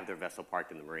when they have their vessel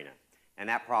parked in the marina. And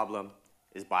that problem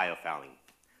is biofouling.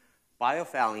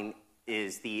 Biofouling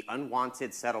is the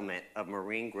unwanted settlement of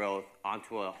marine growth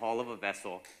onto a hull of a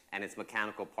vessel and its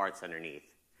mechanical parts underneath.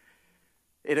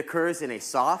 It occurs in a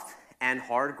soft and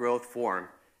hard growth form,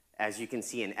 as you can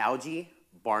see in algae,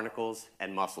 barnacles,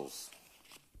 and mussels.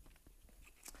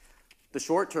 The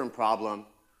short-term problem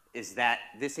is that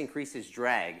this increases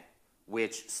drag,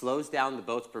 which slows down the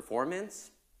boat's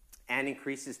performance and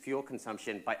increases fuel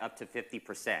consumption by up to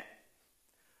 50%.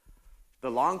 The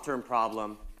long-term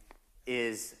problem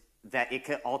is that it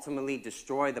could ultimately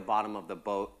destroy the bottom of the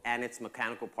boat and its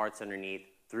mechanical parts underneath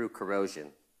through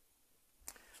corrosion.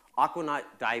 Aquanaut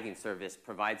Diving Service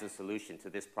provides a solution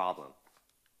to this problem.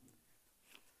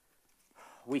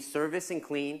 We service and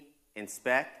clean,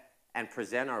 inspect, and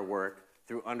present our work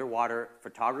through underwater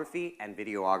photography and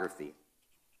videography.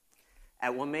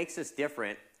 And what makes us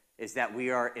different is that we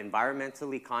are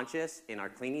environmentally conscious in our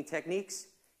cleaning techniques,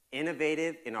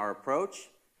 innovative in our approach,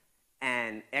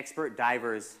 and expert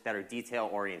divers that are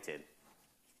detail-oriented.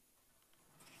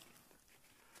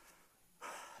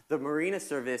 The marina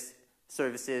services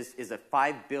is a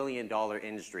 $5 billion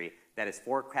industry that is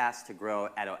forecast to grow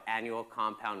at an annual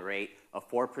compound rate of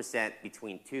 4%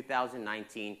 between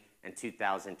 2019 and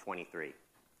 2023.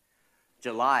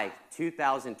 July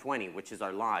 2020, which is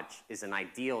our launch, is an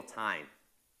ideal time.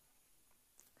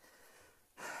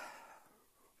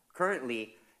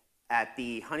 Currently, at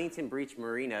the Huntington Beach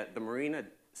Marina, the marina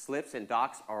slips and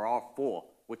docks are all full,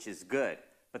 which is good,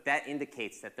 but that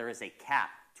indicates that there is a cap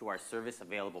to our service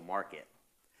available market.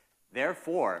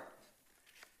 Therefore,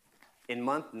 in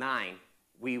month 9,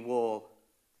 we will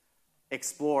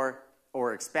explore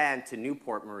or expand to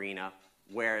Newport Marina,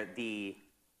 where the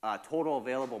total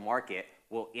available market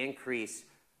will increase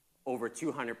over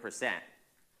 200%.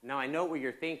 Now, I know what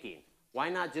you're thinking. Why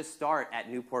not just start at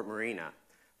Newport Marina?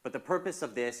 But the purpose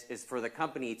of this is for the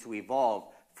company to evolve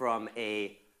from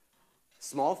a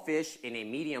small fish in a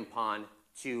medium pond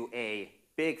to a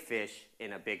big fish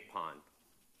in a big pond.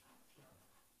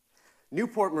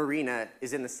 Newport Marina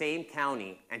is in the same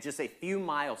county and just a few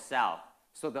miles south,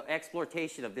 so the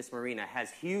exploitation of this marina has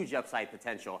huge upside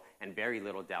potential and very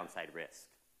little downside risk.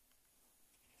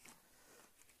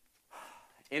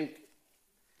 In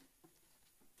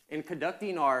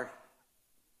conducting our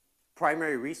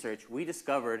primary research, we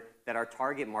discovered that our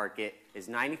target market is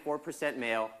 94%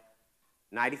 male,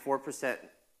 94%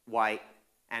 white,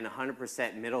 and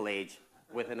 100% middle-aged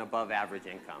with an above-average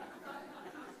income.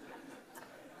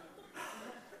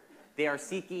 They are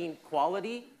seeking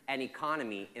quality and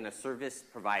economy in a service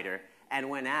provider, and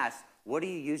when asked, what do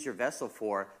you use your vessel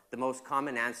for, the most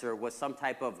common answer was some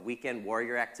type of weekend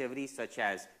warrior activity, such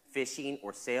as fishing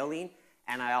or sailing,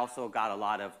 and I also got a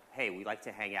lot of, hey, we like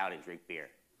to hang out and drink beer.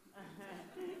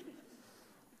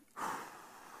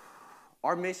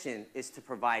 Our mission is to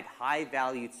provide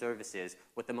high-valued services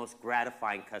with the most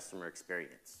gratifying customer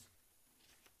experience.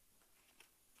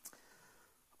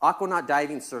 Aquanaut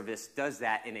Diving Service does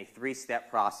that in a 3-step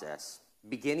process,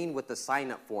 beginning with the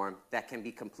sign-up form that can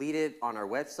be completed on our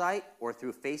website or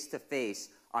through face-to-face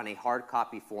on a hard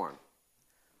copy form.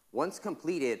 Once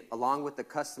completed, along with the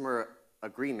customer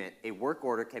agreement, a work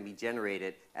order can be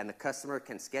generated and the customer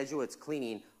can schedule its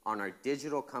cleaning on our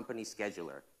digital company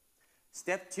scheduler.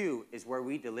 Step 2 is where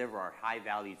we deliver our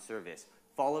high-valued service,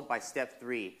 followed by Step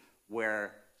 3,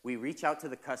 where we reach out to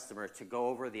the customer to go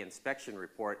over the inspection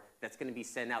report that's going to be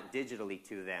sent out digitally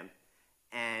to them.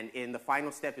 And in the final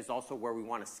step is also where we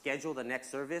want to schedule the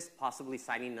next service, possibly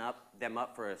signing them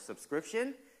up for a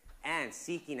subscription and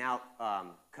seeking out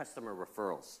customer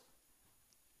referrals.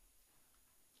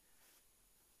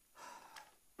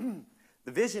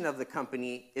 The vision of the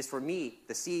company is for me,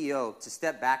 the CEO, to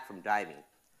step back from diving.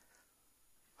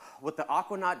 With the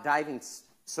Aquanaut Diving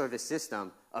Service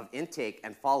system of intake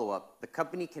and follow-up, the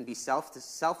company can be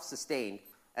self-sustained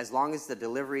as long as the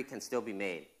delivery can still be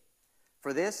made.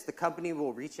 For this, the company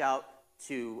will reach out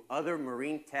to other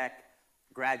marine tech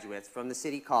graduates from the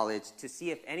City College to see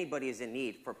if anybody is in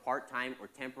need for part-time or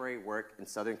temporary work in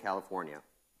Southern California.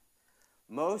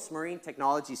 Most marine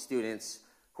technology students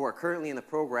who are currently in the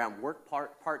program work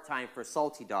part-time for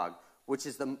Salty Dog, which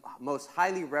is the most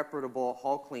highly reputable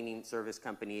hull cleaning service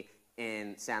company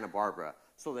in Santa Barbara.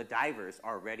 So the divers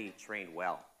are already trained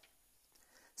well.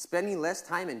 Spending less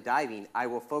time in diving, I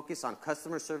will focus on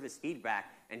customer service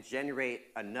feedback and generate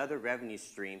another revenue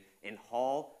stream in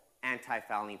hull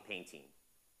anti-fouling painting.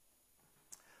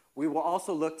 We will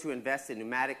also look to invest in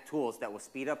pneumatic tools that will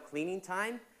speed up cleaning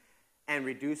time and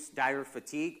reduce diver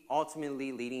fatigue,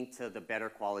 ultimately leading to the better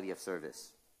quality of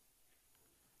service.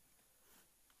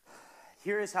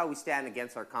 Here is how we stand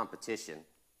against our competition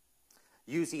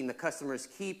using the customer's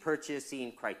key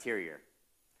purchasing criteria.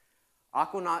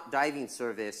 Aquanaut Diving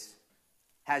Service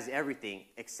has everything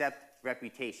except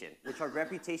reputation, which our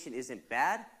reputation isn't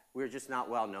bad, we're just not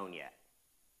well known yet.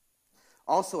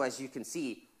 Also, as you can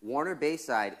see, Warner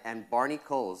Bayside and Barney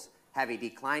Coles have a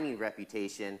declining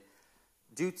reputation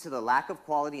due to the lack of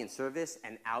quality and service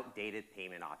and outdated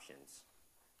payment options.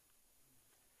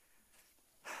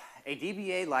 A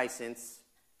DBA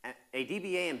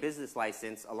and business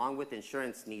license, along with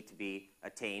insurance, need to be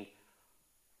attained.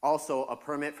 Also, a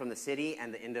permit from the city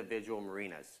and the individual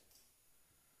marinas.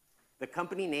 The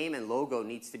company name and logo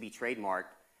needs to be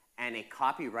trademarked, and a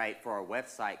copyright for our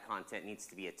website content needs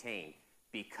to be attained,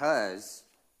 because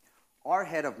our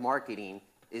head of marketing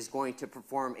is going to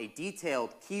perform a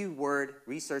detailed keyword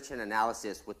research and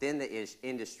analysis within the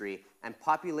industry and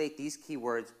populate these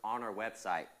keywords on our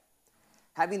website.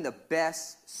 Having the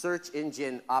best search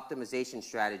engine optimization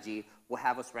strategy will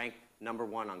have us rank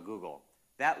 #1 on Google.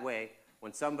 That way,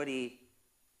 when somebody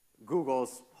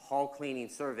Googles hull cleaning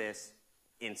service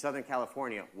in Southern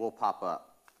California, we'll pop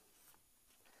up.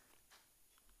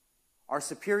 Our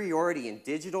superiority in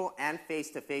digital and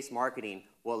face-to-face marketing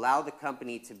will allow the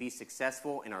company to be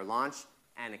successful in our launch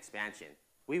and expansion.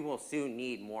 We will soon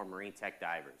need more marine tech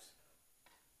divers.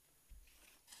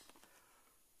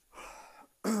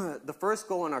 The first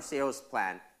goal in our sales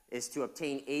plan is to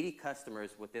obtain 80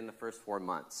 customers within the first 4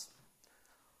 months.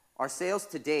 Our sales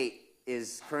to date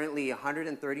is currently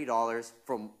 $130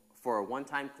 for a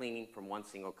one-time cleaning from one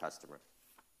single customer.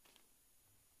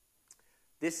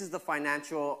 This is the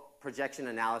financial projection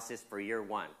analysis for year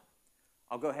 1.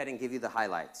 I'll go ahead and give you the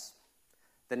highlights.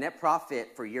 The net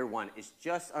profit for year 1 is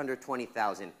just under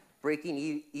 $20,000,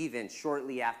 breaking even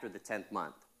shortly after the 10th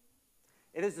month.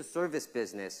 It is a service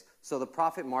business, so the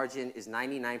profit margin is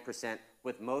 99%,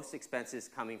 with most expenses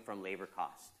coming from labor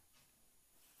cost.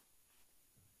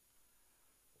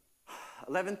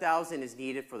 $11,000 is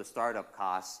needed for the startup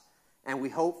costs, and we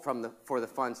hope for the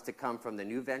funds to come from the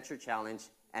New Venture Challenge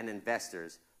and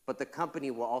investors, but the company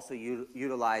will also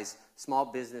utilize small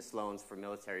business loans for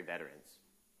military veterans.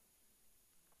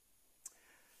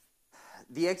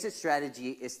 The exit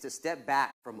strategy is to step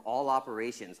back from all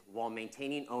operations while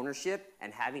maintaining ownership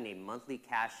and having a monthly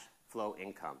cash flow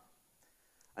income.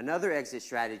 Another exit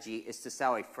strategy is to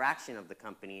sell a fraction of the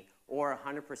company or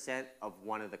 100% of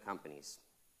one of the companies.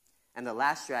 And the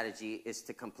last strategy is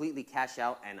to completely cash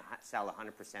out and sell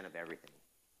 100% of everything.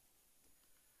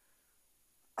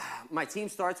 My team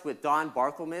starts with Don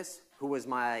Barthelmess, who was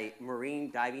my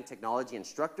marine diving technology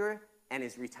instructor and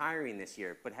is retiring this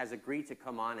year, but has agreed to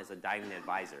come on as a diving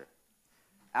advisor.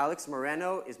 Alex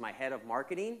Moreno is my head of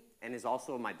marketing and is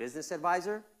also my business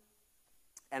advisor.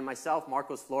 And myself,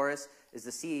 Marcos Flores, is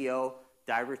the CEO,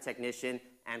 diver technician,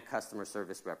 and customer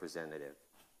service representative.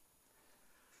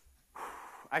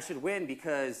 I should win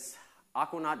because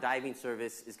Aquanaut Diving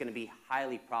Service is going to be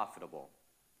highly profitable.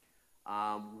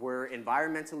 We're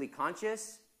environmentally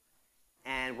conscious,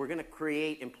 and we're going to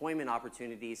create employment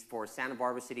opportunities for Santa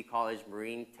Barbara City College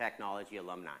Marine Technology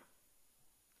alumni.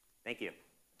 Thank you.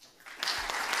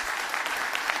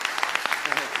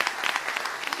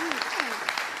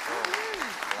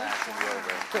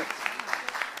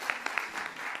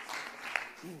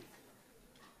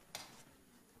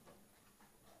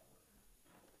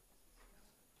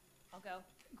 I'll go.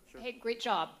 Sure. Hey, great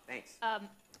job. Thanks.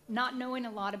 Not knowing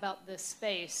a lot about this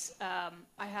space, I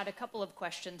had a couple of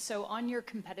questions. So on your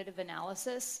competitive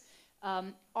analysis,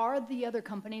 are the other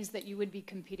companies that you would be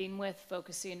competing with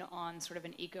focusing on sort of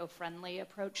an eco-friendly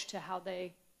approach to how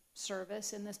they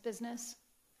service in this business?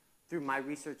 Through my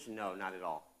research, no, not at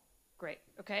all. Great,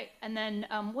 okay. And then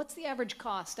what's the average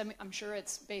cost? I mean, I'm sure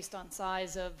it's based on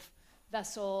size of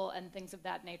vessel and things of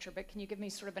that nature, but can you give me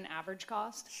sort of an average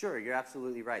cost? Sure, you're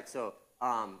absolutely right. So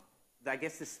I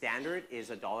guess the standard is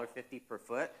 $1.50 per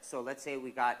foot. So let's say we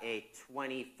got a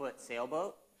 20-foot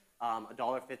sailboat.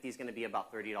 $1.50 is going to be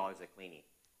about $30 a cleaning.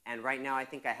 And right now, I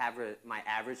think I have my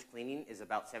average cleaning is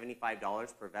about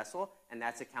 $75 per vessel, and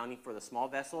that's accounting for the small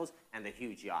vessels and the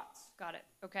huge yachts. Got it.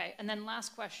 Okay. And then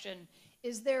last question,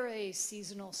 is there a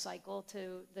seasonal cycle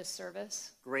to this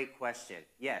service? Great question.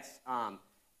 Yes.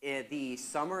 In the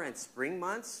summer and spring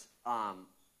months,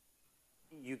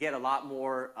 you get a lot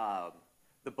more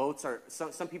the boats are,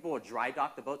 some people will dry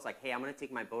dock the boats like, hey, I'm going to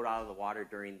take my boat out of the water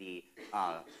during the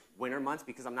winter months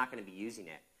because I'm not going to be using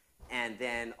it. And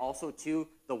then also, too,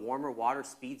 the warmer water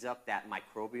speeds up that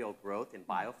microbial growth in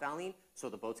biofouling, so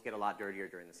the boats get a lot dirtier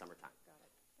during the summertime. Got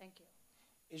it. Thank you.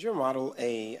 Is your model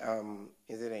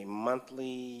is it a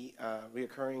monthly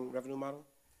reoccurring revenue model?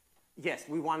 Yes,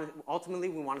 ultimately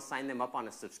we want to sign them up on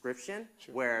a subscription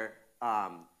where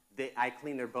I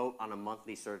clean their boat on a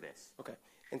monthly service. Okay,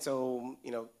 and so,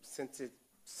 since it's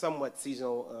somewhat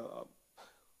seasonal,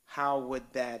 how would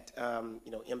that,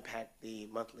 impact the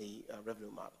monthly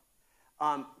revenue model?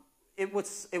 It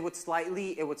would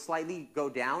slightly go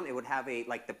down. It would have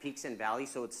like the peaks and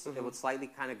valleys, so it would slightly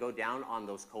kind of go down on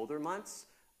those colder months.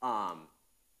 I'm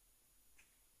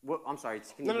sorry.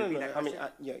 Can you repeat that question?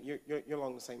 You're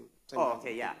along the same. Oh,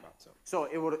 okay, yeah. So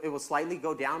it will slightly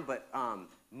go down, but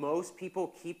most people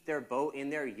keep their boat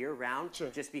in there year round,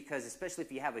 just because, especially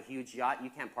if you have a huge yacht, you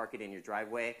can't park it in your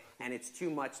driveway, and it's too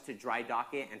much to dry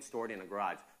dock it and store it in a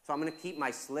garage. So I'm going to keep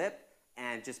my slip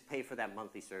and just pay for that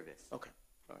monthly service. Okay.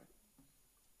 All right.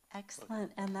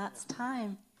 Excellent, and that's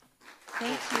time.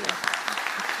 Thank you.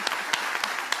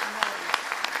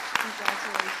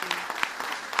 Congratulations.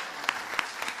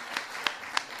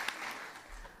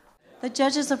 The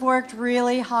judges have worked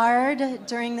really hard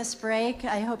during this break.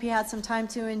 I hope you had some time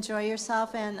to enjoy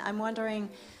yourself, and I'm wondering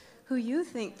who you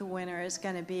think the winner is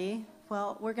going to be.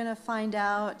 Well, we're going to find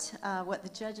out what the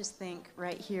judges think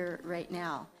right here, right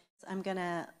now. I'm going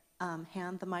to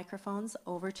hand the microphones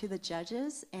over to the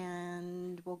judges,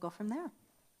 and we'll go from there.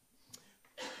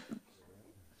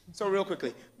 So real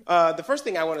quickly, the first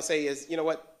thing I want to say is,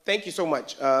 thank you so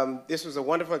much. This was a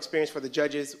wonderful experience for the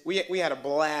judges. We had a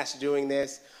blast doing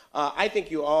this. I think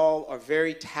you all are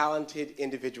very talented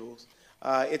individuals.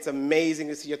 It's amazing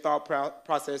to see your thought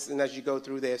process and as you go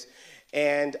through this.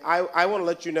 And I want to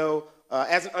let you know,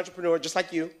 as an entrepreneur, just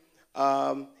like you,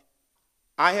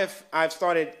 I've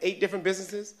started 8 different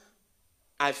businesses.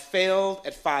 I've failed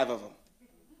at 5 of them.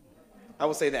 I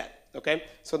will say that, okay?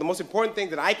 So the most important thing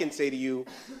that I can say to you,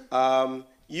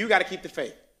 you got to keep the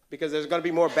faith, because there's going to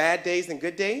be more bad days than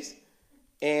good days.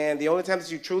 And the only times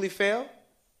that you truly fail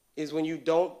is when you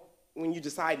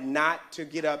decide not to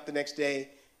get up the next day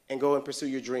and go and pursue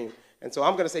your dream. And so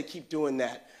I'm going to say keep doing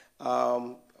that.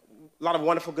 A lot of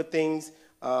wonderful good things,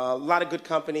 a lot of good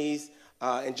companies,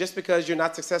 and just because you're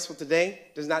not successful today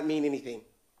does not mean anything.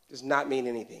 Does not mean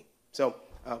anything. So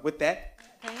with that.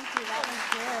 Thank you, that was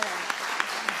good.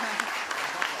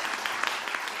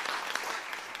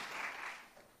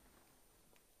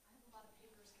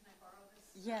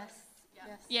 Yes.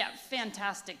 Yeah,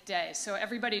 fantastic day. So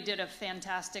everybody did a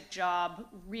fantastic job,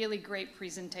 really great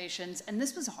presentations, and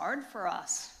this was hard for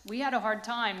us. We had a hard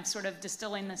time sort of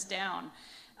distilling this down.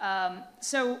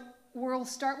 So we'll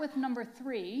start with number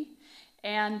 3,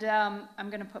 and I'm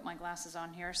going to put my glasses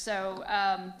on here. So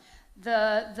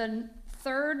the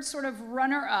third sort of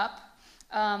runner-up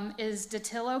is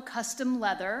Datillo Custom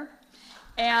Leather,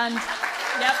 and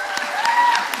yep.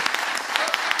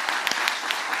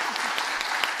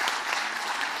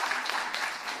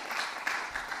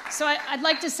 So I'd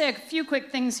like to say a few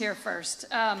quick things here first.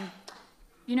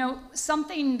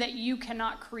 Something that you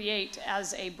cannot create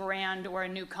as a brand or a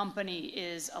new company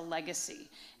is a legacy.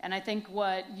 And I think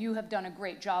what you have done a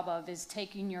great job of is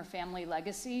taking your family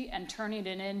legacy and turning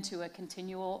it into a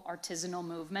continual artisanal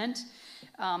movement.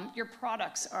 Your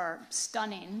products are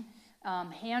stunning,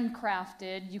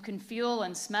 handcrafted. You can feel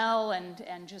and smell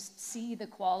and just see the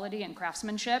quality and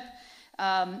craftsmanship.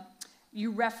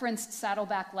 You referenced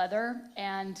saddleback leather,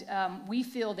 and we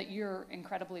feel that you're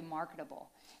incredibly marketable.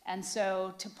 And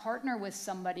so to partner with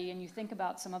somebody, and you think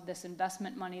about some of this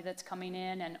investment money that's coming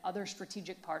in and other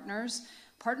strategic partners,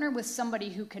 partner with somebody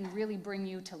who can really bring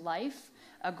you to life,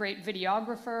 a great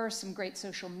videographer, some great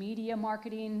social media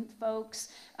marketing folks,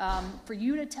 for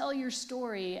you to tell your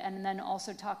story and then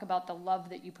also talk about the love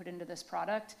that you put into this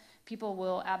product. People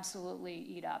will absolutely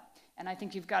eat up. And I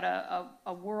think you've got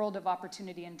a world of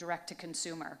opportunity in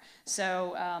direct-to-consumer.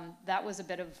 So that was a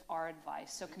bit of our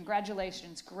advice. So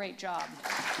congratulations, great job.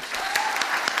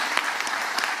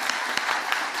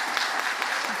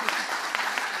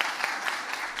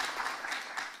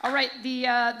 All right,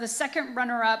 the second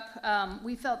runner-up,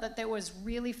 we felt that there was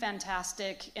really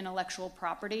fantastic intellectual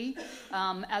property.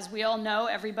 As we all know,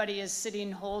 everybody is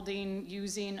sitting, holding,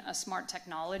 using a smart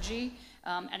technology.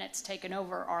 And it's taken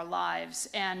over our lives.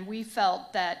 And we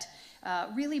felt that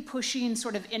really pushing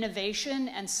sort of innovation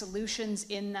and solutions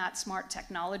in that smart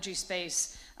technology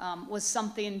space was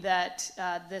something that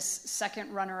this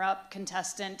second runner-up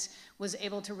contestant was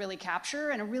able to really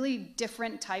capture, and a really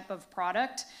different type of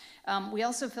product. We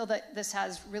also feel that this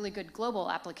has really good global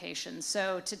applications.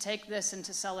 So to take this and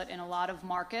to sell it in a lot of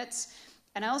markets.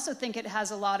 And I also think it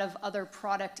has a lot of other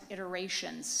product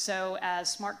iterations. So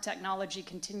as smart technology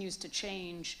continues to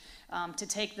change, to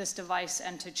take this device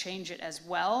and to change it as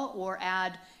well, or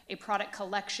add a product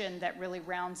collection that really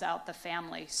rounds out the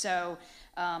family. So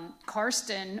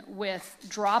Karsten with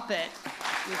Drop It,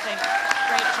 we think,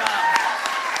 great job.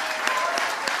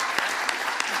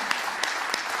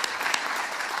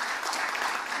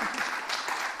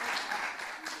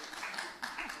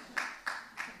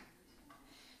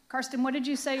 Karsten, what did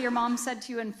you say your mom said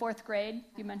to you in 4th grade?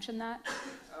 You mentioned that?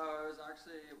 It was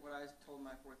actually what I told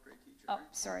my 4th grade teacher. Oh,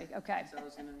 sorry, okay. So I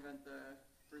was going to invent the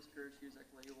first pair of shoes that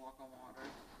could let you walk on water.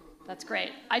 That's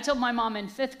great. I told my mom in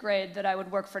 5th grade that I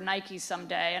would work for Nike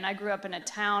someday, and I grew up in a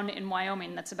town in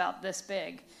Wyoming that's about this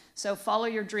big. So follow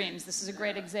your dreams. This is a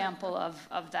great example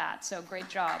of that, so great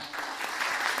job.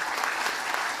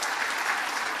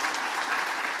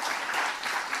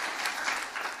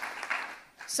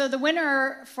 So the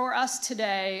winner for us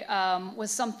today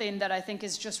was something that I think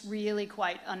is just really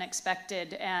quite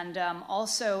unexpected, and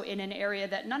also in an area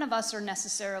that none of us are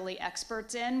necessarily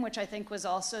experts in, which I think was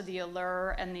also the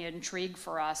allure and the intrigue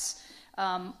for us.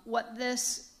 What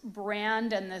this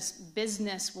brand and this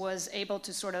business was able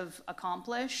to sort of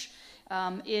accomplish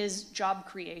is job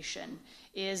creation,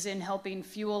 is in helping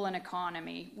fuel an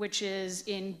economy, which is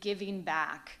in giving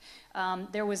back.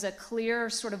 There was a clear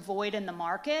sort of void in the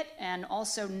market and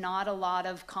also not a lot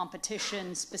of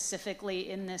competition specifically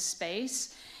in this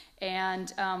space.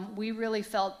 And we really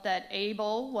felt that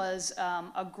Abel was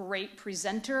a great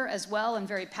presenter as well and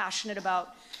very passionate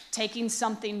about taking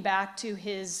something back to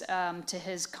his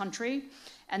country.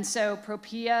 And so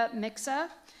Propia Mixa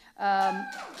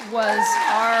was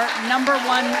our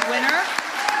 #1 winner.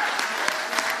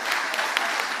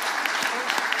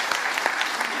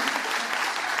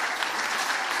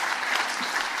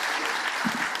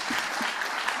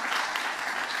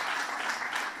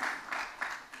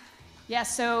 Yeah,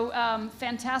 so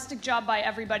fantastic job by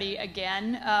everybody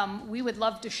again. We would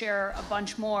love to share a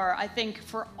bunch more. I think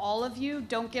for all of you,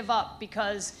 don't give up,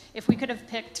 because if we could have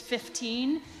picked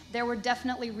 15, there were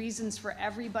definitely reasons for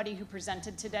everybody who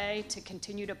presented today to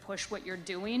continue to push what you're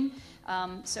doing.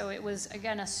 So it was,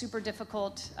 again, a super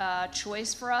difficult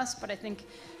choice for us, but I think,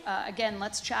 again,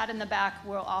 let's chat in the back.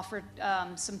 We'll offer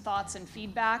some thoughts and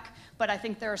feedback, but I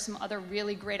think there are some other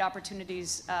really great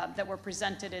opportunities that were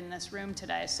presented in this room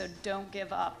today, so don't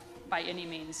give up by any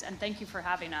means, and thank you for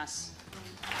having us.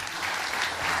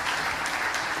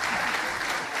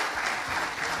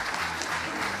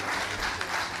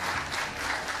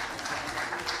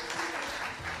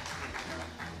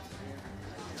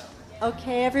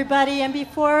 Okay, everybody, and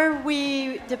before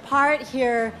we depart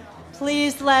here,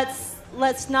 please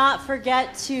let's not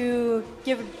forget to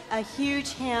give a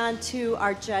huge hand to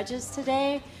our judges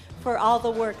today for all the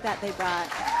work that they brought.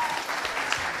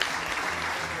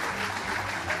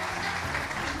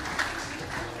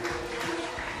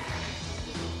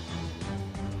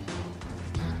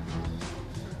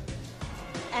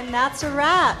 And that's a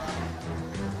wrap.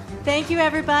 Thank you,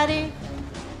 everybody.